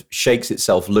kind of shakes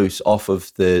itself loose off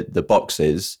of the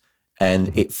boxes,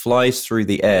 and it flies through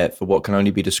the air for what can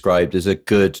only be described as a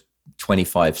good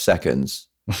 25 seconds.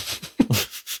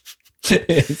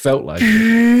 It felt like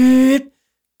Beep,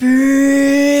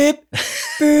 beep,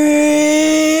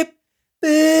 beep,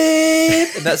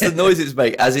 beep. And that's the noise it's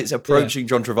making as it's approaching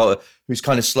John Travolta, who's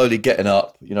kind of slowly getting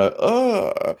up, you know.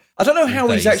 I don't know how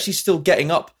he's actually still getting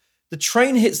up. The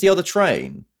train hits the other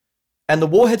train and the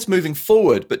warhead's moving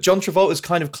forward, but John Travolta's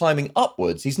kind of climbing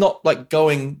upwards. He's not like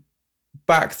going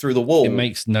back through the wall. It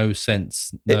makes no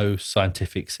sense, no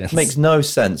scientific sense. It makes no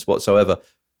sense whatsoever.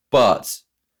 But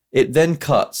it then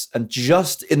cuts, and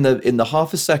just in the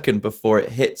half a second before it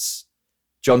hits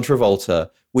John Travolta,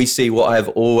 we see what I have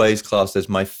always classed as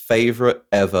my favorite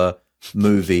ever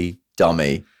movie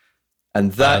dummy.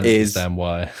 And that is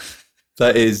why.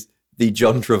 That is the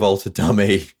John Travolta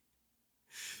dummy,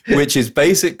 which is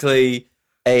basically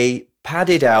a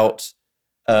padded out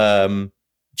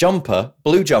jumper,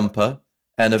 blue jumper,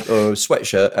 and a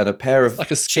sweatshirt and a pair of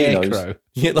like a chinos. scarecrow.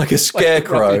 Yeah, like a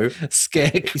scarecrow.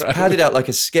 Scarecrow. He's padded out like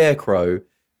a scarecrow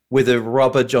with a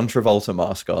rubber John Travolta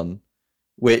mask on,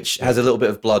 which has a little bit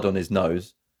of blood on his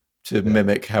nose to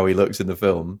mimic how he looks in the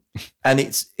film. And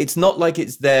it's not like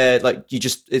it's there, like it's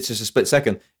just a split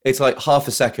second. It's like half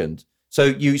a second. So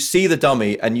you see the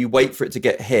dummy and you wait for it to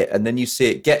get hit, and then you see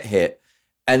it get hit.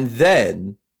 And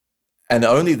then, and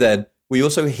only then, we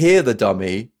also hear the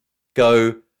dummy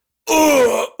go, "Ugh!"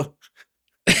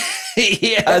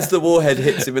 as the warhead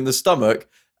hits him in the stomach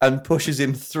and pushes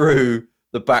him through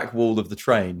the back wall of the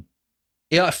train.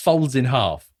 It like folds in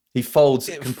half. He folds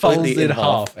completely in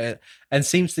half. And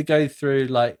seems to go through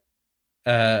like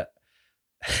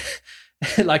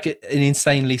like an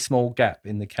insanely small gap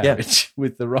in the carriage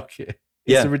with the rocket.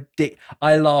 It's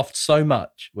I laughed so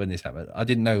much when this happened. I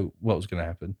didn't know what was going to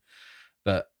happen.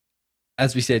 But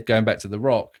as we said, going back to The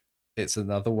Rock, it's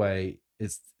another way,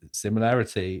 it's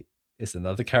similarity. It's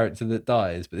another character that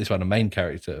dies, but this one a main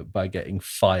character by getting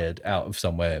fired out of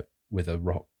somewhere with a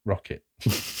rocket.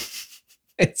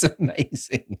 It's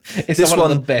amazing. It's this one,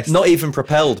 of the best. Not even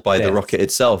propelled by the rocket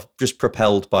itself, just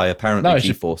propelled by apparently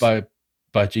G-force.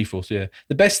 By G-force, yeah.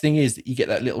 The best thing is that you get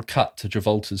that little cut to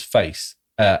Travolta's face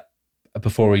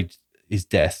before his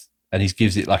death, and he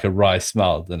gives it like a wry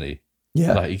smile, doesn't he?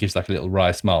 Yeah. Like he gives like a little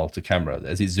wry smile to camera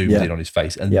as it zooms in on his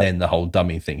face, and then the whole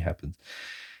dummy thing happens.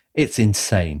 It's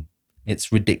insane.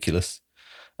 It's ridiculous,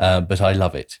 but I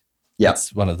love it. Yeah.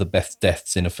 It's one of the best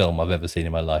deaths in a film I've ever seen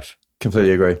in my life.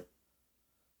 Completely agree.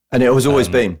 And it has always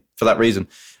been for that reason.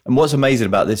 And what's amazing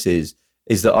about this is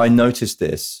that I noticed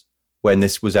this when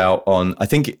this was out on, I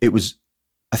think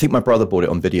my brother bought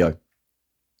it on video,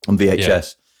 on VHS.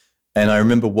 Yeah. And I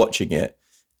remember watching it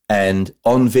and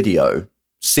on video,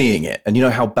 seeing it. And you know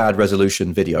how bad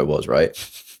resolution video was, right?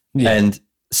 Yeah. And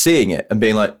seeing it and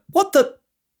being like,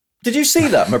 did you see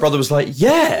that? My brother was like,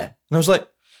 yeah. And I was like,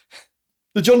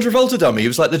 the John Travolta dummy. He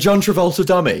was like, the John Travolta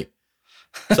dummy.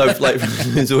 So like,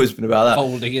 it's always been about that.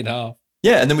 Folding in half.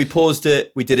 Yeah, and then we paused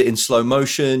it. We did it in slow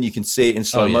motion. You can see it in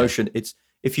slow motion. It's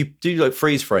if you do like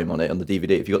freeze frame on it on the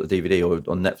DVD, if you got the DVD or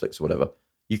on Netflix or whatever,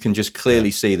 you can just clearly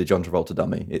see the John Travolta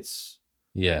dummy. It's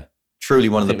truly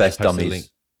one of the best dummies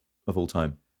of all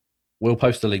time. We'll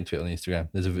post a link to it on Instagram.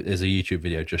 There's a YouTube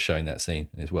video just showing that scene.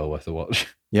 It's well worth a watch.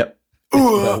 Yep.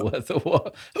 Well worth a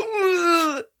watch.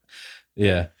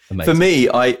 Yeah, amazing. For me,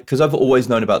 because I've always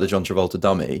known about the John Travolta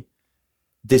dummy.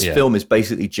 This film is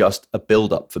basically just a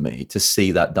build-up for me to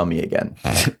see that dummy again.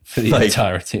 For the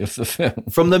entirety of the film.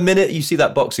 From the minute you see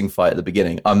that boxing fight at the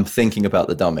beginning, I'm thinking about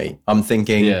the dummy. I'm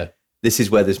thinking, this is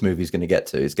where this movie is going to get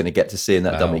to. It's going to get to seeing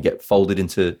that dummy get folded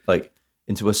into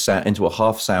a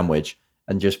half sandwich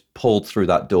and just pulled through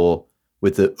that door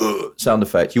with the sound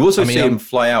effect. You also see him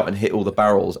fly out and hit all the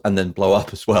barrels and then blow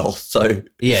up as well. So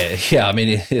yeah. I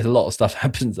mean, a lot of stuff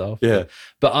happens after. Yeah,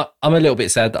 but I'm a little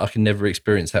bit sad that I can never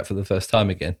experience that for the first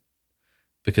time again,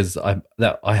 because I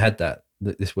had that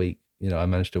this week. You know, I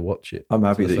managed to watch it. I'm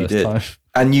happy that you did,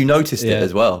 and you noticed it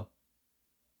as well.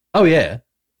 Oh yeah,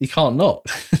 you can't not.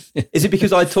 Is it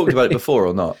because I talked about it before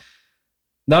or not?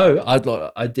 No,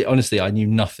 I did, honestly, I knew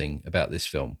nothing about this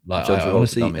film. Like,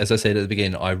 honestly, as I said at the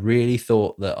beginning, I really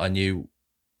thought that I knew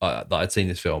that I'd seen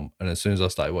this film. And as soon as I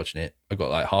started watching it, I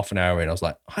got like half an hour in. I was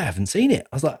like, I haven't seen it.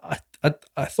 I was like,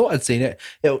 I thought I'd seen it.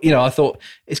 I thought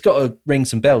it's got to ring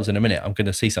some bells in a minute. I'm going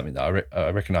to see something that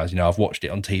I recognize. You know, I've watched it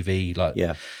on TV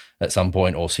at some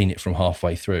point or seen it from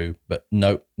halfway through. But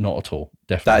no, not at all.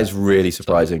 Definitely. That is really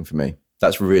surprising for me.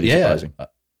 That's really surprising.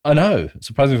 I know. It's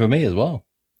surprising for me as well.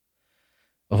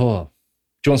 Oh,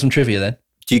 do you want some trivia then?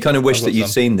 Do you kind of wish that you'd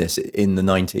seen this in the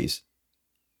 90s?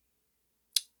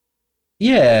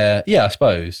 Yeah, I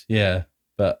suppose. Yeah,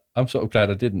 but I'm sort of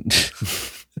glad I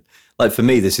didn't. Like for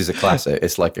me, this is a classic.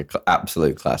 It's like an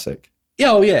absolute classic.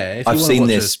 Yeah, oh yeah. If you I've wanna seen watch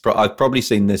this. I've probably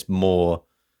seen this more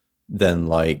than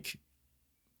like,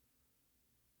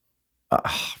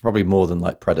 probably more than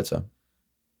like Predator.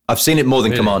 I've seen it more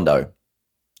than Really? Commando.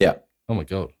 Yeah. Oh my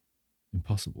god,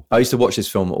 impossible. I used to watch this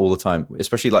film all the time,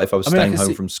 especially like if I was staying home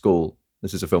see- from school.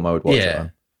 This is a film I would watch. Yeah.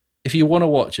 If you want to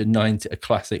watch a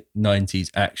classic 90s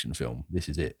action film, this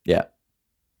is it. Yeah.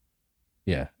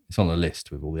 Yeah, it's on the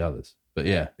list with all the others. But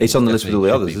yeah, It's on the list with all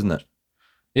the others, isn't it?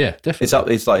 Yeah, definitely. It's up.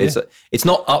 It's like it's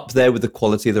not up there with the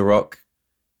quality of The Rock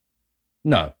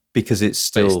No, because it's but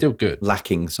still, it's still good.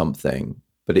 lacking something,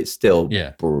 but it's still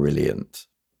brilliant.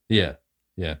 Yeah.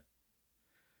 Right,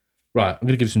 I'm going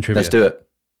to give some trivia. Let's do it.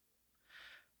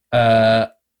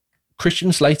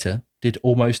 Christian Slater did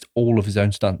almost all of his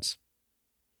own stunts.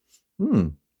 Hmm.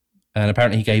 And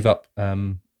apparently he gave up,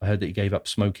 I heard that he gave up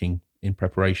smoking in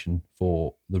preparation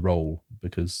for the role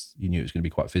because he knew it was going to be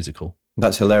quite physical.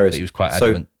 That's hilarious. But he was quite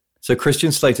adamant. So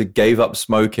Christian Slater gave up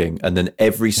smoking, and then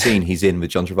every scene he's in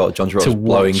with John Travolta's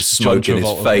blowing smoke in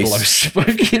his face. Blow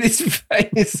smoke in his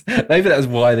face. Maybe that's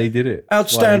why they did it.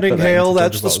 Outstanding, Hale.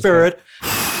 That's the spirit.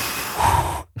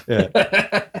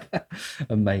 Yeah.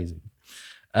 Amazing.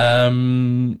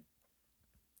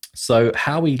 So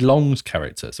Howie Long's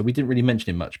character. So we didn't really mention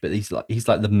him much, but he's like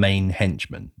the main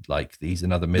henchman. Like he's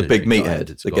another military the big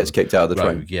meathead that gets kicked out of the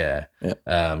train. Yeah.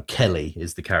 Kelly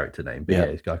is the character name. But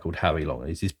he's a guy called Howie Long.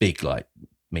 He's this big like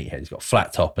meathead. He's got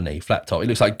flat top. He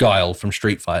looks like Guile from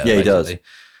Street Fighter. Yeah, basically. He does.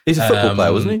 He's a football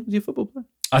player, wasn't he? Was he a football player?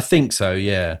 I think so.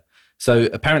 Yeah. So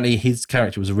apparently his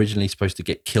character was originally supposed to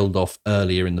get killed off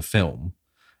earlier in the film,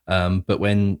 but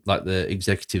when like the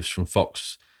executives from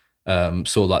Fox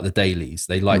saw like the dailies,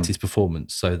 they liked his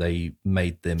performance, so they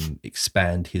made them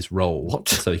expand his role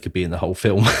so he could be in the whole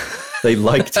film. They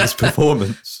liked his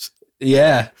performance.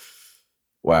 Yeah.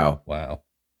 Wow.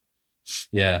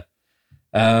 Yeah.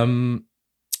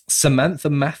 Samantha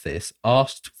Mathis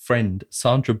asked friend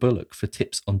Sandra Bullock for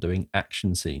tips on doing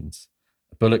action scenes.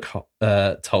 Bullock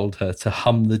told her to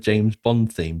hum the James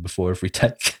Bond theme before every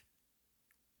take.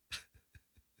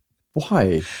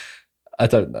 Why? I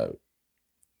don't know.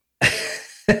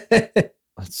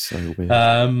 That's so weird.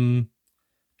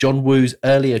 John Woo's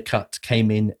earlier cut came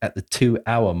in at the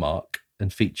 2-hour mark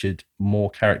and featured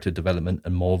more character development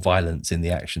and more violence in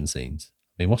the action scenes.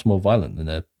 I mean, what's more violent than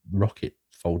a rocket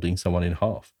folding someone in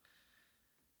half?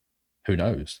 Who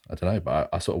knows? I don't know, but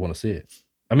I sort of want to see it.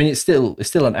 I mean, it's still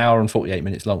an hour and 48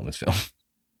 minutes long, this film.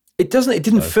 It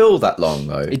didn't feel that long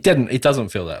though. It doesn't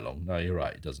feel that long. No, you're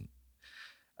right. It doesn't.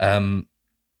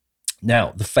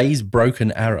 Now, the phase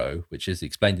broken arrow, which is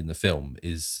explained in the film,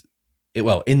 in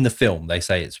the film, they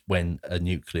say it's when a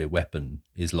nuclear weapon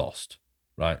is lost,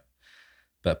 right?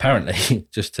 But apparently,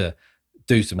 just to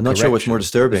do some I'm not sure what's more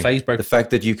disturbing. The fact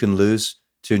that you can lose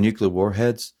 2 nuclear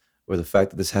warheads, or the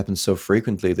fact that this happens so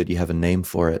frequently that you have a name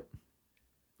for it.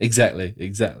 Exactly.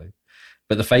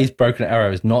 But the phase broken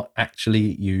arrow is not actually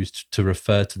used to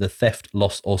refer to the theft,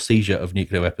 loss, or seizure of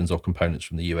nuclear weapons or components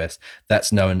from the US.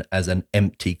 That's known as an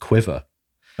empty quiver.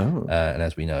 Oh. And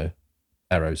as we know,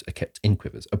 arrows are kept in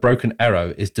quivers. A broken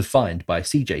arrow is defined by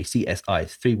CJCSI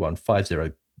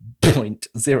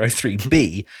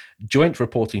 3150.03B, Joint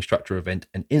Reporting Structure Event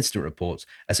and Incident Reports,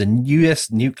 as a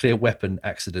US nuclear weapon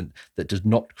accident that does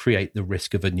not create the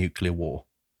risk of a nuclear war.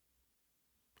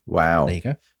 Wow. There you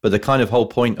go. But the kind of whole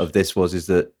point of this is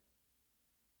that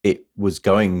it was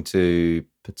going to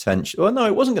potentially... Well, no,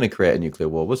 it wasn't going to create a nuclear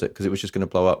war, was it? Because it was just going to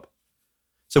blow up.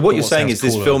 So what you're saying is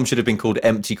this film should have been called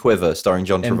Empty Quiver, starring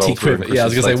John Travolta. Empty Quiver. Yeah, I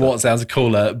was going to say, what sounds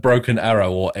cooler, Broken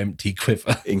Arrow or Empty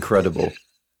Quiver? Incredible.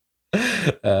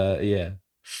 Yeah.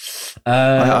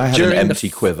 I had an empty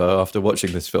quiver after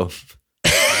watching this film.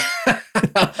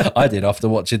 I did after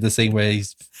watching the scene where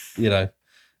he's, where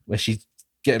she's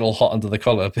getting all hot under the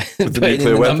collar. With the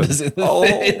nuclear weapon.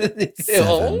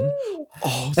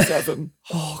 Seven.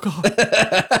 Oh,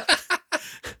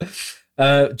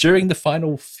 God. During the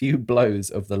final few blows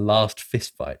of the last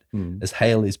fist fight, as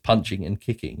Hale is punching and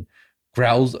kicking,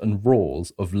 growls and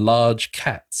roars of large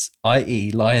cats,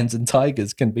 i.e. lions and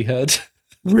tigers, can be heard.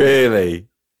 Really?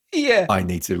 Yeah. I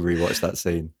need to rewatch that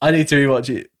scene. I need to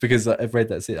rewatch it because I've read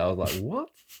that scene. I was like, what?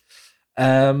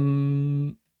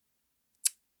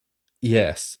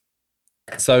 Yes.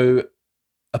 So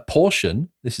a portion,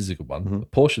 this is a good one, a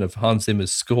portion of Hans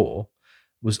Zimmer's score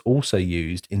was also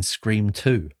used in Scream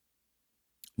 2.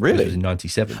 Really? It was in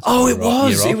 97. Oh, it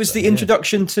was. It was the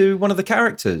introduction to one of the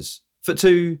characters. I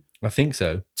think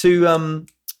so. To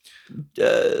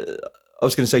I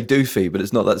was going to say Doofy, but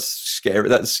it's not that scary.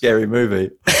 That's a scary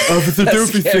movie. Officer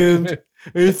Doofy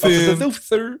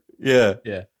fan. Yeah.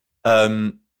 Yeah.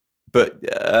 But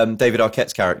David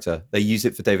Arquette's character, they use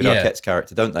it for David Yeah. Arquette's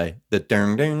character, don't they? The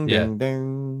ding, ding, ding,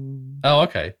 ding. Oh,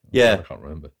 okay. Yeah. I can't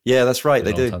remember. Yeah, that's right. It's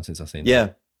They been a long do. time since I've seen Yeah.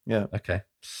 that. Yeah. Okay.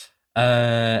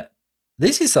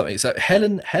 This is something. So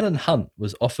Helen Hunt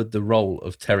was offered the role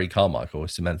of Terry Carmichael,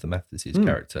 Samantha Mathis's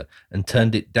character, and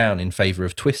turned it down in favor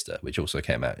of Twister, which also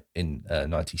came out in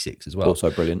 96 as well. Also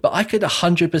brilliant. But I could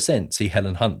 100% see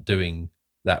Helen Hunt doing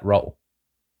that role.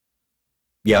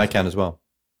 Yeah, I can as well.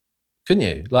 Couldn't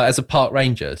you? Like as a park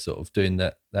ranger, sort of doing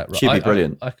that role. She'd be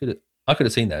brilliant. I could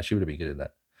have seen that. She would have been good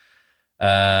at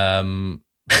that.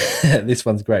 This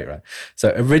one's great, right?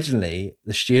 So originally,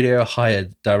 the studio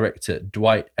hired director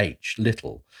Dwight H.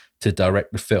 Little to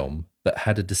direct the film, but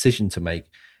had a decision to make,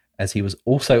 as he was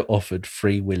also offered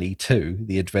Free Willy 2: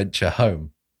 The Adventure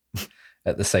Home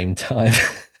at the same time.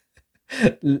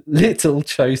 Little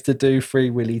chose to do Free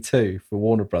Willy 2 for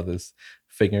Warner Brothers,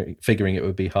 figuring it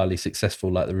would be highly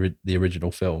successful like the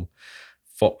original film.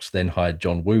 Fox then hired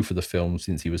John Woo for the film,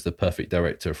 since he was the perfect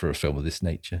director for a film of this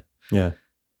nature. Yeah.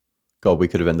 God, we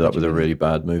could have ended up with a really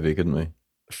bad movie, couldn't we?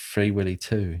 Free Willy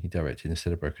 2, he directed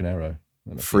instead of Broken Arrow.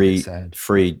 Free Deke.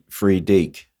 Free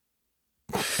Deaky.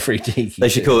 They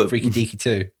should call it Freaky Deaky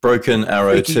 2. Broken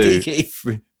Arrow Freaky 2.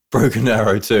 Deaky. Broken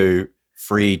Arrow 2.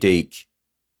 Free Deke.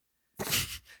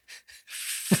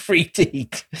 Free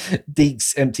Deke.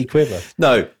 Deke's Empty Quiver.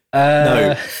 No.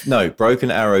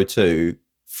 Broken Arrow 2.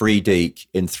 Free Deke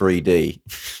in 3D.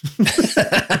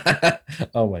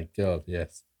 Oh my God,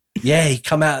 yes. Yeah, he'd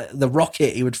come out, the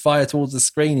rocket, he would fire towards the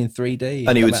screen in 3D.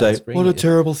 And he would say, what a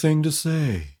terrible thing to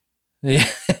say. Yeah,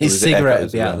 his cigarette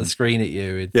would be out of the screen at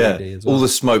you in 3D as well. All the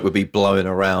smoke would be blowing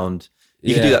around.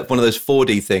 You could do that, one of those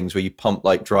 4D things where you pump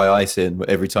like dry ice in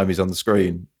every time he's on the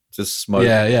screen. Just smoke.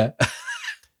 Yeah.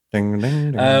 Ding,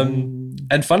 ding, ding.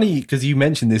 And funny, because you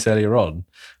mentioned this earlier on,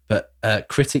 but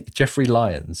critic Jeffrey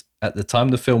Lyons, at the time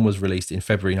the film was released in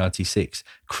February 96,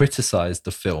 criticised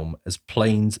the film as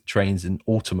planes, trains and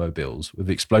automobiles with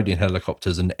exploding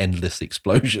helicopters and endless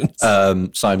explosions.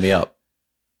 Sign me up.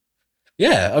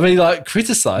 Yeah, I mean, like,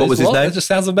 criticised. What was his name? It just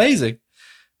sounds amazing.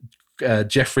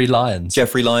 Jeffrey Lyons.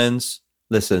 Jeffrey Lyons,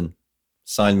 listen,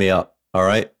 sign me up, all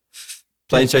right?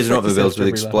 Planes, trains and automobiles with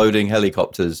exploding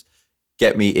helicopters.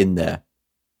 Get me in there.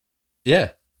 Yeah.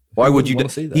 Why would you?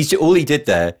 See that? All he did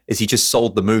there is he just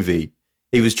sold the movie.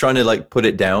 He was trying to like put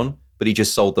it down, but he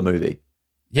just sold the movie.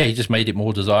 Yeah, he just made it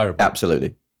more desirable.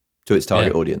 Absolutely, to its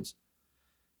target audience.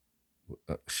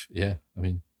 Yeah, I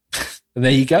mean, and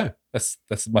there you go. That's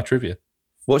my trivia.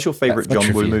 What's your favorite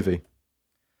John Woo movie?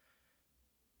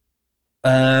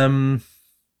 I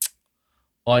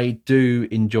do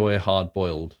enjoy Hard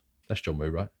Boiled. That's John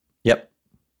Woo, right? Yep.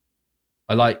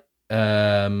 I like.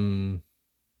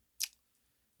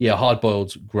 Yeah, Hard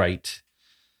Boiled's great.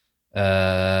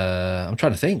 I'm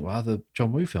trying to think what other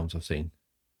John Woo films I've seen.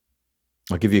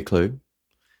 I'll give you a clue.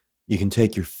 You can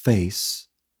take your face.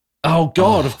 Oh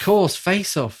God, of course,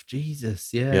 Face Off.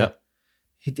 Jesus, yeah.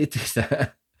 He did do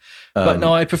that. But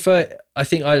no, I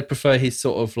think I prefer his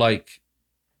sort of like,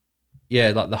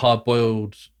 like the Hard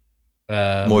Boiled.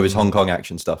 More of his Hong Kong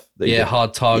action stuff.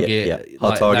 Hard Target. Yeah.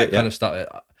 Hard Target, that kind of stuff.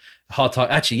 Hard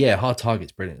Target. Actually, Hard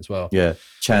Target's brilliant as well. Yeah.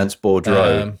 Chance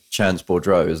Boudreau. Chance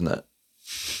Boudreau, isn't it?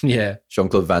 Yeah.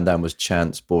 Jean-Claude Van Damme was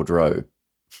Chance Boudreau.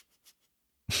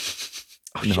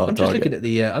 I'm just looking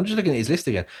at his list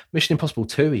again. Mission Impossible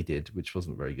 2 he did, which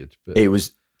wasn't very good. But it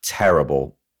was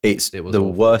terrible. It was the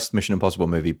awful. Worst Mission Impossible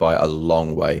movie by a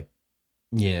long way.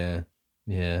 Yeah.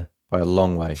 By a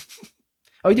long way.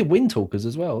 Oh, he did Wind Talkers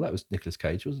as well. That was Nicolas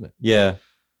Cage, wasn't it? Yeah.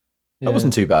 That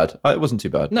wasn't too bad. It wasn't too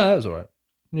bad. No, that was all right.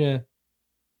 Yeah.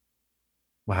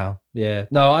 Wow. Yeah.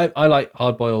 No, I like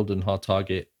Hard Boiled and Hard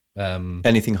Target.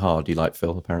 Anything hard you like,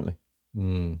 Phil, apparently.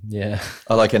 Yeah.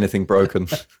 I like anything broken.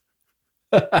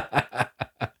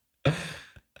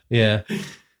 Yeah.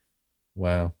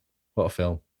 Wow. What a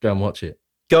film. Go and watch it.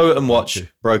 Go and watch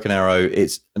Broken Arrow.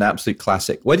 It's an absolute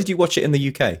classic. Where did you watch it in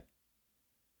the UK?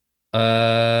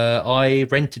 I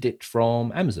rented it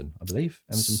from Amazon, I believe.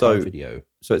 Amazon Prime Video.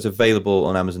 So it's available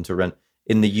on Amazon to rent.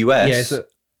 In the US,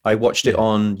 I watched it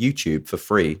on YouTube for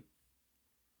free.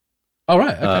 Oh,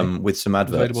 right. Okay. With some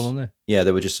adverts. Available on there? Yeah,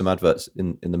 there were just some adverts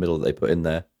in the middle that they put in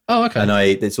there. Oh, okay. And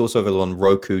it's also available on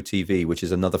Roku TV, which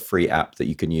is another free app that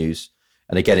you can use.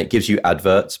 And again, it gives you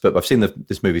adverts, but I've seen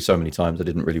this movie so many times, I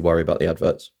didn't really worry about the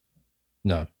adverts.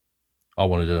 No. I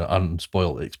wanted an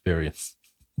unspoiled experience.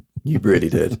 You really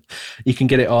did. You can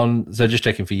get it on. So just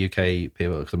checking for UK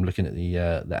people, because I'm looking at the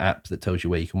app that tells you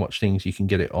where you can watch things. You can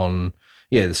get it on.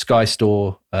 yeah, the Sky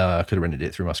Store. I could have rented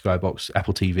it through my Skybox,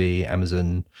 Apple TV,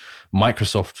 Amazon,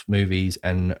 Microsoft Movies,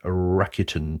 and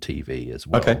Rakuten TV as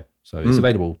well. Okay. So it's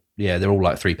available. Yeah, they're all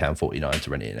like £3.49 to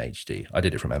rent it in HD. I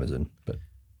did it from Amazon, but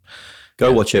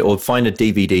Go watch it, or find a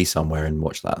DVD somewhere and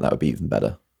watch that. That would be even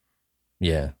better.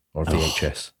 Yeah, or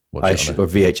VHS. Or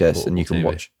VHS, and you can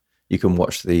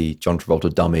watch the John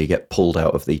Travolta dummy get pulled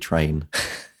out of the train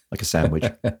like a sandwich.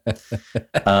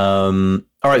 All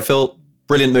right, Phil,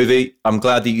 brilliant movie. I'm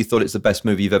glad that you thought it's the best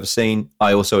movie you've ever seen.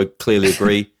 I also clearly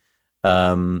agree.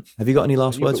 Have you got any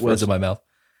last words? Words in my mouth.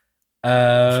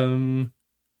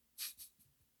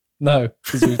 No,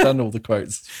 because we've done all the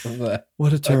quotes from there.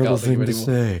 What a terrible thing to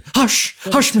say. Hush,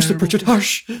 hush, Mr. Pritchard,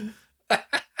 hush.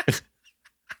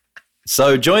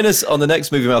 So join us on the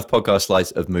next Movie Mouth podcast slice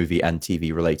of movie and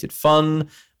TV related fun.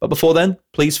 But before then,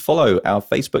 please follow our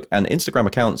Facebook and Instagram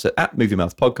accounts at Movie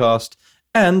Mouth Podcast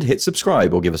and hit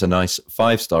subscribe or give us a nice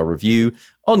 5-star review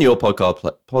on your popcorn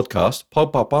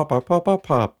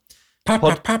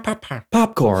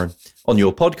on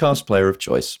your podcast player of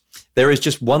choice. There is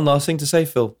just one last thing to say,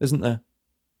 Phil, isn't there?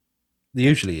 There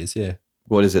usually is, yeah.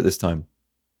 What is it this time?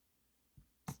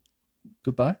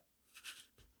 Goodbye.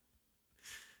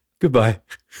 Goodbye.